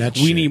got to earn that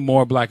shit. We need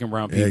more black and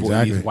brown people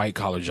in these white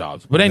collar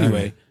jobs. But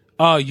anyway,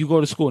 you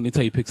go to school and they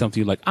tell you pick something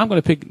you like. I'm going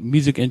to pick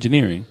music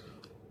engineering.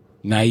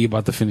 Now you're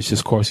about to finish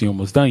this course. You're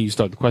almost done. You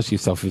start to question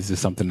yourself, is this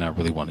something that I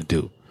really want to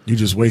do? You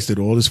just wasted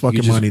all this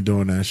fucking money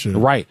doing that shit.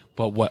 Right.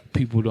 But what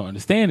people don't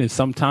understand is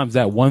sometimes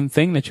that one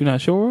thing that you're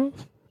not sure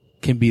of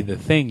can be the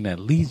thing that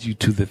leads you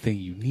to the thing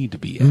you need to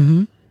be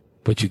at.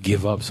 But you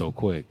give up so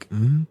quick.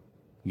 You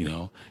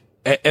know?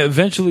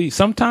 Eventually,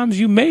 sometimes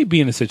you may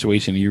be in a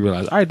situation and you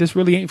realize, all right, this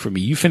really ain't for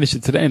me. You finish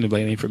it to the end and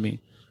like, it ain't for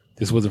me.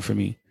 This wasn't for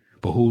me.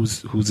 But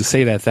who's to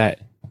say that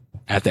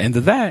at the end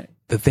of that,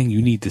 the thing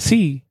you need to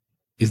see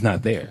is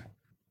not there.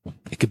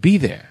 It could be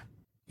there.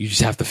 You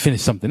just have to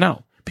finish something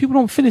out. People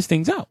don't finish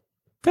things out.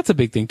 That's a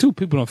big thing too.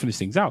 People don't finish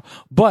things out.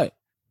 But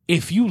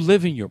if you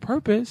live in your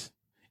purpose,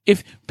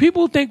 if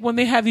people think when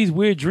they have these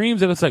weird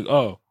dreams that it's like,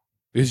 oh,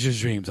 it's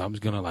just dreams. I'm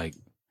just gonna like,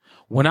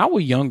 when I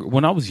was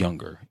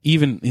younger,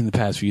 even in the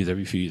past few years,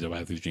 every few years I would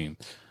have these dreams.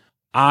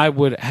 I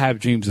would have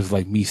dreams of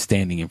like me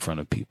standing in front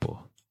of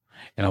people.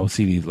 And I would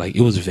see these, like,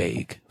 it was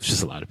vague. It was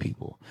just a lot of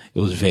people. It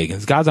was vague. And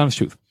it's God's honest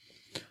truth.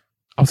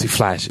 I would see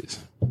flashes.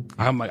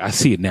 I'm like, I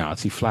see it now. I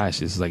see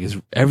flashes. Like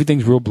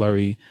everything's real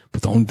blurry,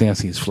 but the only thing I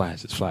see is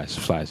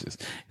flashes.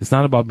 It's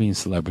not about being a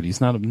celebrity.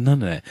 It's not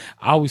none of that.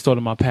 I always thought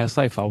in my past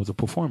life I was a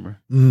performer.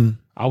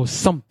 I was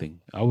something.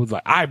 I was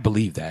like, I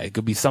believe that it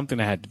could be something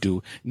that had to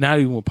do, not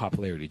even with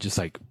popularity, just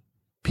like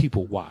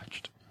people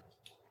watched.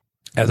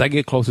 As I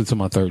get closer to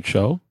my third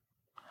show,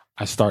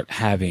 I start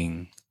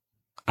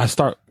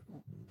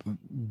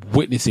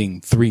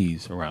witnessing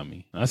threes around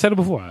me. I said it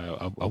before.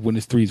 I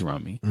witnessed threes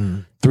around me.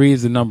 3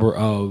 is the number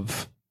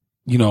of,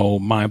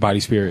 mind, body,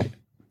 spirit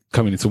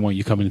coming into one.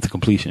 You're coming into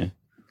completion.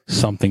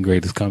 Something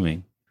great is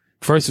coming.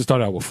 First, it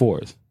started out with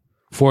 4s.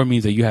 4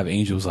 means that you have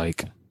angels,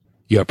 like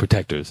you have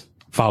protectors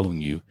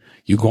following you.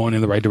 You're going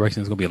in the right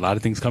direction. There's going to be a lot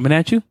of things coming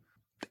at you,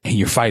 and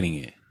you're fighting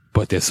it.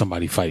 But there's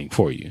somebody fighting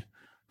for you,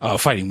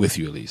 fighting with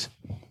you at least.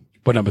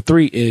 But number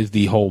 3 is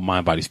the whole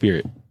mind, body,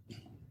 spirit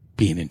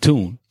being in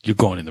tune. You're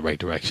going in the right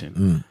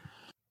direction.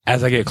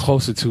 As I get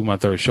closer to my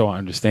third show, I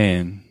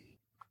understand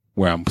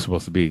where I'm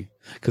supposed to be.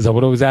 Because I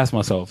would always ask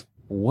myself,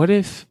 I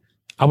would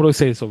always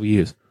say this over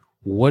years,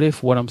 what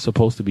if what I'm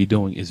supposed to be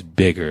doing is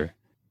bigger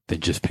than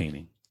just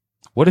painting?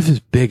 What if it's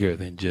bigger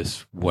than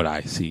just what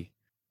I see?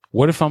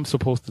 What if I'm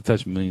supposed to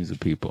touch millions of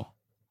people?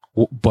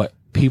 But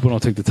people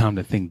don't take the time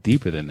to think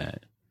deeper than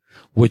that.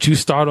 What you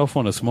start off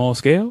on a small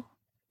scale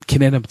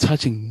can end up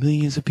touching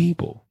millions of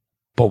people,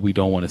 but we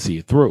don't want to see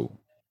it through.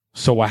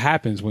 So what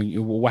happens when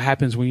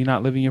you're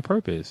not living your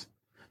purpose?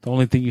 The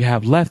only thing you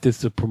have left is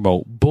to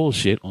promote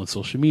bullshit on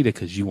social media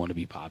because you want to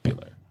be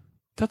popular.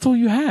 That's all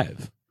you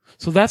have.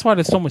 So that's why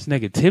there's so much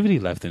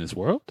negativity left in this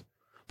world,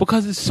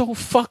 because it's so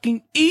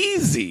fucking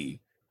easy.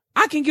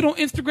 I can get on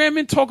Instagram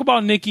and talk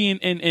about Nicki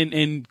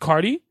and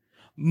Cardi.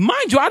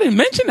 Mind you, I didn't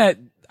mention that.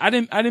 I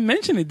didn't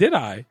mention it, did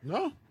I?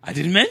 No. I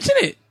didn't mention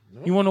it.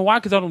 No. You want to know why?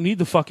 Because I don't need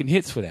the fucking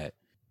hits for that.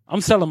 I'm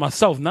selling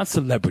myself, not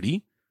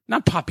celebrity,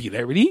 not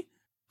popularity.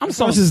 I'm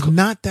selling. This is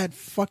not that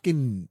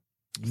fucking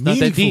meaningful. Not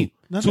that deep.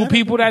 Two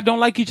people that don't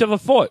like each other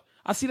fought.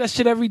 I see that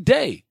shit every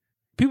day.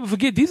 People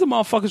forget these are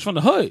motherfuckers from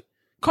the hood.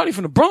 Cardi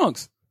from the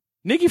Bronx.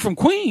 Nicki from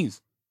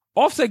Queens.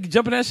 Offset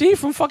jumping that shit. He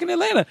from fucking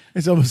Atlanta.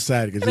 It's almost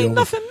sad because ain't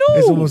nothing new.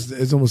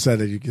 It's almost sad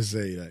that you can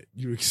say that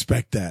you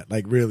expect that.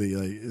 Like really,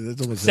 like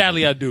it's almost.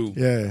 Sadly, sad. I do.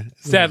 Yeah.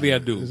 Sadly, I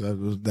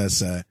do. That's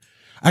sad.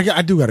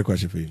 I do got a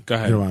question for you. Go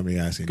ahead. You don't mind me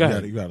asking?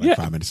 You got like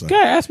 5 minutes left. Go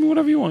ahead. Ask me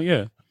whatever you want.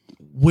 Yeah.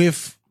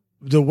 With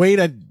the way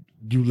that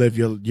you live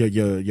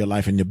your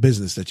life and your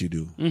business that you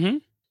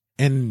do,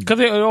 and because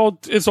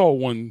it's all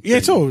one. Yeah,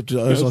 it's all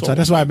tied.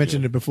 That's why I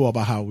mentioned it before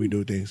about how we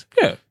do things.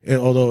 Yeah.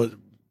 Although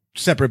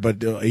separate,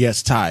 but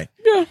yes, tied.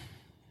 Yeah.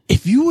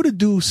 If you were to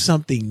do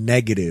something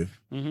negative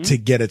to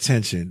get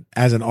attention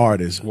as an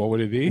artist, what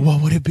would it be?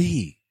 What would it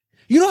be?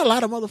 You know, a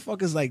lot of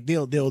motherfuckers like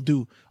they'll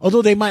do,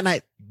 although they might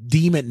not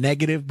deem it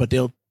negative, but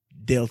they'll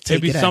take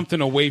it'd be it something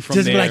away from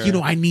just their... be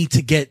like, I need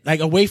to get like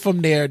away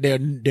from their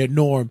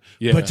norm,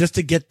 but just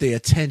to get the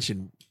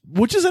attention,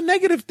 which is a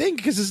negative thing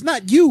because it's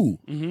not you.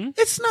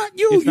 It's not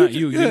you. It's not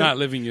you. You're not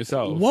living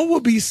yourself. What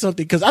would be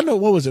something? Because I know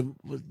what was it?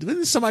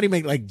 Didn't somebody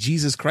make like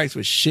Jesus Christ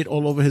with shit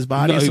all over his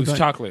body? No, it was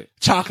chocolate.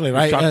 Chocolate,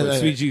 right? Chocolate,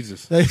 sweet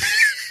Jesus.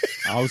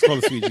 I always call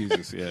it sweet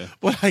Jesus. Yeah.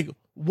 But like,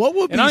 what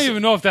would? And I don't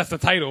even know if that's the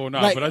title or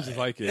not, but I just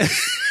like it.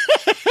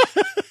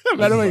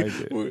 Matter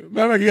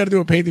of you got to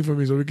do a painting for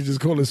me so we can just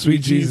call it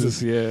Sweet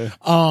Jesus. Yeah.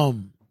 What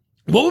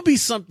would be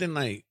something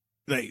like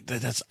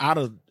that's out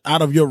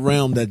of your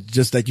realm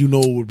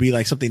that would be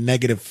like something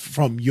negative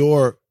from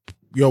your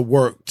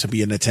work to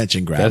be an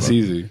attention grabber? That's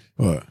easy.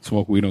 What?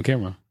 Smoke weed on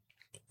camera.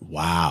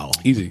 Wow.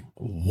 Easy.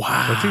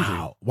 Wow. That's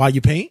easy. Why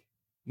you paint?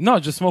 No,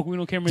 just smoke weed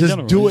on camera just in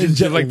general. Do it in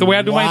general. Like the way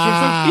I do my intro.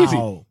 Wow.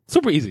 Easy.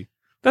 Super easy.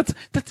 That's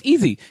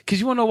easy. Cause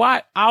you want to know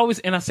why?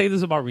 I say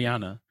this about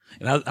Rihanna.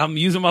 And I'm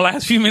using my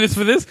last few minutes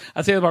for this.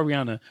 I say it about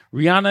Rihanna.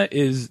 Rihanna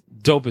is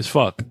dope as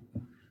fuck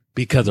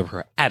because of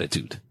her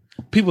attitude.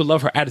 People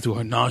love her attitude,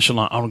 her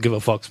nonchalant, I don't give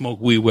a fuck,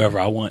 smoke weed wherever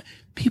I want.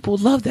 People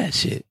love that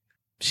shit.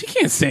 She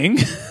can't sing.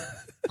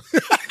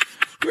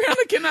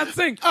 Rihanna cannot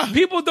sing.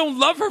 People don't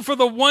love her for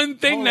the one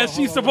thing that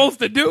she's supposed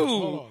to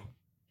do.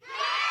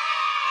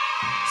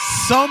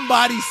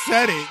 Somebody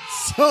said it.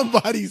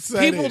 Somebody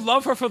said it. People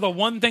love her for the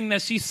one thing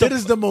that she's That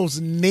is the most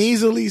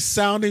nasally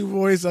sounding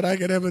voice that I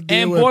could ever do.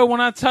 And boy,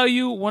 when I tell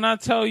you,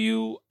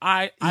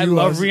 I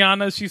love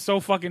Rihanna. She's so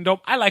fucking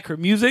dope. I like her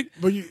music,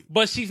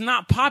 but she's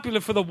not popular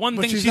for the one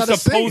thing she's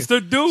supposed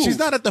to do. She's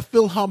not at the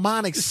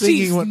Philharmonic singing.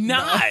 She's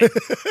not.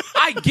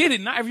 I get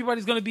it. Not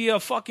everybody's gonna be a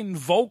fucking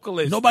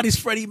vocalist. Nobody's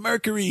Freddie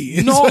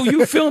Mercury. No,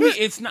 you feel me?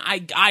 It's not.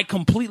 I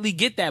completely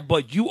get that,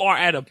 but you are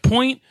at a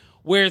point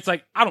where it's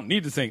like, I don't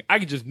need to sing. I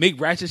can just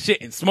make ratchet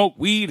shit and smoke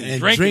weed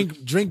and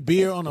drink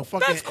beer on a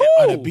fucking that's cool.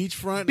 On a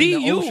beachfront Be in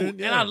the you. ocean.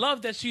 Yeah. And I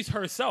love that she's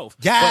herself.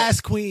 Gas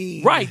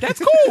queen. Right, that's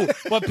cool.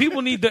 But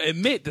people need to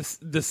admit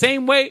the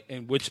same way,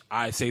 in which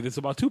I say this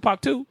about Tupac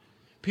too.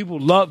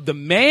 People love the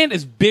man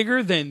is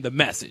bigger than the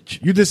message.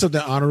 You did something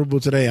honorable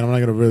today, and I'm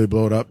not gonna really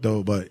blow it up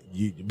though. But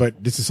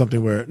this is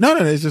something where no,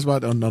 it's just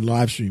about on the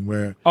live stream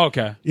where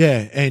okay,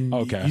 yeah, and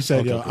you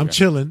said I'm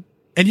chilling,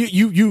 and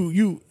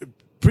you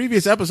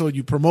previous episode,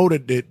 you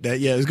promoted it that,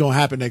 yeah, it's going to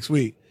happen next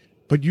week,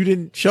 but you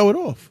didn't show it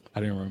off. I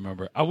didn't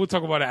remember. I will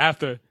talk about it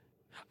after.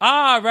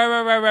 Right.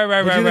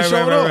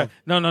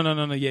 No.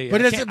 Yeah.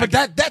 But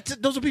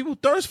those are people who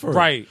thirst for it.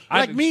 Right.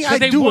 Like me, I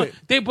do it.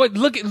 But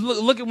look at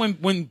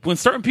when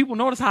certain people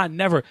notice how I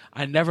never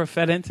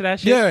fed into that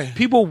shit. Yeah.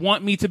 People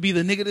want me to be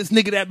the nigga this,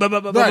 nigga that, blah, blah,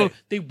 blah, blah. Right.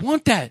 They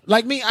want that.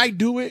 Like me, I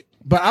do it,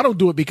 but I don't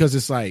do it because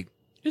it's like,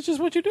 It's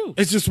just what you do.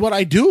 it's just what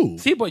I do.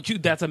 See, but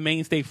that's a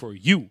mainstay for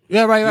you.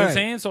 Yeah, right, You know what right. I'm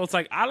saying? So it's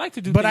like, I like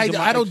to do But things.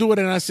 I don't do it,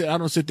 and I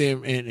don't sit there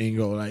and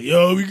go like,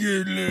 yo, we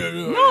get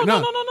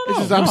No. It's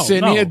just I'm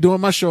sitting here doing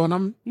my show, and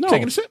I'm No.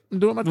 taking a sip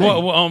and doing my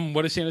thing.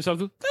 What does Shannon Sharp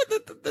do?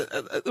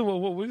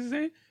 What is he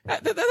saying?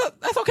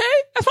 That's okay.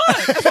 That's fine.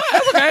 That's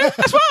okay.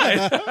 That's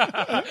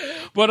fine.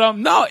 But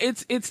no,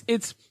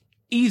 it's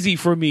easy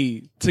for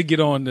me to get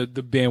on the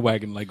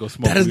bandwagon, like go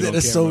smoke weed on camera.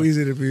 That's so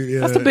easy to be. Yeah.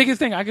 That's the biggest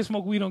thing. I can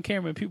smoke weed on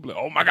camera and people are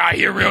like, oh my God,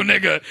 he a real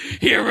nigga.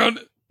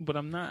 But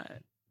I'm not.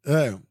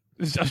 Yeah.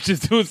 I'm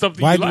just doing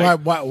something Why you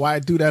like. why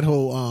do that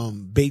whole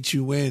bait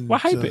you in? Why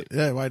hype it?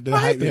 Yeah, why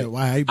hype it? Yeah,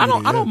 why hype I it?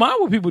 don't mind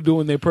what people do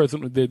in their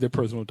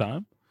personal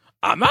time.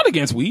 I'm not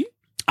against weed.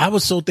 I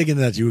was so thinking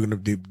that you were gonna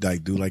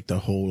do like the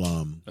whole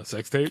A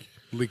sex tape?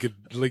 Leak it.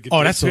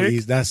 Oh, that's so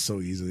easy. That's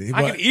so easily.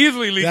 I can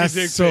easily leak a dick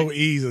That's so pic.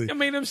 easily. I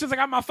mean, them shits I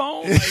got my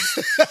phone. Like,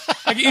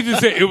 I can easily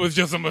say it was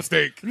just a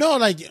mistake. No,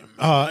 like it'd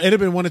have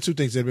been one of two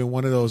things. It'd have been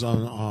one of those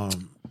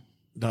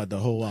the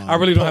whole. I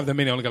really don't have that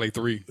many. I only got like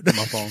 3 on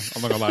my phone.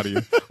 I'm not gonna lie to you.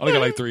 I only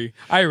got like 3.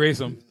 I erase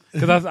them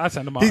because I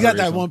send them out. He's got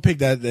that one pic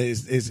that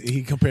is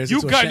he compares. You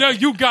it to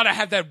you gotta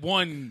have that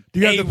one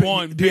you have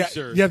A1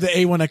 picture. You have the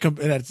A1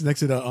 that's next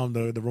to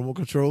the remote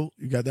control.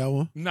 You got that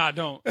one? Nah, I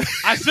don't.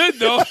 I should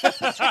though.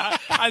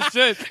 I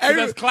should. 'Cause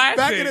that's classic.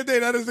 Back in the day,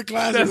 that is the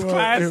classic. That's one.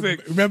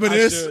 classic. Remember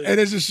this? And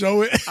then just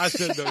show it. I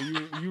should though.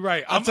 You're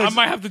right. I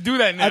might have to do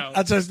that now.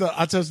 I touched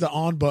the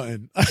on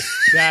button.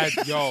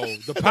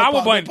 The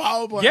power button. The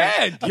power button. Yeah,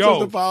 I touched yo,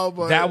 the power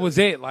button. that was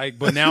it. Like,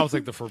 but now it's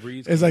like the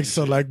Febreze. It's like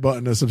select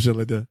button or some shit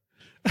like that.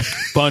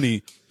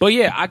 Funny, but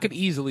yeah, I could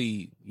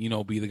easily,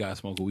 be the guy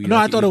smoking weed. No,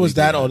 I thought it was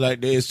that, or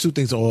like there's two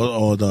things,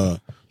 or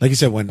the like you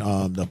said when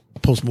the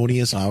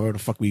postmonius, however the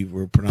fuck we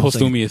were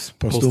pronouncing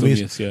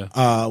posthumous,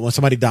 yeah. When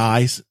somebody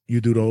dies,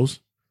 you do those.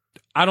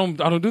 I don't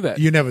do that.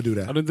 You never do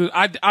that. I don't do.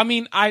 I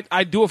mean,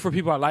 I do it for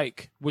people I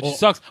like, which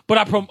sucks. But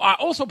I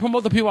also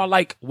promote the people I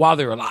like while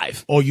they're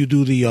alive. Or you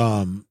do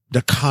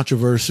the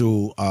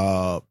controversial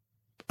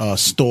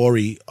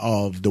story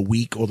of the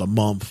week or the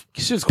month.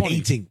 It's just corny.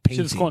 Painting. It's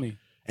just corny.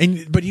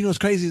 But you know what's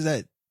crazy is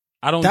that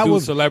I don't do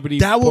celebrity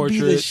that will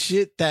portraits. be the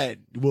shit that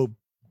will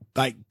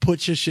like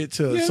put your shit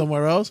to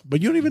somewhere else.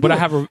 But you don't even. But do I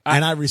have it.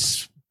 And I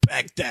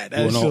respect that.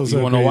 You want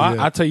to know why?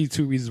 I'll tell you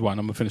 2 reasons why. And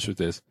I'm gonna finish with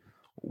this.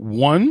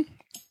 1,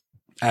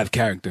 I have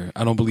character.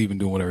 I don't believe in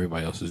doing what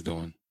everybody else is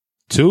doing.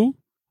 2,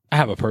 I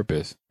have a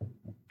purpose.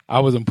 I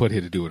wasn't put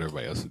here to do what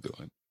everybody else is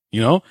doing.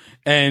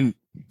 And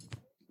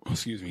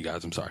excuse me,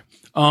 guys. I'm sorry.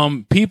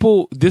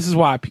 People. This is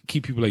why I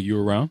keep people like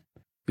you around.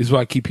 This is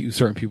why I keep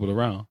certain people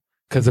around.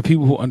 Because the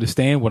people who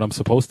understand what I'm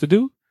supposed to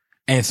do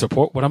and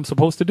support what I'm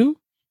supposed to do,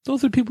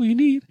 those are the people you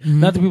need.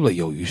 Mm-hmm. Not the people like,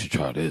 yo, you should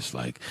try this.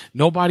 Like,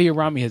 nobody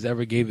around me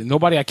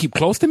nobody I keep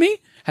close to me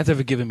has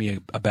ever given me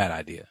a bad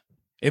idea.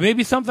 It may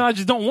be something I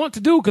just don't want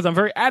to do because I'm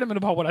very adamant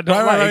about what I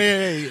don't like.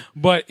 Yeah.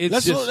 But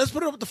it's let's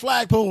put it up with the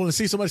flagpole and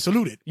see somebody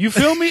salute it. You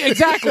feel me?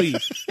 Exactly.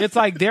 It's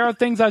like there are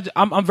things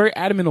I'm very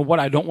adamant on what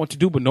I don't want to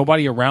do, but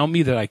nobody around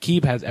me that I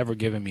keep has ever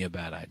given me a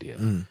bad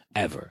idea.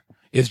 Ever.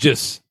 It's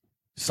just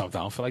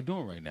something I don't feel like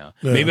doing right now.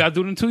 Yeah. Maybe I'll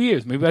do it in 2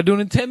 years. Maybe I'll do it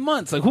in 10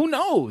 months. Like, who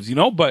knows,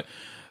 But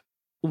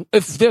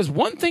if there's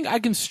one thing I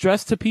can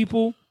stress to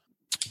people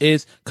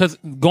is, because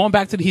going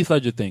back to the Heath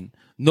Ledger thing,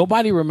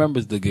 nobody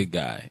remembers the good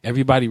guy.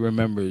 Everybody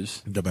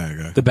remembers the bad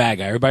guy. The bad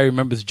guy. Everybody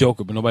remembers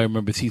Joker, but nobody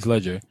remembers Heath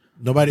Ledger.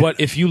 But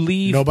if you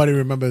leave... Nobody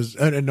remembers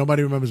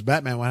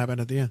Batman. What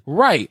happened at the end?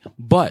 Right.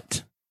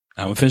 But,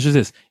 I'm going to finish with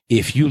this.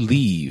 If you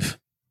leave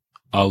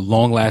a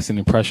long-lasting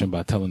impression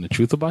by telling the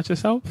truth about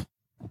yourself,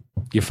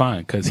 you're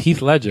fine, because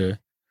Heath Ledger,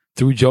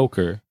 through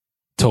Joker,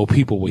 told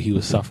people what he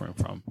was suffering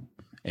from,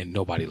 and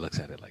nobody looks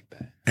at it like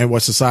that. And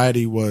what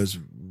society was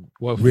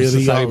was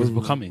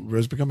becoming.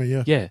 Was becoming,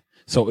 yeah. Yeah.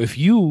 So it's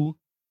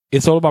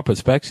all about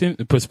perspective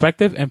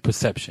and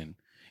perception.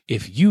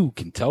 If you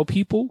can tell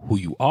people who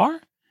you are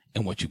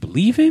and what you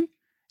believe in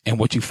and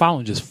what you follow,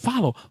 and just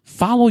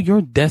follow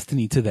your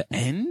destiny to the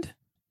end,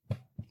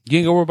 you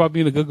ain't gonna worry about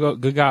being a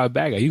good guy or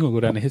bad guy. You're gonna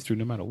go down in history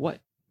no matter what.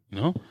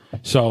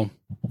 So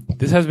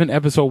this has been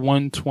episode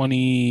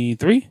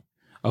 123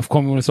 of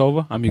Call Me When It's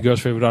Over. I'm your girl's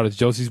favorite artist,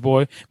 Josie's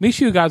Boy. Make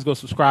sure you guys go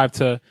subscribe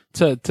to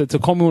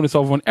Call Me When It's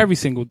Over on every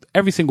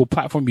single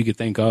platform you could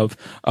think of.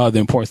 The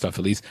important stuff,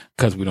 at least,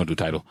 because we don't do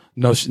title.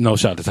 No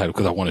shout out to title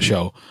because I want a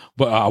show,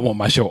 but I want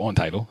my show on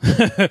title.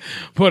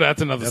 But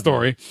that's another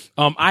story.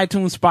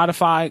 iTunes,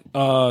 Spotify,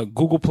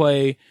 Google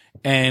Play,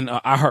 and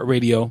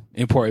iHeartRadio.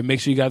 Important. Make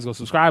sure you guys go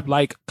subscribe,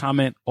 like,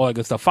 comment, all that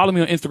good stuff. Follow me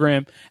on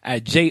Instagram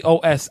at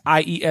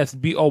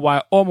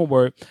JOSIESBOY, all my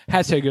word,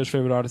 #girls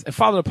favorite artist, and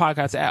follow the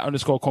podcast at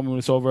 _Call Me When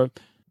It's Over.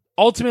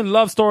 Ultimate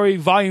Love Story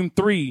Volume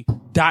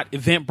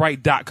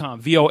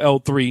 3.eventbrite.com.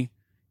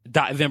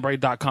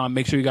 VOL3.eventbrite.com.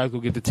 Make sure you guys go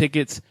get the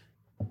tickets.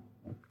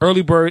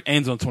 Early bird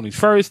ends on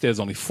 21st. There's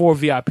only 4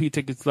 VIP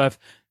tickets left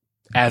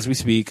as we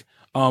speak.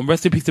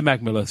 Rest in peace to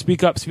Mac Miller.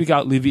 Speak up, speak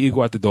out, leave your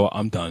ego at the door.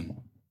 I'm done.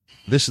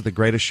 This is the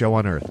greatest show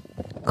on earth.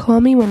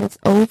 Call me when it's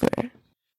over.